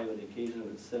 3525, on the occasion of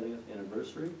its 70th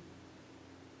anniversary.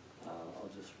 I'll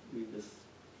just read this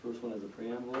first one as a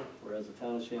preamble. Whereas the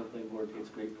town of Champlain Board takes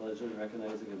great pleasure in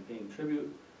recognizing and paying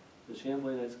tribute to the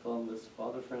Champlain Knights of Columbus,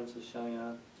 Father Francis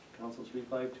Shaya, Council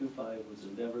 3525, whose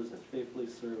endeavors have faithfully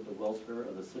served the welfare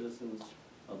of the citizens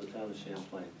of the town of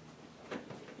Champlain.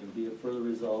 And be it further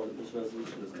resolved that this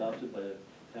resolution is adopted by the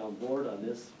town board on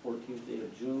this 14th day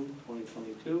of June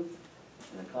 2022,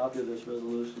 and a copy of this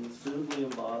resolution suitably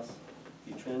embossed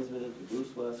be transmitted to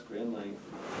Bruce West, Grand Knight,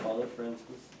 Father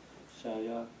Francis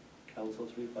Shaya, Council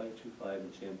 3525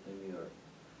 in Champlain, New York.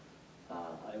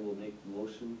 I will make the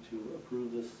motion to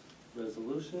approve this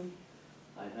resolution.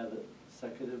 I have it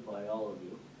seconded by all of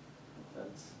you, if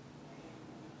that's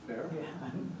fair.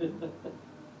 Yeah.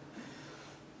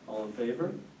 All in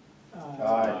favor?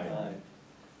 Aye.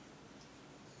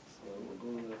 So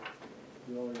we'll go to,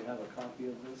 you already have a copy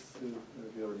of this, Sue, or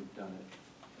have you already done it?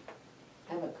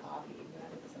 I have a copy,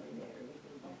 but it's already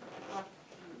there.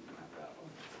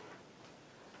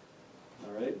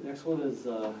 All right, next one is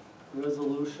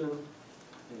resolution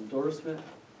endorsement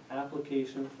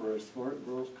application for a smart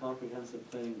growth comprehensive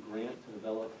planning grant to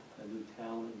develop a new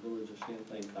town and village of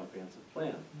Champlain comprehensive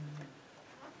plan.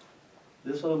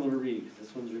 This one I'm gonna read, 'cause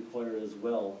this one's required as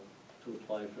well to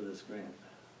apply for this grant.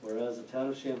 Whereas the town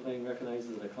of Champlain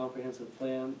recognizes that a comprehensive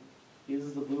plan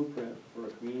is the blueprint for a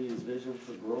community's vision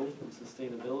for growth and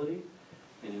sustainability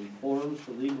and informs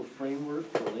the legal framework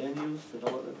for land use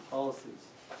development policies.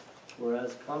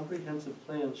 Whereas comprehensive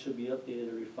plans should be updated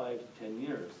every 5 to 10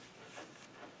 years.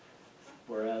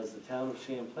 Whereas the town of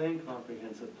Champlain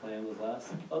comprehensive plan was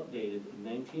last updated in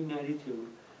 1992,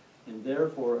 and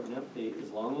therefore an update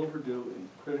is long overdue and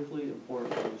critically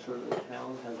important to ensure that the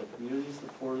town has a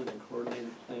community-supported and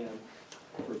coordinated plan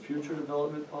for future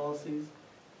development policies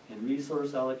and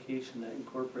resource allocation that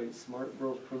incorporates smart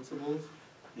growth principles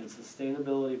and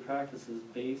sustainability practices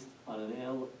based on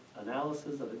an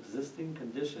analysis of existing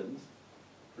conditions,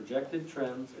 projected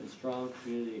trends, and strong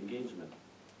community engagement.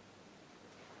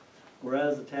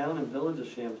 Whereas the town and village of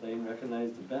Champlain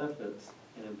recognize the benefits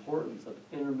and importance of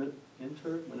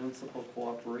intermunicipal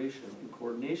cooperation and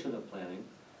coordination of planning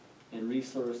and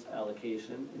resource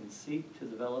allocation and seek to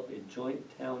develop a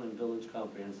joint town and village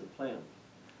comprehensive plan.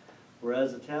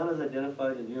 Whereas the town has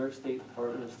identified the New York State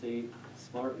Department of State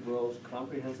Smart Growth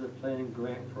Comprehensive Planning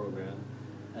Grant Program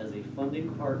as a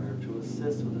funding partner to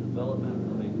assist with the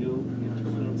development of a new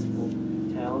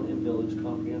intermunicipal town and village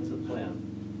comprehensive plan.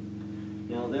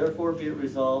 Now therefore be it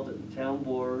resolved that the town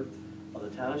board of the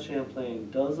town of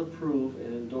Champlain does approve and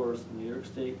endorse the New York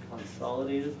State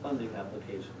Consolidated Funding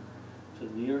Application to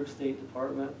the New York State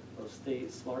Department of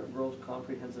State Smart Growth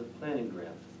Comprehensive Planning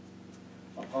Grant.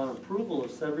 Upon approval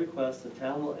of said request, the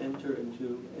town will enter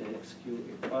into and execute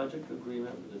a project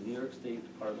agreement with the New York State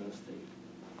Department of State.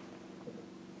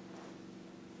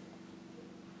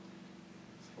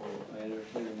 So I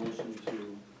entertain a motion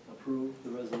to approve the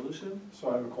resolution. So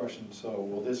I have a question. So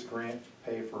will this grant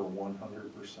pay for 100%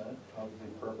 of the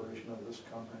preparation of this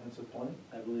comprehensive plan?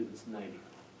 I believe it's 90.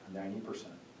 90%.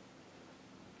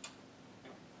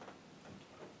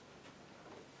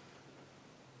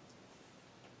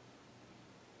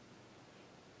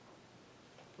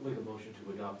 I'll make a motion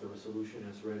to adopt the resolution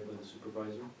as read by the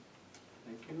supervisor.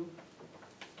 Thank you.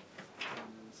 And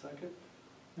a second?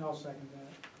 I'll second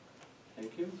that.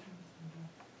 Thank you.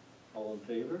 All in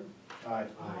favor? Aye.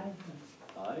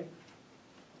 Aye.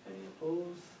 Any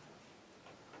opposed?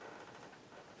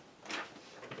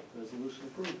 Resolution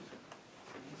approved.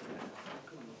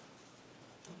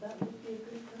 That would be a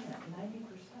good grant, 90%.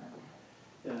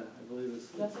 Yeah, I believe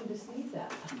it's, Nothing to sneeze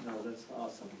at. no, that's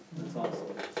awesome. That's awesome.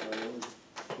 So that was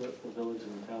what the village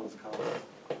and the town's cost.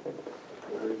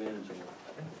 Very manageable.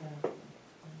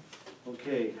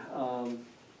 Okay,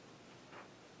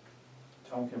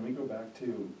 Tom, can we go back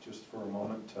to, just for a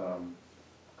moment,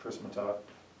 Chris Matat,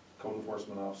 Code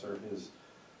Enforcement Officer, his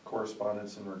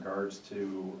correspondence in regards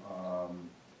to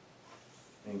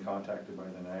being contacted by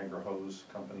the Niagara Hose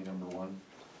Company #1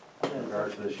 in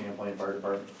regards to the Champlain Fire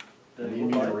Department? Did If I you go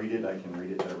need me by to it? read it, I can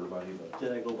read it to everybody, but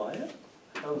Did I go by it?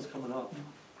 I thought it was coming up.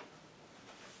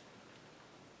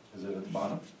 is it at the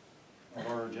bottom of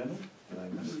our agenda? Did I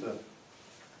miss the?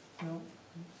 No,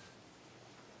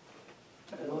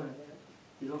 I don't-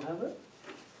 You don't have it?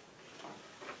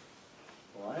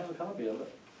 Well, I have a copy of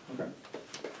it. Okay.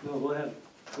 No, go ahead,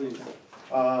 please.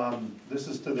 This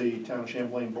is to the Town of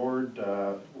Champlain Board,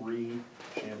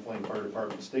 Champlain Fire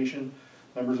Department Station.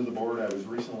 Members of the board, I was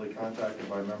recently contacted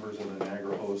by members of the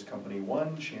Niagara Hose Company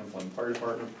 1, Champlain Fire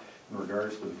Department, in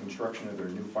regards to the construction of their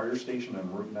new fire station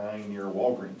on Route 9 near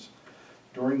Walgreens.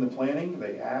 During the planning,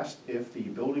 they asked if the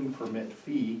building permit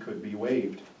fee could be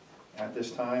waived. At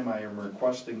this time, I am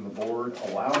requesting the board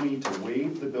allow me to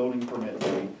waive the building permit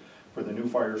fee for the new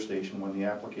fire station when the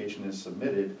application is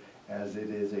submitted, as it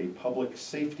is a public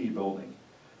safety building.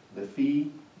 The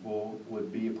fee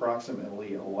would be approximately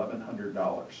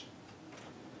 $1,100.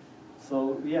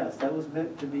 So, yes, that was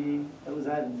meant to be, that was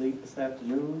added late this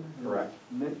afternoon. Correct.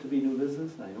 Meant to be new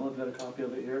business, and I know I've got a copy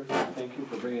of it here. Thank you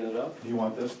for bringing it up. Do you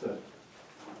want this to,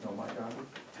 know my copy?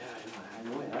 Yeah, I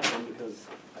know I have one because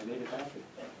I made a copy.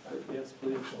 But yes,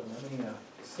 please. So let me,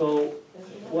 So, There's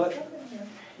a lot of what, stuff in here.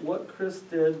 what Chris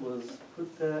did was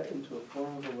put that into a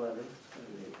form of a letter. It's gonna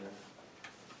be right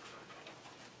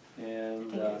I there.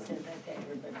 And, think I sent that to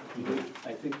everybody.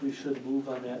 I think we should move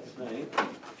on that tonight.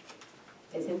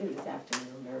 I sent it this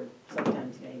afternoon or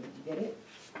sometime today. Did you get it?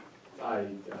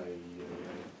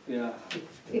 Yeah.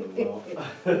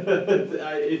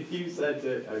 If you sent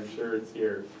it, I'm sure it's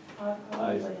here.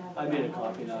 I made a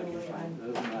copy now, I can find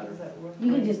it, doesn't matter.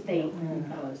 You can just thank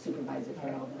Supervisor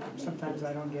for all that. Sometimes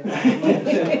I don't get Yeah.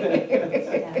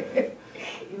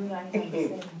 You and I have the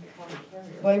same common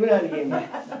carrier. Well, we're not getting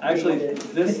Actually,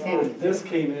 this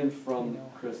came in from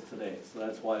Chris today, so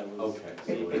that's why it was. Okay.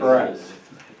 So it's- Correct.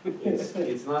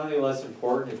 It's not any less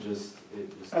important, it just.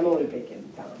 I'm only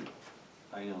picking Tom.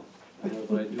 I know,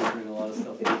 but I do bring a lot of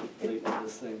stuff late to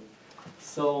this thing.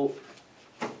 So,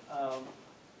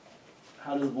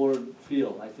 how does the board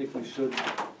feel? I think we should,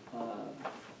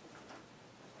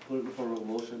 put it before a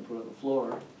motion, put it on the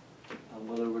floor, on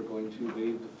whether we're going to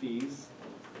waive the fees.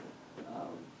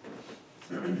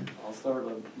 I'll start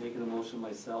by making a motion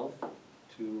myself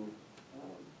to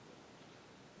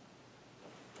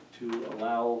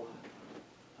allow,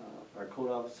 our code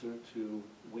officer to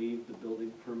waive the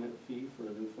building permit fee for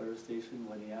a new fire station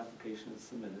when the application is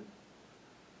submitted.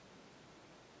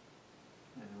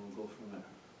 And then we'll go from there.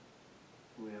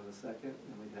 We have a second,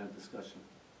 and we can have discussion.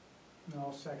 No,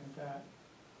 I'll second that.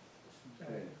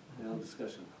 Okay, now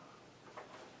discussion.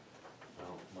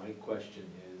 Well, my question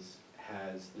is,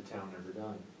 has the town ever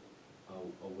done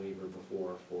a waiver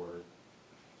before for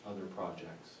other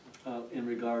projects, In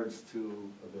regards to,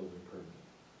 a building permit?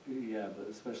 yeah, but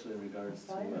especially in regards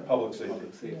to. Fire. Public safety.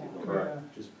 Public safety. Yeah.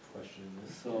 Correct. Just questioning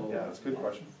this. So, Yeah, that's a good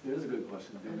question. it is a good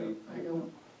question. Do we,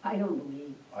 I don't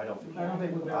believe. I don't think. I don't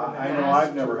think we've ever. I know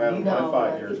I've never had in No, my I 5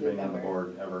 think years we've being on the never.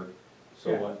 board, ever. So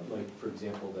Yeah. what, like, for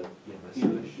example, the EMS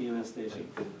station, EMS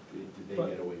station? like, did they But-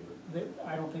 get a waiver?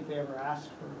 I don't think they ever asked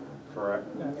for, Correct.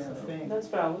 that's the thing, That's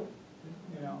valid.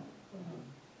 you know.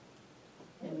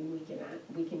 I mean,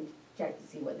 we can check to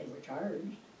see what they were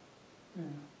charged. Yeah.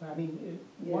 But I mean,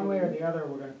 one way or the other,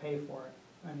 we're gonna pay for it.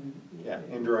 I mean. Yeah, it-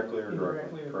 indirectly or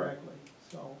Indirectly directly, or correct. directly,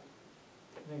 so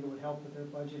I think it would help with their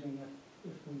budgeting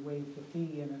if we waive the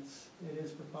fee and it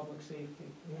is for public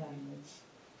safety. Yeah. I mean, it's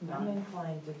I'm not,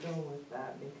 inclined to go with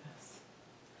that because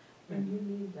when you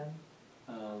need them.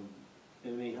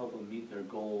 It may help them meet their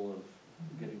goal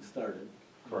of getting started.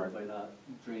 Correct. By not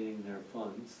draining their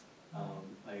funds.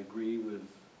 I agree with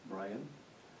Brian.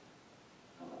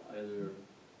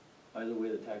 Either way,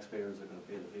 the taxpayers are gonna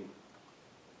pay the fee.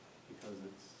 Because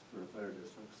it's for a fire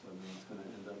district, so I mean, it's gonna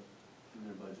end up in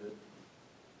their budget,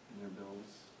 in their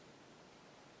bills,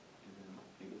 and then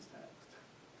it gets taxed.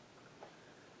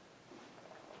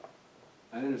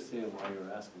 I understand why you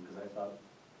were asking, because I thought,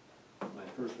 when I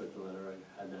first read the letter,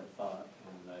 I had that thought,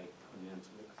 and I couldn't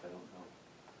answer it, because I don't know.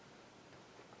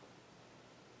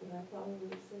 And I probably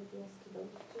would have said yes to those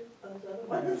other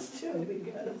ones too, It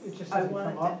because just I doesn't want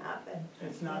it come to up. happen.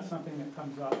 it's not something that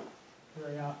comes up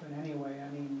very often anyway. I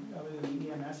mean, other than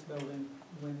the EMS building,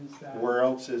 when is that? Where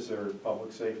else is there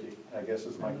public safety, I guess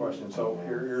is my question. So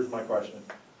here's my question.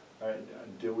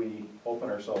 Do we open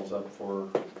ourselves up, for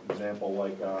example,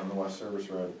 like on the West Service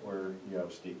Road, where you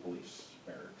have state police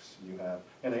barracks, you have,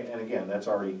 and again, that's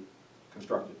already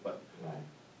constructed, but Right.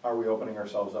 are we opening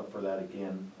ourselves up for that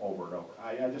again over and over?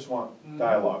 I just want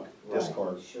dialogue, Right,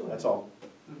 discord, sure. that's all.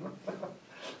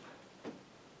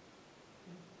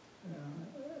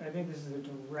 I think this is a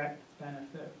direct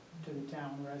benefit to the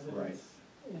town residents.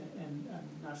 And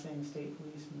I'm not saying state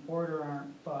police and border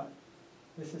aren't, but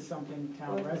this is something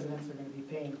town Well- residents are gonna be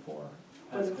paying for.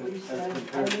 But if we said, I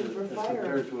compared need to- for as fire.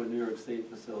 compared to a New York State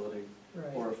facility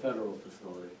Right. or a federal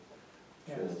facility,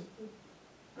 Yes,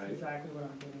 right? exactly what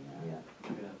I'm getting at.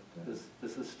 Yeah. Yeah,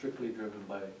 this is strictly driven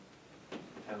by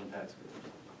town taxpayers.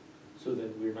 So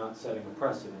then we're not setting a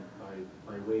precedent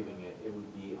by waiving it, it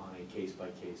would be on a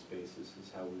case-by-case basis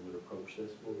is how we would approach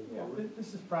this moving Yeah, forward?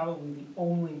 this is probably the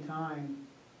only time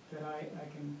that I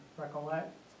can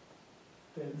recollect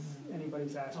that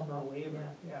anybody's asked for a waiver.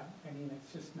 Yeah, I mean,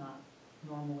 it's just not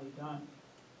normally done.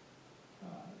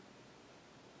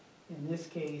 In this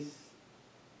case,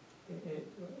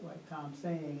 like Tom's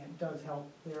saying, it does help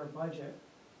their budget.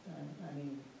 I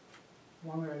mean,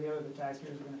 one way or the other, the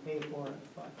taxpayers are gonna pay for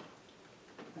it, but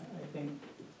I think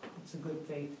it's a good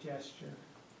faith gesture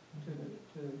to the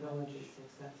That would village, be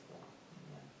successful,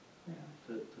 yeah.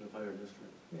 yeah, To the fire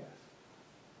district. yes.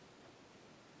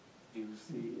 Do you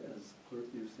see, as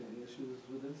clerk, do you see any issues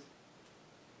with this?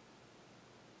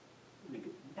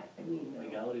 I mean,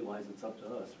 Legality wise, it's up to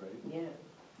us, right? yeah,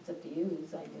 it's up to you,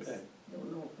 I just Okay.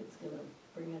 don't know if it's gonna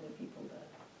bring other people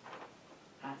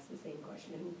to ask the same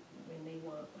question when they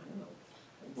want, I don't know.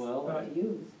 It's Well, up to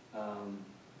you. And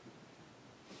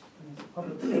it's a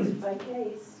public Case safety. by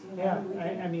case, you know, Yeah, we I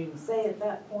can mean, say at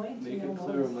that point, Make you know. it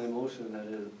clear in what's- my motion that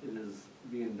it is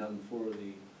being done for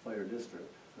the fire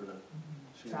district, for the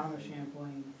Town of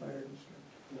Champlain Fire District.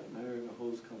 Marrying a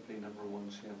hose company,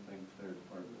 #1 Champlain Fire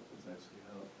Department was actually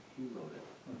how he wrote it.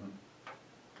 Mhm.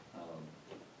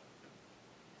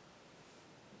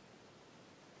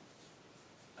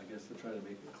 I guess to try to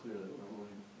make it clear that we're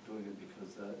only doing it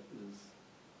because that is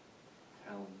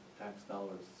town tax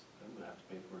dollars that would have to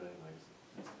pay for it anyways.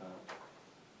 It's not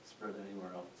spread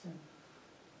anywhere else. Yeah.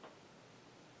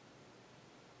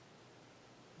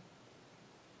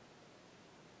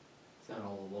 Is that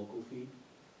all a local fee,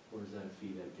 or is that a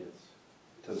fee that gets?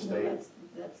 To the No, state,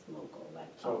 that's local, that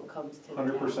So, all comes to the town.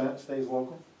 100% stays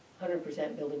local?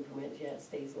 100% building permits, yeah, it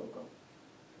stays local.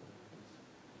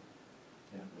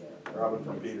 Yeah. Robin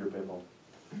from Peter Pickle.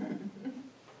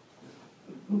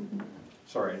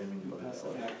 Sorry, I didn't mean to put Pass it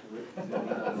it that way. back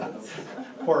to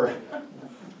Rick. Poor,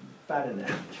 fat in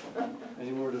there.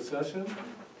 Any more discussion?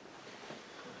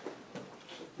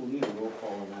 We'll need a roll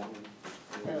call on that one.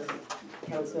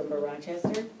 Councilmember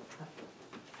Rochester?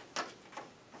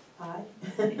 Aye.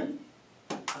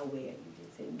 Oh, wait, I need to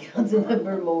say,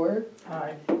 Councilmember Moore?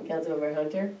 Aye. Councilmember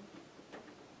Hunter?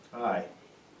 Aye.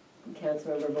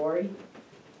 Councilmember Bory?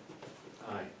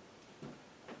 Aye.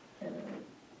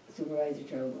 Supervisor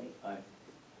Trombley? Aye.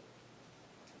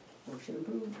 Motion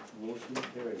approved. Motion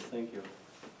carries, thank you.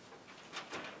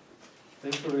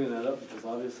 Thanks for bringing that up, because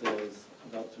obviously I was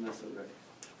about to miss it, Rick.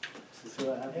 So see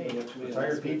what happened? Hey, You have to make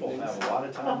retired people things. have a lot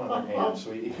of time on their hands,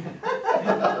 sweetie.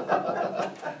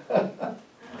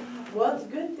 Well, it's a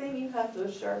good thing you have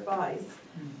those sharp eyes.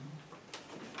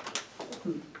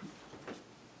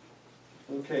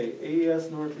 Okay, AES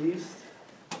Northeast.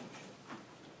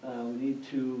 We need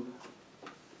to,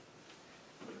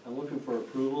 I'm looking for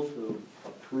approval to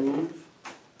approve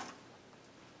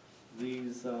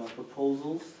these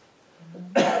proposals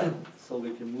so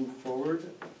we can move forward.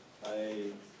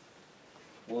 I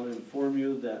want to inform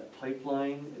you that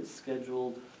pipeline is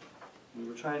scheduled, they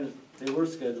were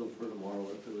scheduled for tomorrow,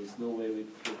 but there was no way we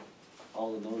could get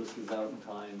all the notices out in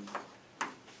time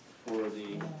for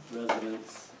the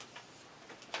residents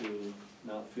to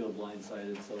not feel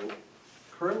blindsided, so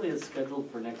currently it's scheduled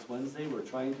for next Wednesday. We're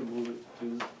trying to move it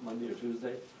to Monday or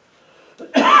Tuesday.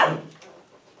 But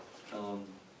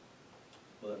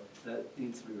that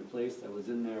needs to be replaced. I was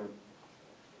in there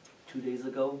 2 days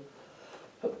ago.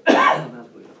 I'm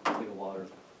not going to take a water.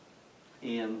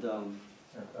 And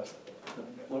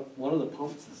one of the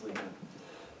pumps is leaking.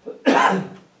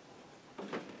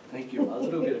 Thank you. I was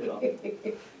gonna go get a coffee.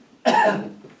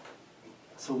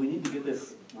 So we need to get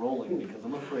this rolling, because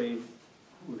I'm afraid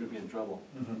we're gonna be in trouble.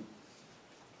 Mhm.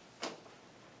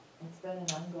 It's been an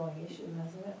ongoing issue,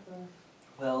 hasn't it, for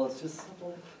Well, it's a just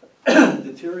couple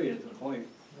deteriorated to the point of,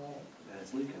 that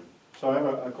it's leaking. So I have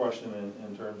a question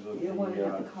in terms of You don't want to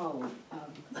have the, to call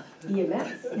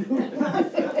EMS. Is it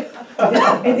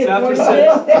Chapter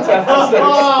fortunate?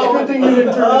 oh, good thing you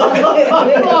didn't turn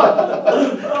it on.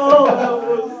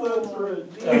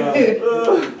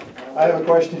 I have a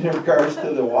question in regards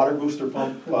to the water booster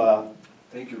pump,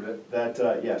 Thank you, Rick. that,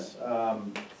 yes,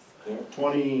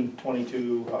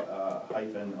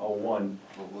 2022-01,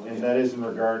 and that is in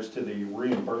regards to the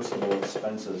reimbursable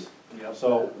expenses. Yep.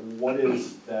 So what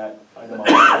is that item on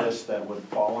the list that would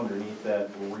fall underneath that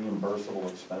reimbursable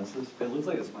expenses? It looks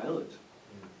like it's mileage.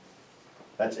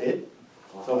 That's it?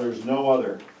 So there's no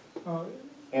other? Oh,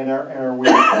 And are we,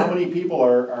 how many people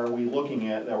are we looking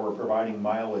at that we're providing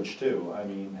mileage to? I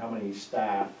mean, how many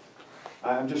staff?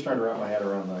 I'm just trying to wrap my head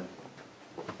around the,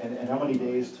 and how many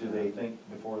days do they think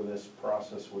before this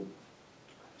process would,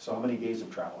 so how many days of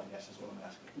travel, I guess is what I'm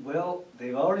asking. Well,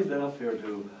 they've already been up here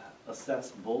to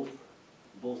assess both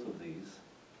of these,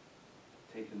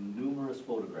 taken numerous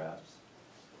photographs.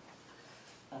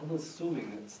 I'm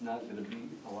assuming it's not gonna be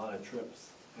a lot of trips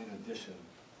in addition.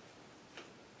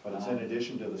 But it's in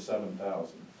addition to the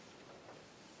 7,000.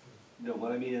 No,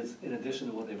 what I mean is, in addition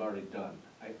to what they've already done.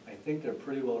 I think they're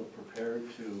pretty well prepared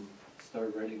to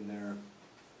start writing their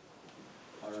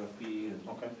RFP and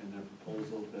Okay. their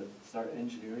proposal, but start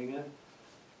engineering it.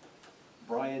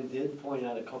 Brian did point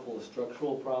out a couple of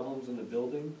structural problems in the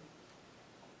building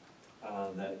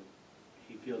that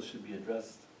he feels should be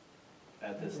addressed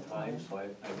at this time, so I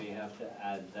may have to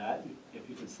add that. If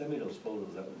you could send me those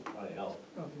photos, that would probably help.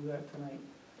 I'll do that tonight.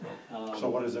 So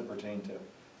what does it pertain to?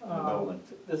 The building?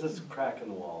 There's this crack in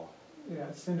the wall.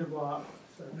 Yeah, cinder block,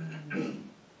 so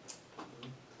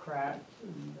cracked,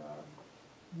 and,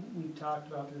 we talked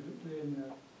about in the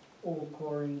old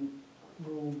chlorine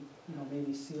room, you know,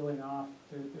 maybe sealing off,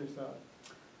 there's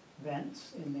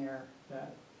vents in there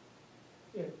that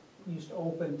it used to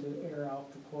open to air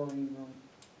out the chlorine room.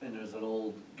 And there's an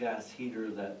old gas heater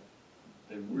that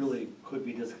they really could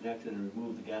be disconnected and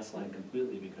remove the gas line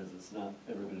completely because it's not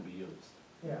ever gonna be used.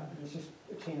 Yeah, it's just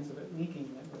a chance of it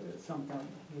leaking, at some point,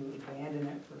 you abandon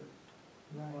it for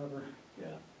however,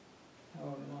 Yeah.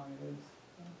 however long it is.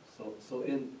 So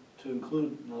to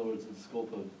include, in other words, the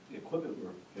scope of the equipment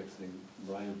we're fixing,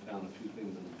 Brian found a few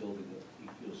things in the building that he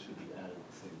feels should be added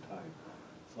at the same time.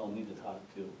 So I'll need to talk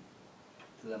to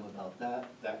them about that.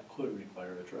 That could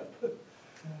require a trip.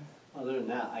 Other than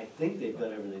that, I think they've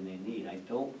got everything they need. I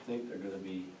don't think they're gonna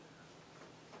be,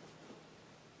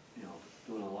 you know,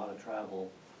 doing a lot of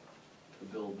travel to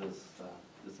build this,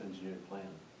 this engineered plan.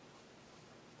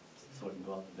 So it can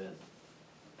go out to bid.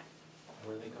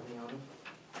 Where are they coming out of?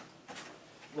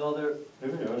 Well, they're,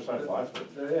 Maybe the other side of Plattsburgh.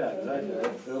 yeah,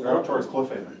 exactly. They're out towards Cliff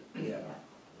Haven. Yeah.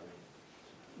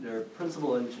 Their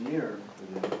principal engineer,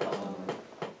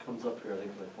 comes up here, I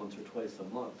think, like once or twice a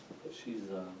month, but she's,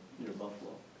 near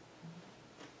Buffalo.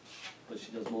 But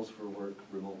she does most of her work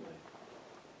remotely.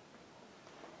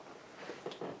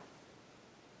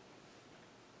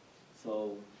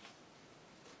 So,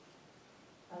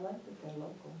 I like that they're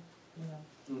local, you know,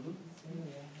 mhm. this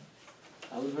area.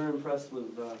 I was very impressed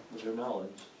with their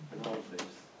knowledge base.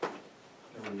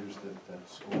 Never used it at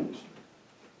school this year.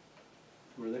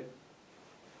 Were they?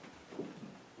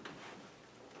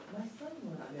 My son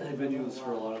worked there. They've been used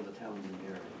for a lot of the towns in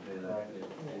here. Right.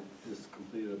 They just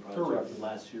completed a Correct. project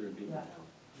last year in Beaver Yeah.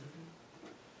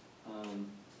 Town.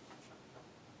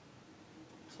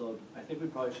 So I think we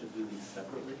probably should do these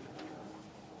separately.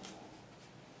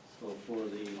 So for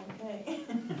the Okay.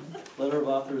 letter of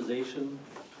authorization,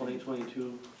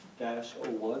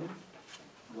 2022-01,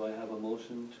 do I have a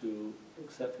motion to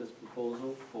accept this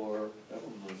proposal for, that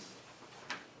one was,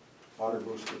 Water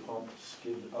booster pump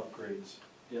skid upgrades.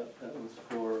 yep, that was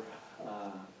for,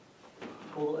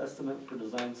 total estimate for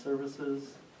design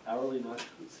services, hourly not to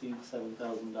exceed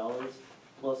 $7,000,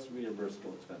 plus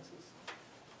reimbursable expenses.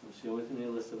 That's the only thing they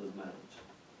listed as mileage.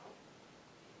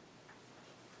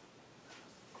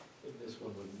 And this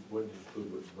one wouldn't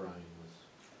include what Brian was.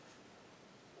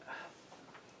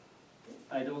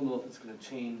 I don't know if it's gonna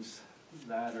change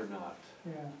that or not.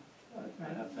 Yeah.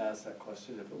 I'd have to ask that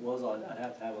question. If it was, I'd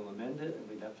have to have them amend it, and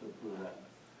we'd have to approve that.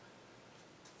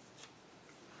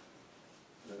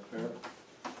 Is that fair?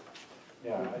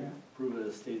 Yeah, Approve it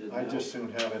as stated now? I'd just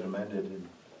soon have it amended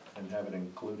and have it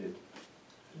included,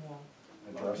 Yeah.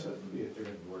 address it. If they're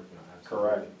gonna be working on it.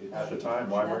 Correct, at the time,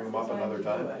 why bring them up That's the another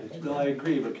time to time? do it. No, I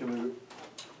agree, but can we,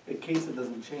 in case it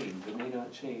doesn't change, it may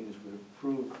not change, we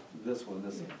approve this one,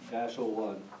 this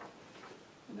 -01,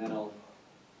 and then I'll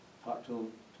talk to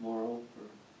them tomorrow, or,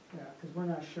 Yeah, because we're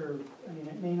not sure, I mean,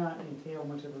 it may not entail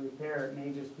much of a repair, it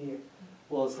may just be a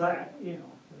well, it's not, crack, you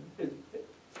know.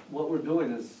 what we're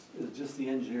doing is just the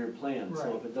engineered plan, so if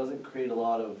Right. it doesn't create a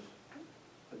lot of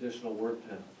additional work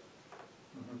to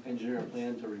Mhm. engineer a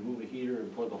plan to remove a heater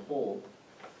and plug a hole,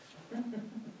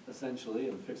 essentially,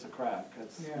 and fix a crack,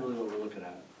 that's Yeah. really what we're looking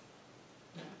at.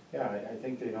 Yeah, I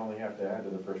think they'd only have to add to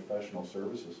the professional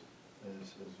services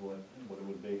is what it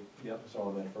would be. Yep. It's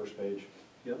on that first page,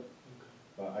 Yep.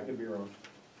 but I could be wrong.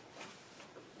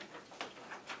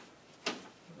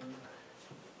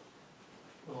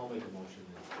 Well, I'll make a motion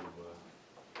then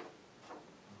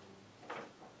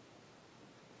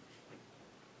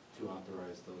to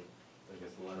authorize the, I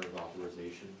guess, the letter of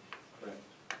authorization, Correct.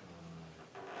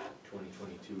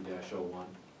 2022-01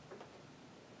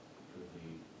 for the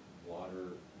water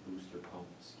booster pump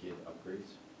skid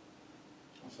upgrades.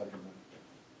 I'll second that.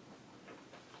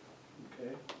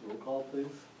 Okay, roll call, please.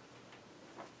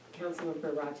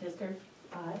 Councilmember Rochester,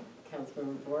 Aye.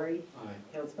 Councilmember Bory, Aye.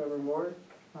 Councilmember Moore,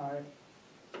 Aye.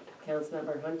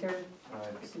 Councilmember Hunter,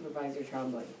 Aye. Supervisor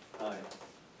Trombley. Aye.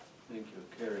 Thank you,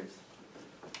 carries.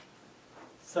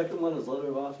 Second one is letter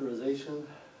of authorization,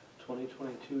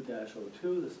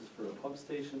 2022-02. This is for a pump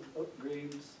station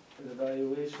upgrades and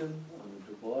evaluation on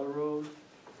Dubois Road.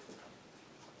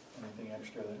 Anything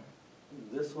extra there?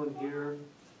 This one here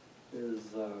is,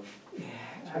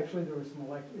 Actually, there was some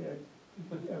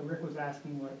Rick was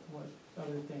asking what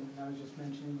other things, and I was just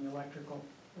mentioning the electrical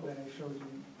that I showed you.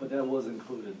 but that was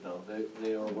included though.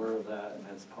 They are aware of that and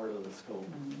that's part of the scope.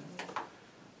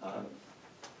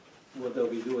 What they'll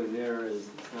be doing there is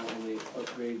not only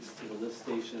upgrades to the lift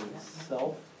station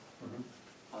itself, Mhm.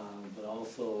 but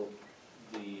also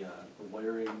the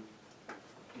wiring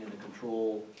and the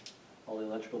control, all the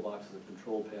electrical boxes and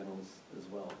control panels as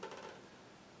well,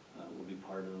 will be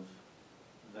part of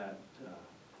that,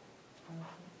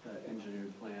 that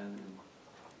engineered plan and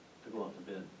to go out to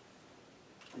bid.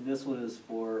 And this one is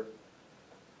for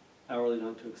hourly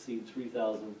not to exceed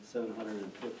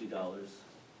 $3,750,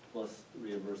 plus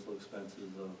reimbursable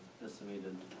expenses of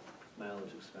estimated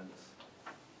mileage expense.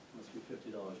 Must be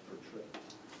 $50 per trip.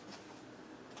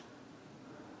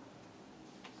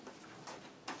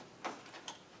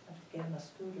 Get him a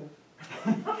scooter.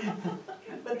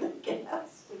 But the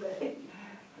gas today.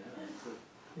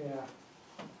 Yeah,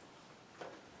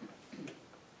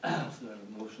 Yeah. so I have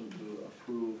a motion to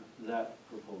approve that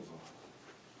proposal.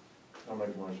 I'll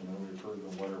make a motion that we approve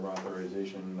the letter of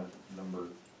authorization number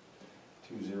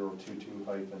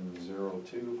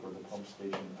 2022-02 for the pump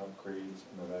station upgrades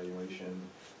and evaluation,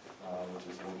 which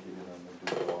is located on the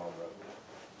Dubois Road.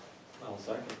 I'll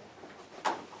second.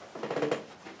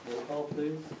 Roll call,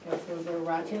 please. Councilmember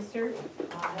Rochester,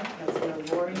 Aye. Councilmember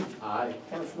Ward, Aye.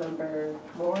 Councilmember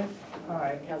Moore,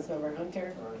 Aye. Councilmember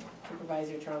Hunter,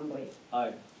 Supervisor Trombley.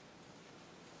 Aye.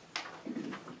 And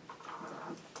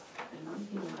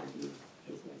if you want to do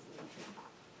his resolution,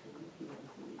 and if you want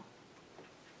to leave.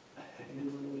 And you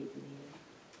want to wait till the end.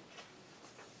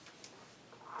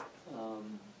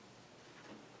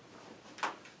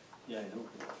 Yeah, I know.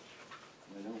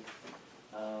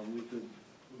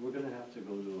 We're gonna have to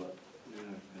go to you're not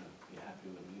gonna be happy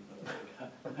with me, but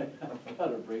I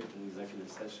got a break to the executive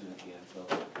session at the end, so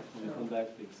when we come back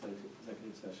to the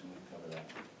executive session, we can cover that.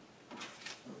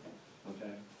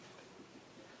 Okay?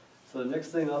 So the next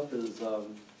thing up is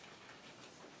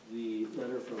the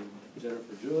letter from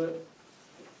Jennifer Jewett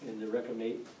and the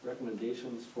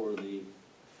recommendations for the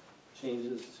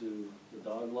changes to the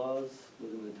dog laws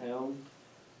within the town.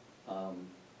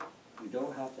 We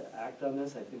don't have to act on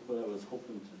this. I think what I was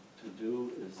hoping to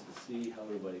do is to see how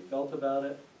everybody felt about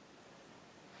it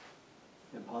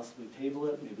and possibly table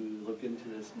it. Maybe we look into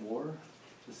this more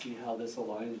to see how this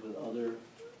aligns with other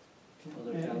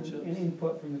townships. And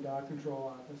input from the dog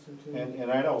control officer too.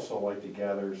 And I'd also like to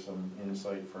gather some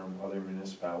insight from other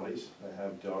municipalities that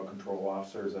have dog control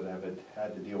officers that have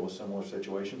had to deal with similar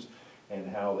situations and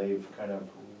how they've kind of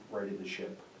righted the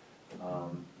ship.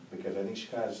 Because I think she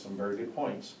has some very good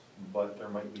points, but there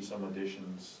might be some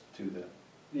additions to that.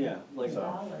 Yeah, like, It's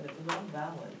valid, it was all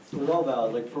valid. it was all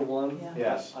valid. Like, for one, Yeah.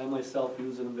 Yes, I myself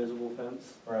use an invisible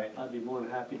fence. right. I'd be more than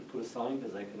happy to put a sign,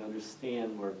 because I can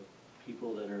understand where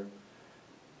people that are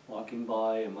walking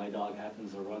by and my dog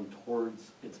happens to run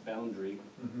towards its boundary,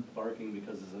 Mhm. barking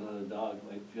because there's another dog,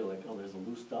 might feel like, oh, there's a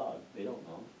loose dog. They don't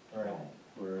know. Right.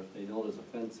 Or if they know there's a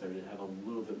fence there, they have a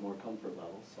little bit more comfort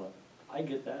level. So I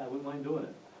get that, I wouldn't mind doing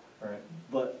it. Right.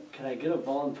 But can I get a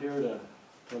volunteer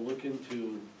to look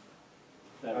into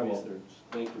that I will. research?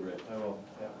 Thank you, Rick. I will,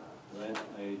 yeah.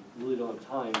 I really don't have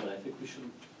time, but I think we should,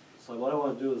 so what I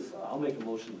wanna do is, I'll make a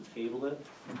motion to table it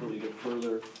until we get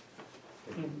further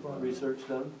Input. research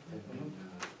done. And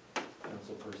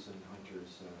Councilperson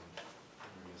Hunter's,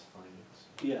 various findings.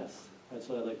 Yes, that's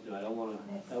what I'd like to do. I don't wanna,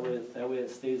 that way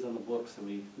it stays on the books and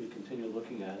we continue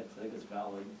looking at it, 'cause I think it's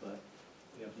valid, but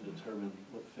we have to determine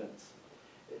what fits.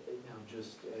 Now,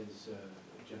 just as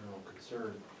a general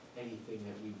concern, anything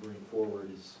that we bring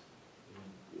forward is,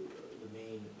 the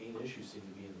main issue seem to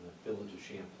be in the village of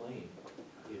Champlain.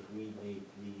 If we make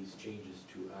these changes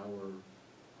to our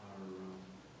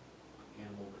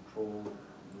animal control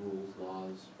rules,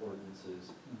 laws,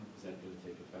 ordinances, is that gonna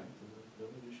take effect in the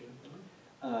village of Champlain?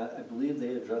 I believe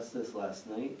they addressed this last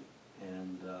night,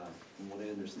 and from what I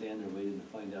understand, they're waiting to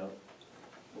find out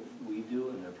what we do,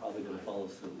 and they're probably gonna follow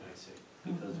suit. I see.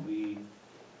 Because we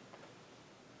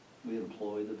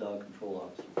employ the dog control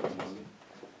officer for the money,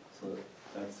 so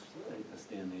that's, I think, a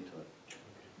stand to it.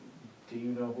 Do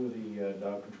you know who the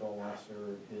dog control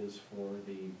officer is for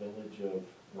the village of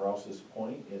Rouse's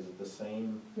Point? Is it the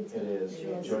same? It's- It is.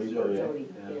 yes, Jody Poirier? Jody,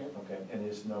 Yeah. yeah. Okay, and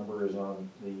his number is on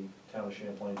the town of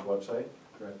Champlain's website?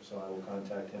 Correct. So I will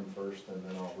contact him first, and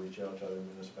then I'll reach out to other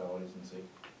municipalities and see.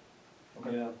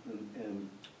 Okay. Yeah, and,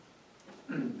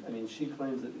 I mean, she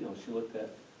claims that, she looked at,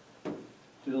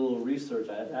 did a little research.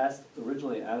 I had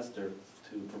originally asked her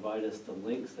to provide us the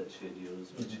links that she had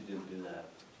used, but she didn't do that.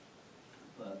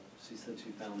 But she said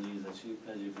she found these, and she,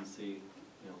 as you can see,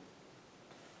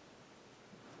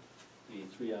 the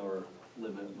 3-hour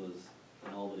limit was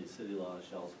in Albany city law.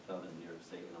 She also found it in New York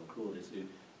State and on cruelty. So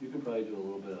you can probably do a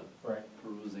little bit of Right,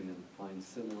 perusing and find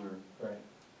similar right.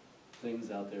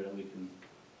 things out there that we can,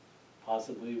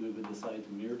 possibly we would decide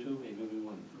to mirror to, maybe we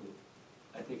wouldn't.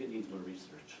 I think it needs more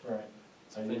research. Right,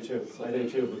 I do Thank- too, so I do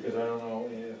thank- too, because I don't know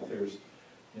if there's,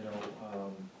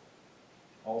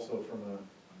 also from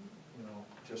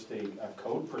a, just a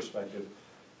code perspective,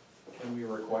 can we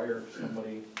require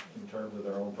somebody in terms of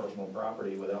their own personal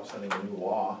property without sending a new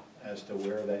law as to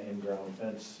where that in-ground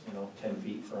fence, 10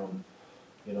 feet from,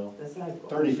 The sidewalk.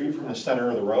 30 feet from the center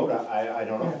of the road? I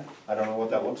don't know. I don't know what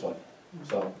that looks like.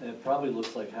 So, It probably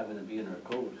looks like having to be in our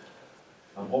code,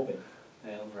 I'm hoping.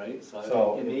 right?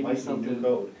 So it may it be might be something, new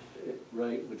code.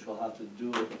 right, which we'll have to do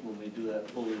it when we do that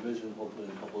full revision, hopefully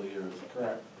in a couple of years.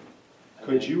 Correct.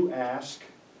 Could you ask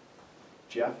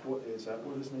Jeff, what, is that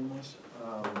what his name was?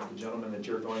 The gentleman that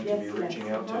you're going to be Yes, reaching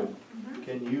yes. out to?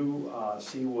 Can you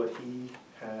see what he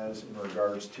has in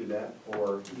regards to that?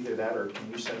 Or either that, or can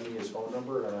you send me his phone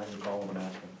number and I can call him and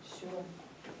ask him? Sure.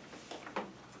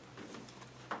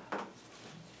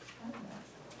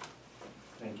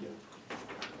 Thank you.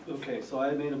 Okay, so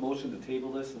I made a motion to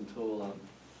table this until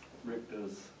Rick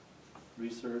does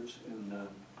research and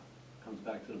comes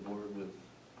back to the board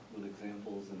with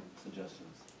examples and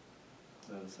suggestions.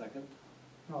 Do I have a second?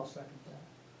 I'll second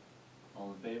that.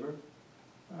 All in favor?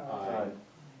 Aye.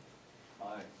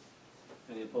 Aye.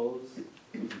 Any opposed?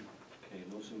 Okay,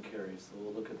 motion carries, so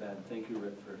we'll look at that. Thank you,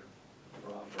 Rick, for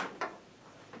offering.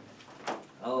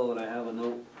 Oh, and I have a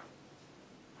note.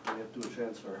 We have to do a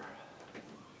transfer.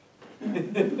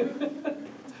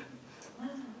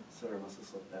 Sarah must have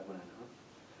slipped that one in,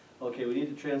 huh? Okay, we need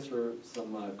to transfer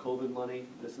some COVID money.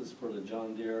 This is for the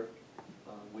John Deere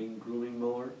wing grooming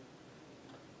mower.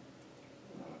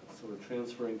 So we're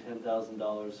transferring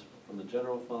 $10,000 from the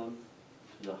general fund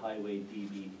to the highway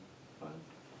DB fund.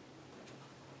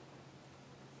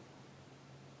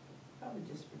 Probably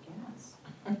just for gas.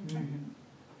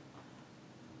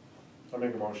 I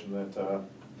make a motion that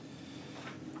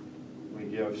we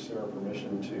give Sarah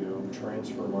permission to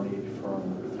transfer money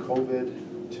from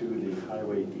COVID to the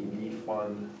highway DB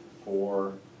fund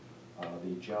for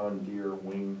the John Deere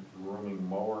wing grooming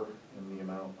mower in the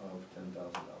amount of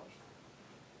 $10,000.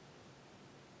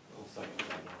 I'll second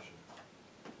that motion.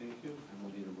 Thank you, and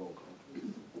we'll need a roll call,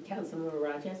 please. Councilmember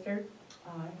Rochester,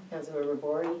 Aye. Councilmember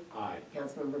Bory, Aye.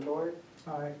 Councilmember Moore,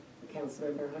 Aye.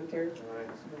 Councilmember Hunter,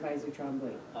 Supervisor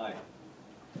Trombley. Aye.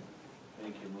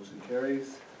 Thank you, motion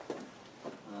carries.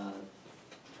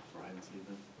 Brian's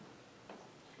leaving.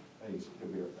 He'll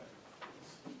be right back.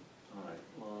 All right,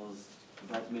 well, I was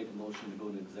about to make a motion to go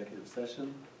into executive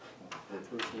session for a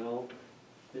personnel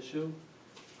issue.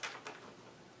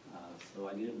 So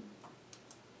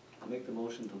I'll make the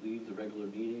motion to leave the regular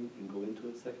meeting and go into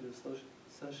executive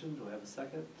session. Do I have a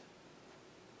second?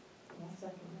 I'll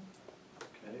second it.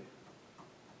 Okay.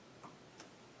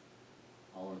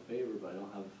 All in favor, but I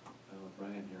don't have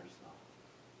Brian here, so.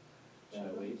 Should I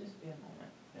It'll wait? just be a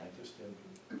moment. Yeah, I just did.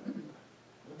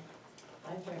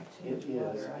 I drank too It much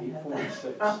is water. I had that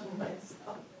 8:46. problem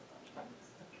myself.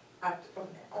 I don't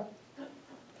know.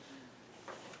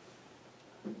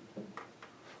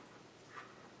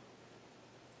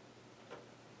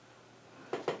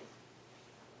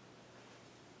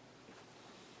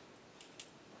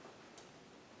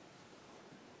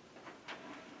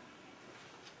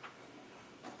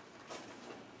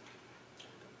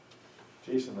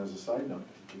 Jason, as a side note,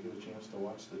 did you get a chance to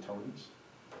watch the Tonys?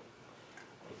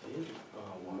 I did.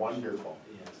 Watch. Wonderful.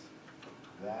 Yes.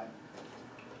 That,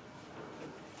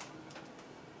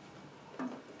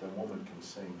 the woman can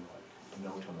sing like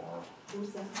no tomorrow. Who's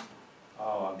that?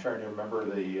 Oh, I'm trying to remember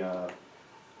the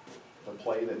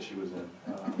play that she was in.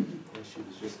 And she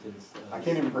was just in. I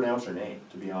can't even pronounce her name,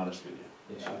 to be honest with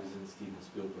you. Yeah, she was in Steven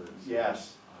Spielberg's.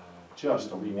 Yes,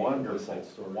 just a remake of wonderful, West Side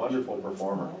Story. wonderful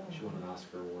performer. She won an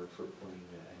Oscar award for playing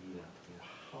Anita. Yeah.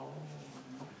 Oh.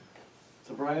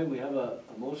 So Brian, we have a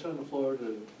motion on the floor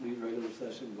to leave regular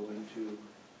session, go into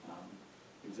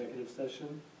executive session,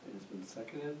 and it's been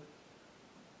seconded.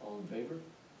 All in favor?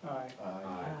 Aye. Aye.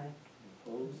 Aye.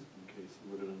 Opposed? Okay, so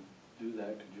we're gonna do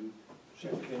that. Could you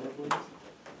shut the camera, please?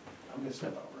 I'm gonna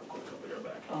step out real quick, I'll be right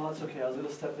back. Oh, that's okay. I was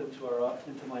gonna step into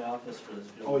into my office for this.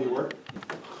 Oh, you were?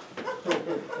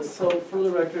 So for the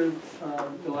record,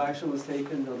 no action was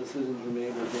taken, no decisions were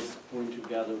made. We're just going to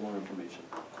gather more information.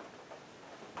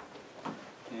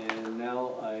 And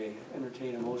now I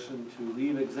entertain a motion to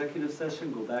leave executive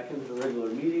session, go back into the regular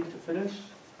meeting to finish.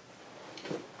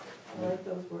 I like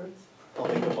those words. I'll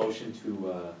make a motion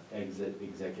to exit the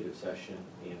executive session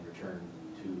and return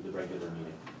to the regular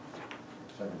meeting.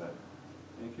 Second that.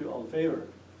 Thank you. All in favor?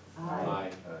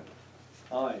 Aye.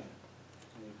 Aye.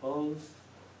 Any opposed?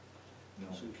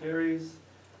 Motion carries.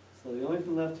 So the only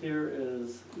thing left here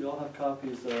is, we all have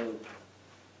copies of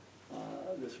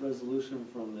this resolution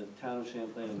from the town of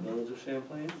Champlain and village of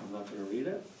Champlain. I'm not gonna read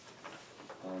it.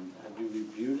 Have you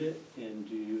reviewed it, and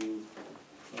do you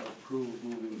approve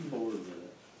moving forward with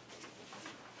it?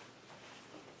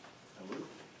 I would.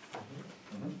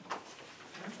 Mhm.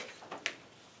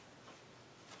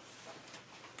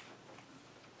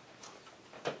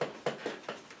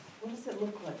 What does it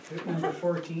look like? Number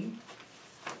 14.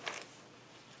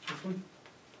 This one?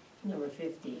 Number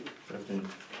 15. 15.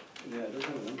 Yeah, it doesn't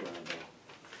have a number on it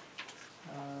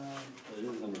Um, though.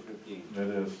 It is number 15. It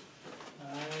is.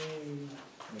 I,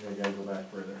 Maybe I gotta go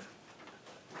back further.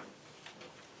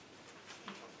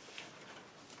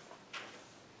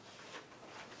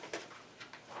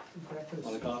 in fact, it's-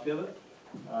 Want a copy of it?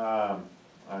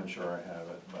 I'm sure I have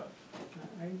it, but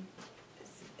I,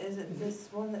 Is it this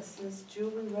one that says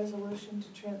Julie resolution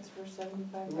to transfer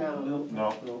 75? No.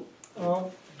 No. No.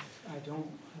 oh, I don't.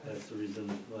 That's the reason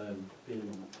why I'm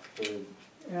being pulled.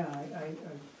 Yeah,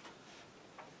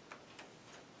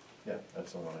 yeah,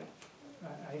 that's the one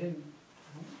I didn't.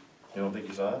 you don't think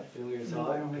you saw it? You know, you No,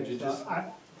 saw I it? don't Could you think so. just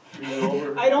read it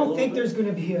over? I a don't little think bit? there's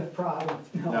gonna be a problem,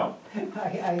 no. No.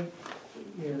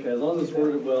 Here. Okay, as long as it's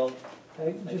worded well.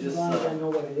 Just as just, long as I know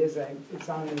what it is, it's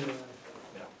on the Yeah.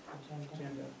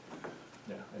 agenda.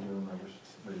 Yeah, I do remember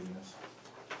reading this.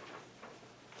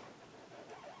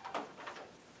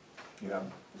 You have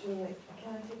it? Julie,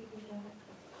 can I take a peek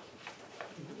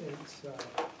at it? It's,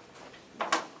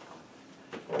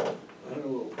 I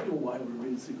don't know why we're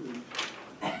reading secretly.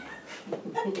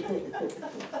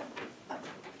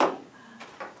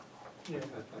 yeah,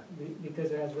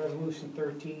 because it has resolution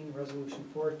 13, resolution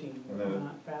 14, And but then-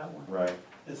 not that one. Right.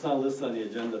 It's not listed on the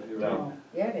agenda here, right? No.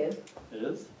 Yeah, it is. It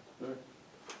is? Where?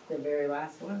 The very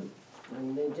last one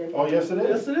on the agenda. Oh, yes, it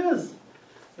Yes, is. it is.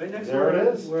 Right next to There it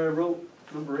is. where I wrote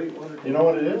number 8, water. You know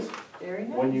what it is? Very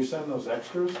nice. When you send those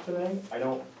extras today, I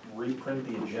don't reprint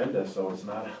the agenda, so it's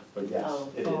not, but yes, Oh.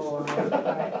 it Oh, is.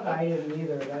 I didn't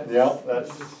either, that's. Yeah,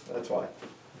 that's why.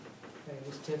 I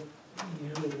just took,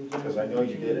 usually the agenda. Because I know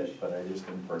you did it, but I just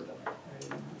didn't print them. I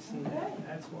didn't see Okay. that,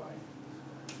 that's why.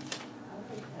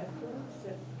 Okay,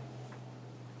 excellent.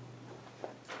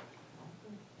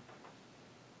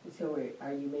 So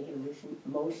are you making a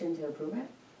motion to approve it?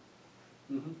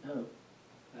 Mhm. Oh,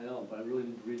 I know, but I really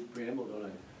need to read the preamble, don't I?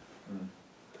 Hmm.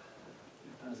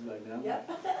 Pass it back down? Yep.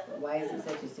 why is it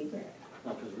such a secret?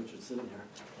 Not because Richard's sitting here.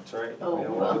 That's right. Oh, We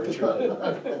don't well. want Richard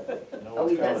to know Are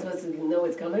we what's not coming. supposed to know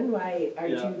it's coming? Why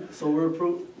aren't Yeah, you? so we're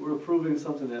approving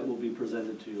something that will be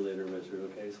presented to you later, Richard,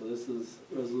 okay? So this is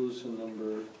resolution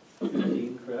number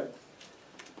 15, correct?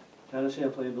 Town of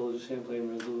Champlain, Village of Champlain,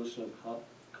 resolution of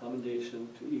commendation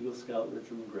to Eagle Scout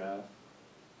Richard McGrath.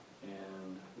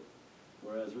 And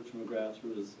whereas Richard McGrath,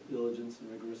 through his diligence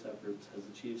and rigorous efforts, has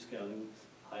achieved scouting's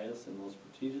highest and most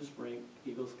prestigious rank,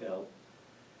 Eagle Scout.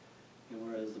 And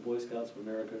whereas the Boy Scouts of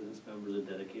America and its members are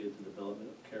dedicated to development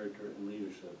of character and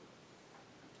leadership.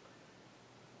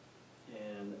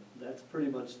 And that's pretty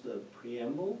much the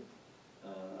preamble.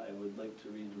 I would like to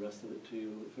read the rest of it to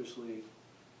you officially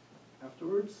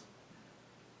afterwards.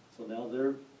 So now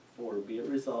therefore be it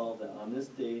resolved that on this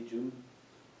day, June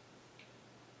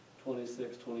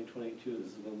 26, 2022,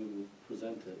 this is when we will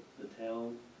present it, the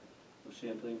Town of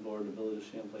Champlain Board, the Village of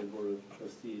Champlain Board of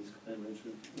Trustees, commend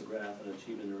Richard McGrath on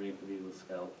achieving the rank of Eagle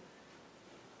Scout.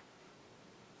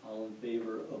 All in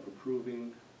favor of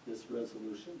approving this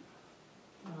resolution?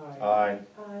 Aye.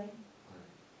 Aye.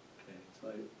 Okay,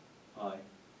 so aye.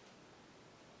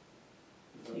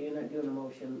 So you're not doing a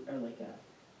motion or like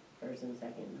a first and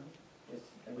second, no? Just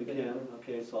We everybody can, approve?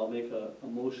 okay, so I'll make a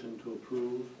motion to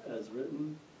approve as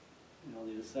written, and I'll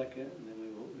need a second, and then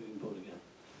we can vote again.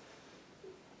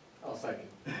 I'll second.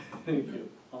 Thank you.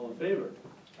 All in favor?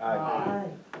 Aye.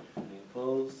 Any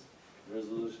opposed?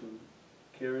 Resolution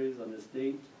carries on this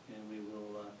date, and we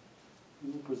will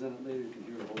present it later, you can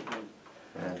hear the whole thing.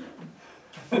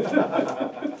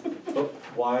 But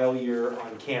while you're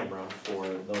on camera, for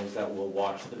those that will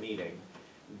watch the meeting,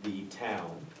 the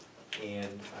town, and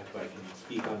if I can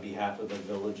speak on behalf of the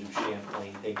Village of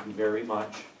Champlain, thank you very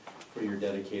much for your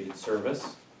dedicated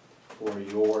service, for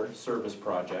your service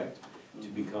project to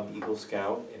become Eagle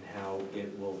Scout and how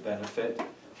it will benefit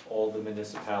all the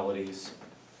municipalities.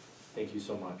 Thank you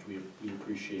so much. We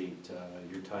appreciate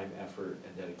your time, effort,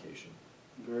 and dedication.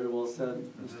 Very well said,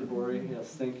 Mr. Bory. Yes,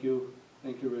 thank you.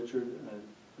 Thank you, Richard.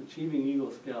 Achieving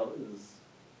Eagle Scout is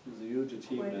a huge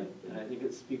achievement, and I think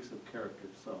it speaks of character,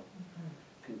 so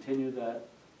continue that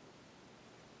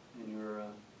in your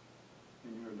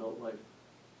adult life.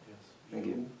 Yes. Thank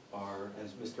you. Are,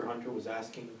 as Mr. Hunter was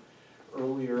asking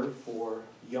earlier, for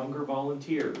younger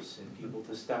volunteers and people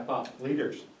to step up.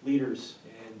 Leaders. Leaders,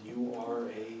 and you are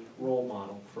a role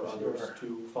model for others Sure.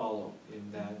 to follow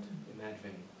in that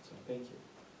vein, so thank you.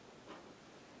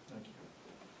 Thank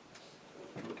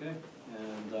you. Okay,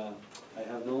 and I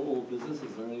have no old business.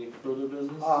 Is there any further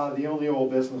business? The only old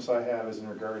business I have is in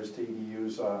regards to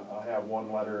EDUs. I have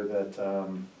one letter that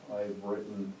I've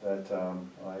written that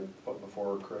I put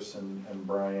before Chris and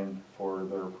Brian for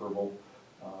their approval.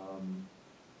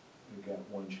 we've got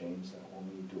one change that will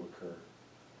need to occur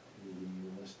to the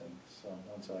listing. So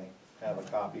once I have a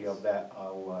copy of that,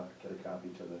 I'll get a copy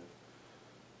to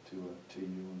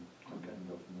you and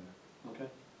go from there. Okay,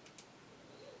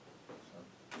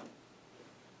 So,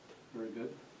 very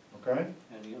good. okay?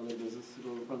 Any other business to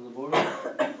go in front of the board?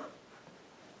 If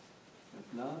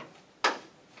not, I'll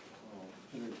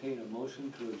entertain a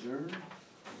motion to adjourn.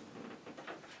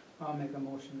 I'll make a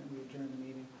motion that we adjourn the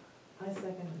meeting. I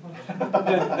second the motion.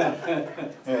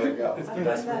 There we go. I find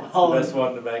that All in- Best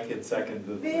one to make it second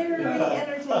to. very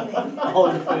entertaining. All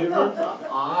in favor?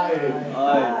 Aye.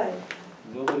 Aye.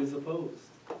 Nobody's opposed.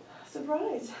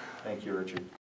 Surprise. Thank you, Richard.